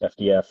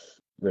FDF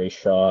Race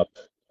Shop,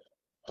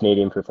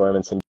 Canadian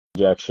Performance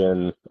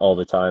Injection all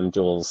the time.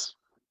 Joel's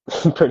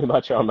pretty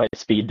much on my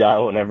speed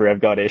dial whenever I've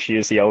got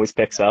issues. He always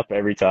picks up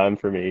every time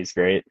for me. He's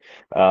great.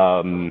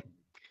 I mean,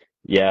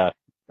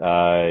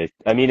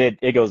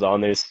 it goes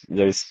on.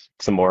 There's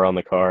some more on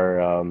the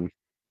car.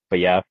 But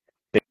yeah,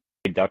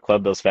 Big Duck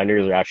Club, those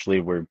fenders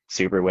were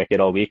super wicked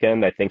all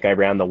weekend. I think I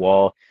ran the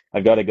wall.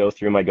 I've got to go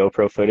through my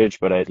GoPro footage,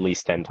 but I at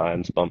least 10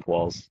 times bumped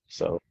walls.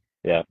 So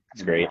yeah,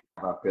 it's great.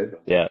 Good.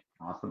 Yeah.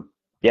 Awesome.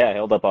 Yeah, it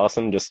held up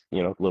awesome. Just,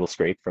 a little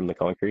scrape from the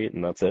concrete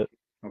and that's it.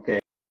 Okay.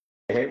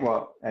 Hey,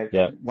 well,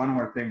 one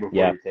more thing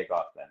before you take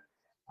off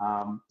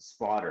then.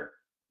 Spotter.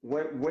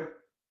 What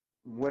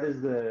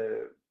is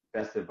the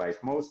best advice?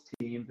 Most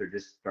teams are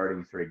just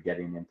starting sort of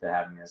getting into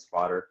having a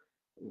spotter.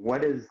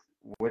 What is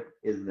what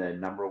is the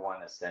number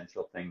one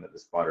essential thing that the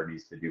spotter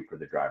needs to do for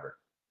the driver?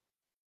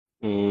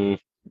 Mm,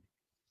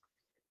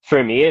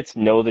 for me, it's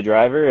know the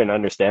driver and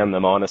understand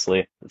them,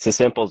 honestly. It's as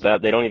simple as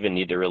that. They don't even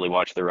need to really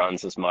watch the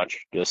runs as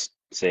much. Just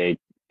say,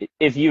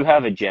 if you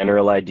have a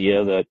general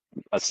idea that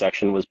a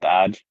section was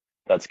bad,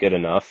 that's good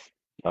enough.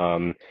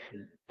 Um,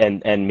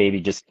 and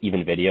maybe just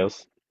even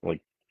videos.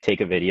 Like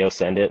take a video,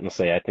 send it, and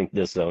say, I think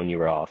this zone you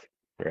were off,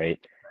 right?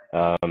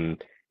 Um,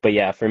 but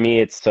yeah, for me,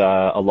 it's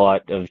a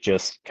lot of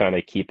just kind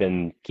of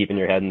keeping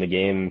your head in the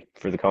game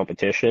for the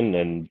competition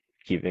and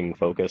keeping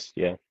focused.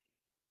 Yeah.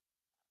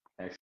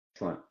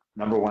 Excellent.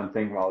 Number one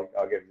thing, I'll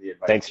give the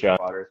advice Thanks, to John.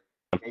 spotters.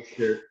 Make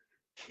sure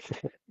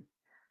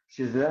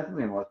she's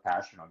definitely the most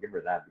passionate. I'll give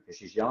her that because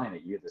she's yelling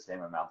at you the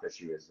same amount that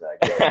she was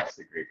giving us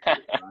the grief.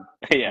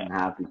 Yeah, I'm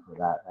happy for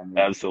that. I mean,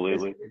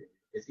 absolutely.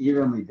 it's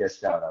evenly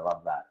dished out. I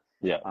love that.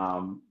 Yeah.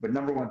 But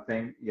number one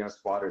thing,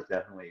 spotters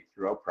definitely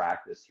throughout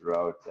practice,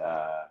 throughout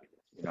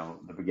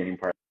the beginning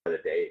part of the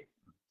day,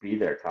 be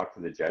there, talk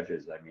to the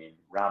judges. I mean,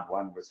 round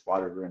one with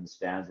spotters were in the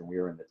stands and we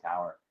were in the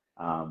tower.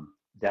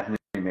 Definitely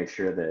make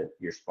sure that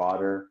your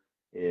spotter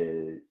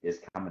is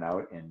coming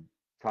out and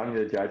talking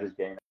to the judges,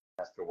 getting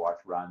us to watch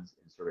runs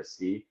and sort of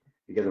see.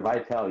 Because if I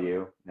tell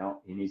you,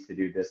 no, he needs to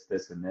do this,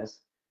 this, and this,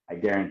 I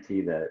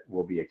guarantee that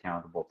we'll be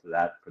accountable to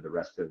that for the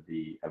rest of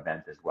the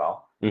event as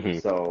well. Hmm.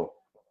 So,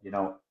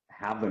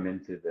 have them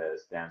into the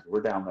stands.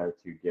 We're down there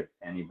to give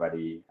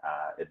anybody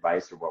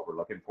advice or what we're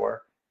looking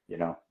for.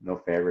 No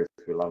favorites.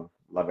 We love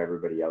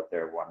everybody out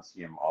there. Want to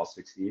see them all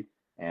succeed.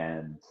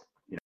 And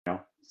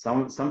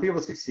some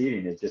people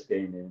succeeding is just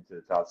getting into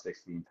the top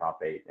 16,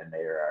 top 8, and they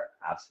are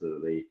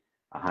absolutely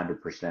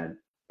 100%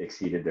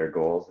 exceeded their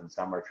goals. And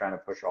some are trying to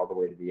push all the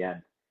way to the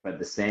end. But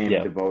the same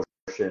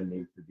devotion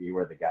needs to be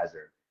where the guys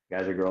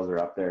or girls are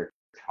up there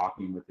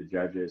talking with the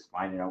judges,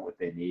 finding out what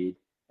they need,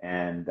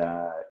 and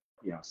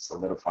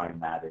solidifying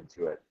that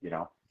into it.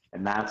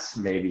 And that's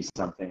maybe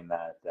something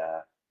that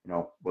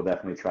we'll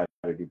definitely try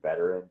to do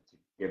better and to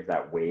give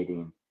that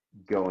weighting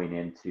going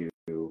into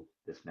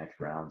this next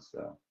round.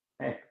 So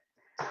hey,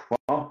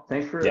 well,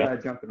 thanks for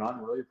jumping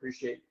on. Really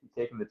appreciate you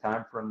taking the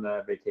time from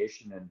the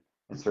vacation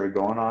and sort of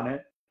going on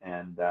it.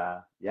 And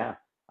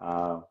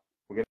we'll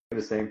get to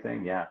the same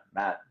thing. Yeah,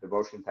 Matt,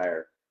 Devotion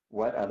Tire.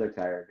 What other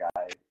tire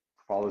guy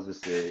follows the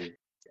series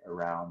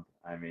around?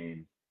 I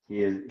mean,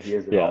 he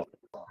is an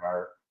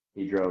all-star.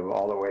 He drove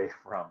all the way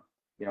from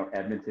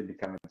Edmonton to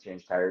come and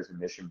change tires in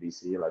Mission,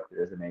 BC. Like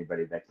there isn't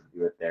anybody that can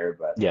do it there,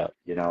 but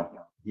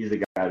he's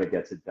the guy that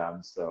gets it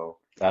done. So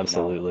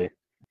absolutely.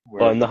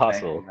 Well, and the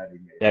hustle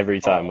every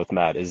time with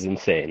Matt is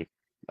insane.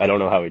 I don't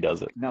know how he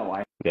does it. No,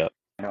 I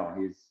know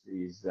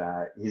he's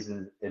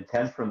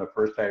intense from the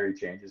first tire he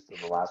changes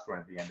to the last one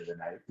at the end of the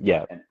night.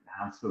 Yeah, and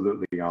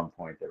absolutely on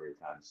point every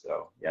time.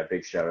 So yeah,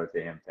 big shout out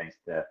to him. Thanks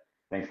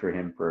for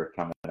him for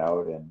coming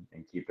out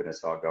and keeping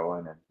us all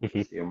going,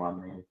 and see him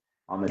on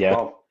the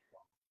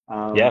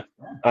 12th.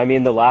 I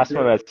mean, the last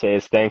one I'd say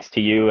is thanks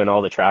to you and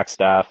all the track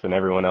staff and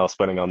everyone else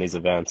putting on these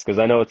events, because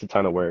I know it's a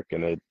ton of work,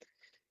 and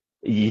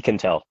you can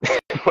tell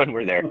when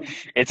we're there.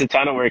 It's a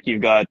ton of work.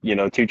 You've got,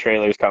 2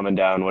 trailers coming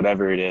down,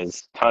 whatever it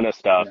is, ton of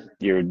stuff.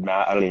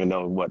 I don't even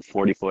know what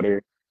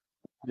 40-footer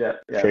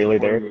trailer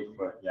there.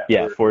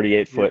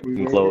 48-foot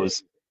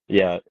enclosed.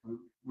 Yeah.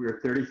 We were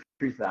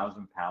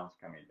 33,000 pounds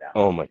coming down.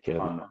 Oh my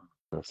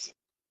goodness.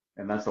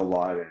 And that's a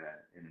lot in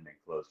an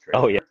enclosed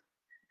trailer. Oh yeah.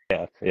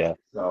 Yeah.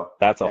 So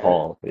that's a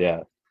haul.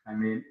 Yeah. I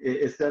mean,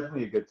 it's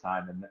definitely a good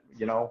time, and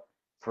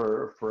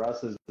for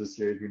us as the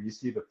series, when you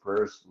see the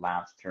first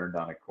laps turned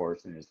on a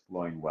course and it's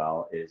flowing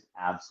well, is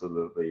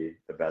absolutely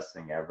the best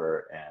thing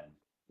ever. And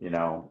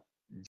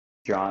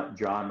John,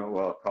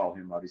 will call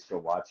him out. He's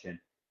still watching.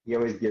 He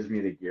always gives me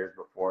the gears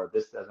before.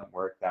 This doesn't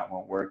work. That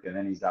won't work. And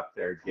then he's up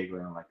there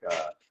giggling like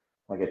a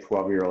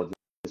 12-year-old,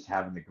 just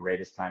having the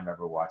greatest time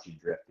ever watching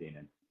drifting.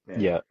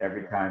 And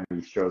every time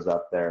he shows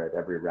up there at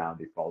every round,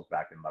 he falls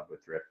back in love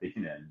with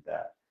drifting and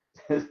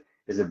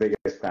is the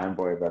biggest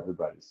fanboy of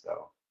everybody.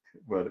 So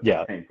we're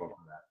thankful for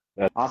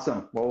that.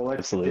 Awesome. Well, we'll let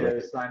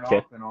you sign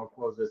off, and I'll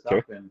close this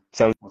up, and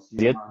we'll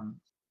see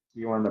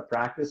you on the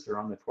practice or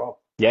on the 12th.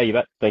 Yeah, you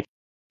bet. Thank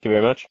you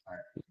very much. All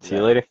right. See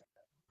you later.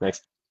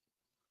 Thanks.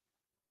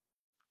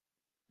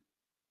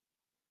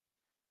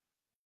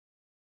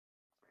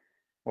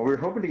 Well, we were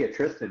hoping to get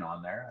Tristan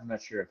on there. I'm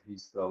not sure if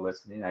he's still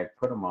listening. I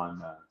put him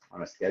on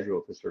a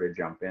schedule to sort of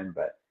jump in,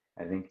 but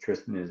I think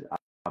Tristan is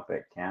up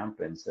at camp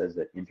and says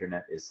that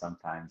internet is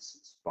sometimes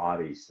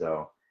spotty.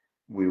 So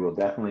we will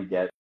definitely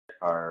get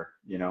our,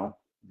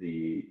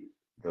 the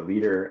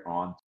leader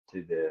on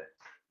to the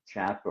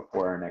chat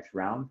before our next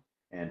round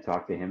and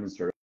talk to him and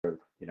sort of,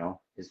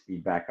 his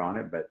feedback on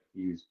it. But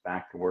he's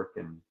back to work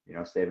and,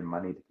 saving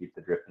money to keep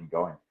the drifting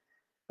going.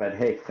 But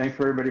hey, thanks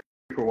for everybody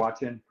for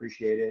watching.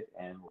 Appreciate it.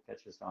 And we'll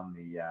catch us on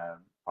the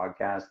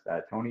podcast.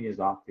 Tony is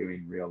off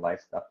doing real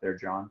life stuff there,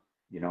 John.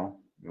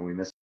 We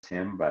miss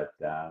him, but,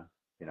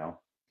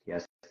 he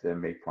has to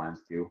make plans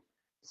too.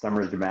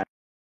 Summer is demanding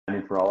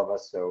for all of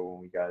us, so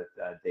when we got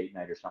a date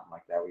night or something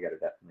like that, we got to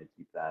definitely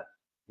keep that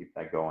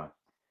going.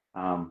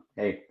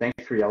 Hey,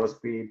 thanks for Yellow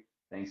Speed.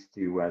 Thanks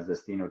to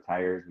Zestino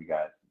Tires. We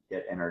got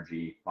Get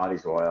Energy,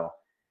 Bodies Oil,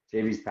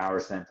 JV's Power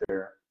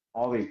Center.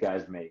 All these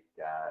guys make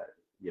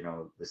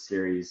the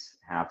series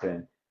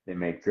happen. They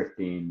make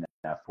drifting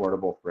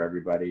affordable for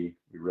everybody.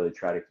 We really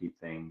try to keep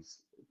things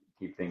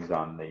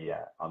on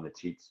the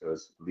cheap, so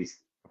it's at least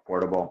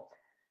affordable.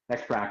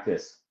 Next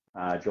practice,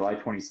 July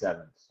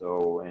 27th.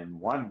 So in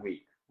 1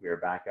 week, we are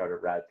back out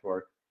at Rad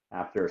Torque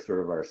after sort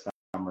of our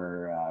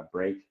summer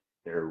break.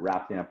 They're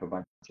wrapping up a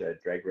bunch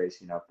of drag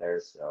racing out there.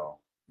 So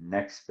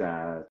next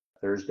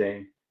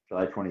Thursday,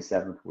 July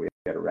 27th, we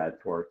got a Rad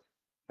Torque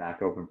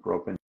back open for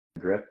open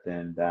drift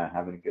and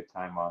having a good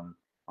time on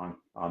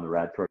the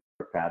Rad Torque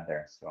pad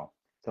there. So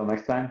until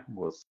next time,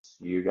 we'll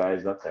see you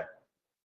guys up there.